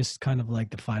it's just kind of like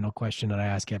the final question that I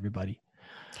ask everybody.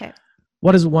 Okay.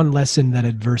 What is one lesson that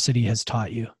adversity has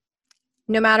taught you?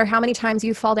 No matter how many times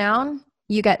you fall down,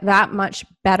 you get that much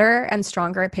better and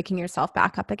stronger at picking yourself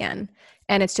back up again.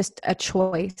 And it's just a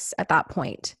choice at that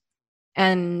point.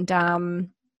 And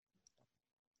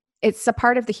it's a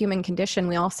part of the human condition.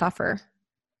 We all suffer.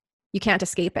 You can't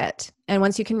escape it. And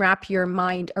once you can wrap your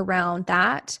mind around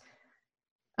that,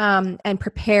 and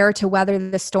prepare to weather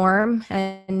the storm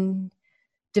and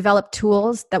develop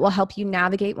tools that will help you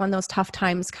navigate when those tough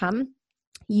times come,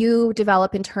 you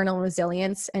develop internal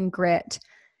resilience and grit,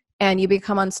 and you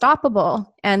become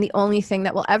unstoppable. And the only thing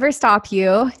that will ever stop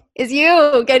you is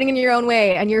you getting in your own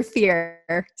way and your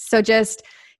fear. So just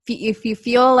if you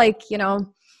feel like,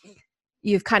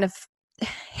 you've kind of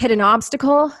hit an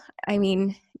obstacle, I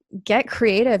mean, get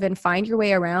creative and find your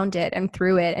way around it and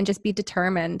through it, and just be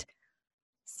determined.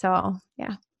 So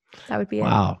yeah, that would be it.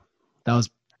 Wow. That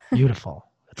was beautiful.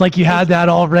 It's like you had that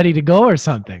all ready to go or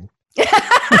something.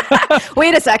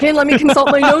 Wait a second. Let me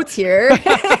consult my notes here.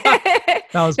 That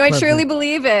was no, I truly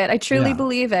believe it. I truly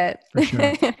believe it. For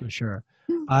sure. For sure.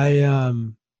 I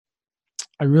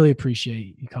really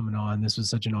appreciate you coming on. This was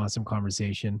such an awesome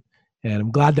conversation. And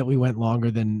I'm glad that we went longer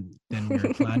than we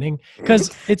were planning, because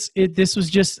this was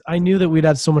just, I knew that we'd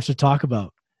have so much to talk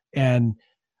about, and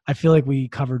I feel like we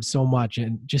covered so much.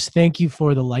 And just thank you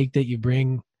for the light that you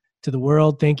bring to the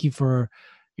world. Thank you for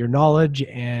your knowledge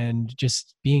and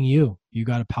just being you. You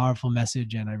got a powerful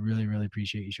message, and I really, really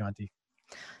appreciate you, Shanti.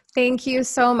 Thank you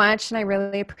so much. And I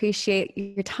really appreciate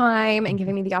your time and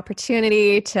giving me the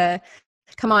opportunity to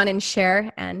come on and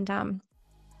share. And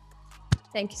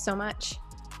thank you so much.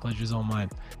 Pleasure's all mine.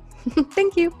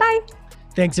 Thank you. Bye.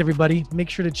 Thanks, everybody. Make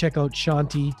sure to check out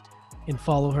Shanti and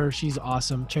follow her. She's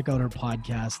awesome. Check out her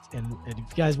podcast. And if you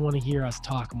guys want to hear us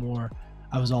talk more,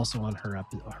 I was also on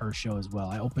her show as well.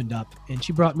 I opened up, and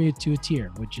she brought me to a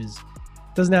tier, which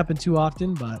doesn't happen too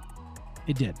often, but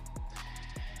it did.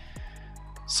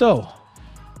 So,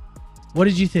 what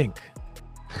did you think?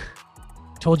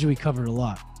 Told you we covered a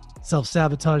lot.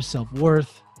 Self-sabotage,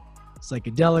 self-worth,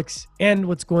 psychedelics, and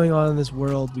what's going on in this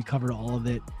world. We covered all of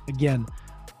it. Again,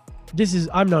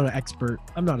 I'm not an expert.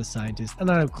 I'm not a scientist,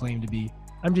 and I don't claim to be.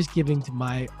 I'm just giving to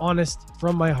my honest,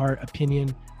 from my heart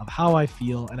opinion of how I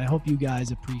feel, and I hope you guys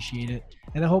appreciate it.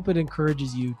 And I hope it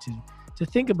encourages you to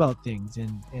think about things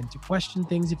and to question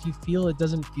things if you feel it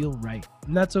doesn't feel right.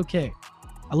 And that's okay.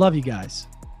 I love you guys.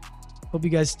 Hope you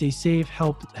guys stay safe,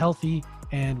 healthy,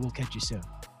 and we'll catch you soon.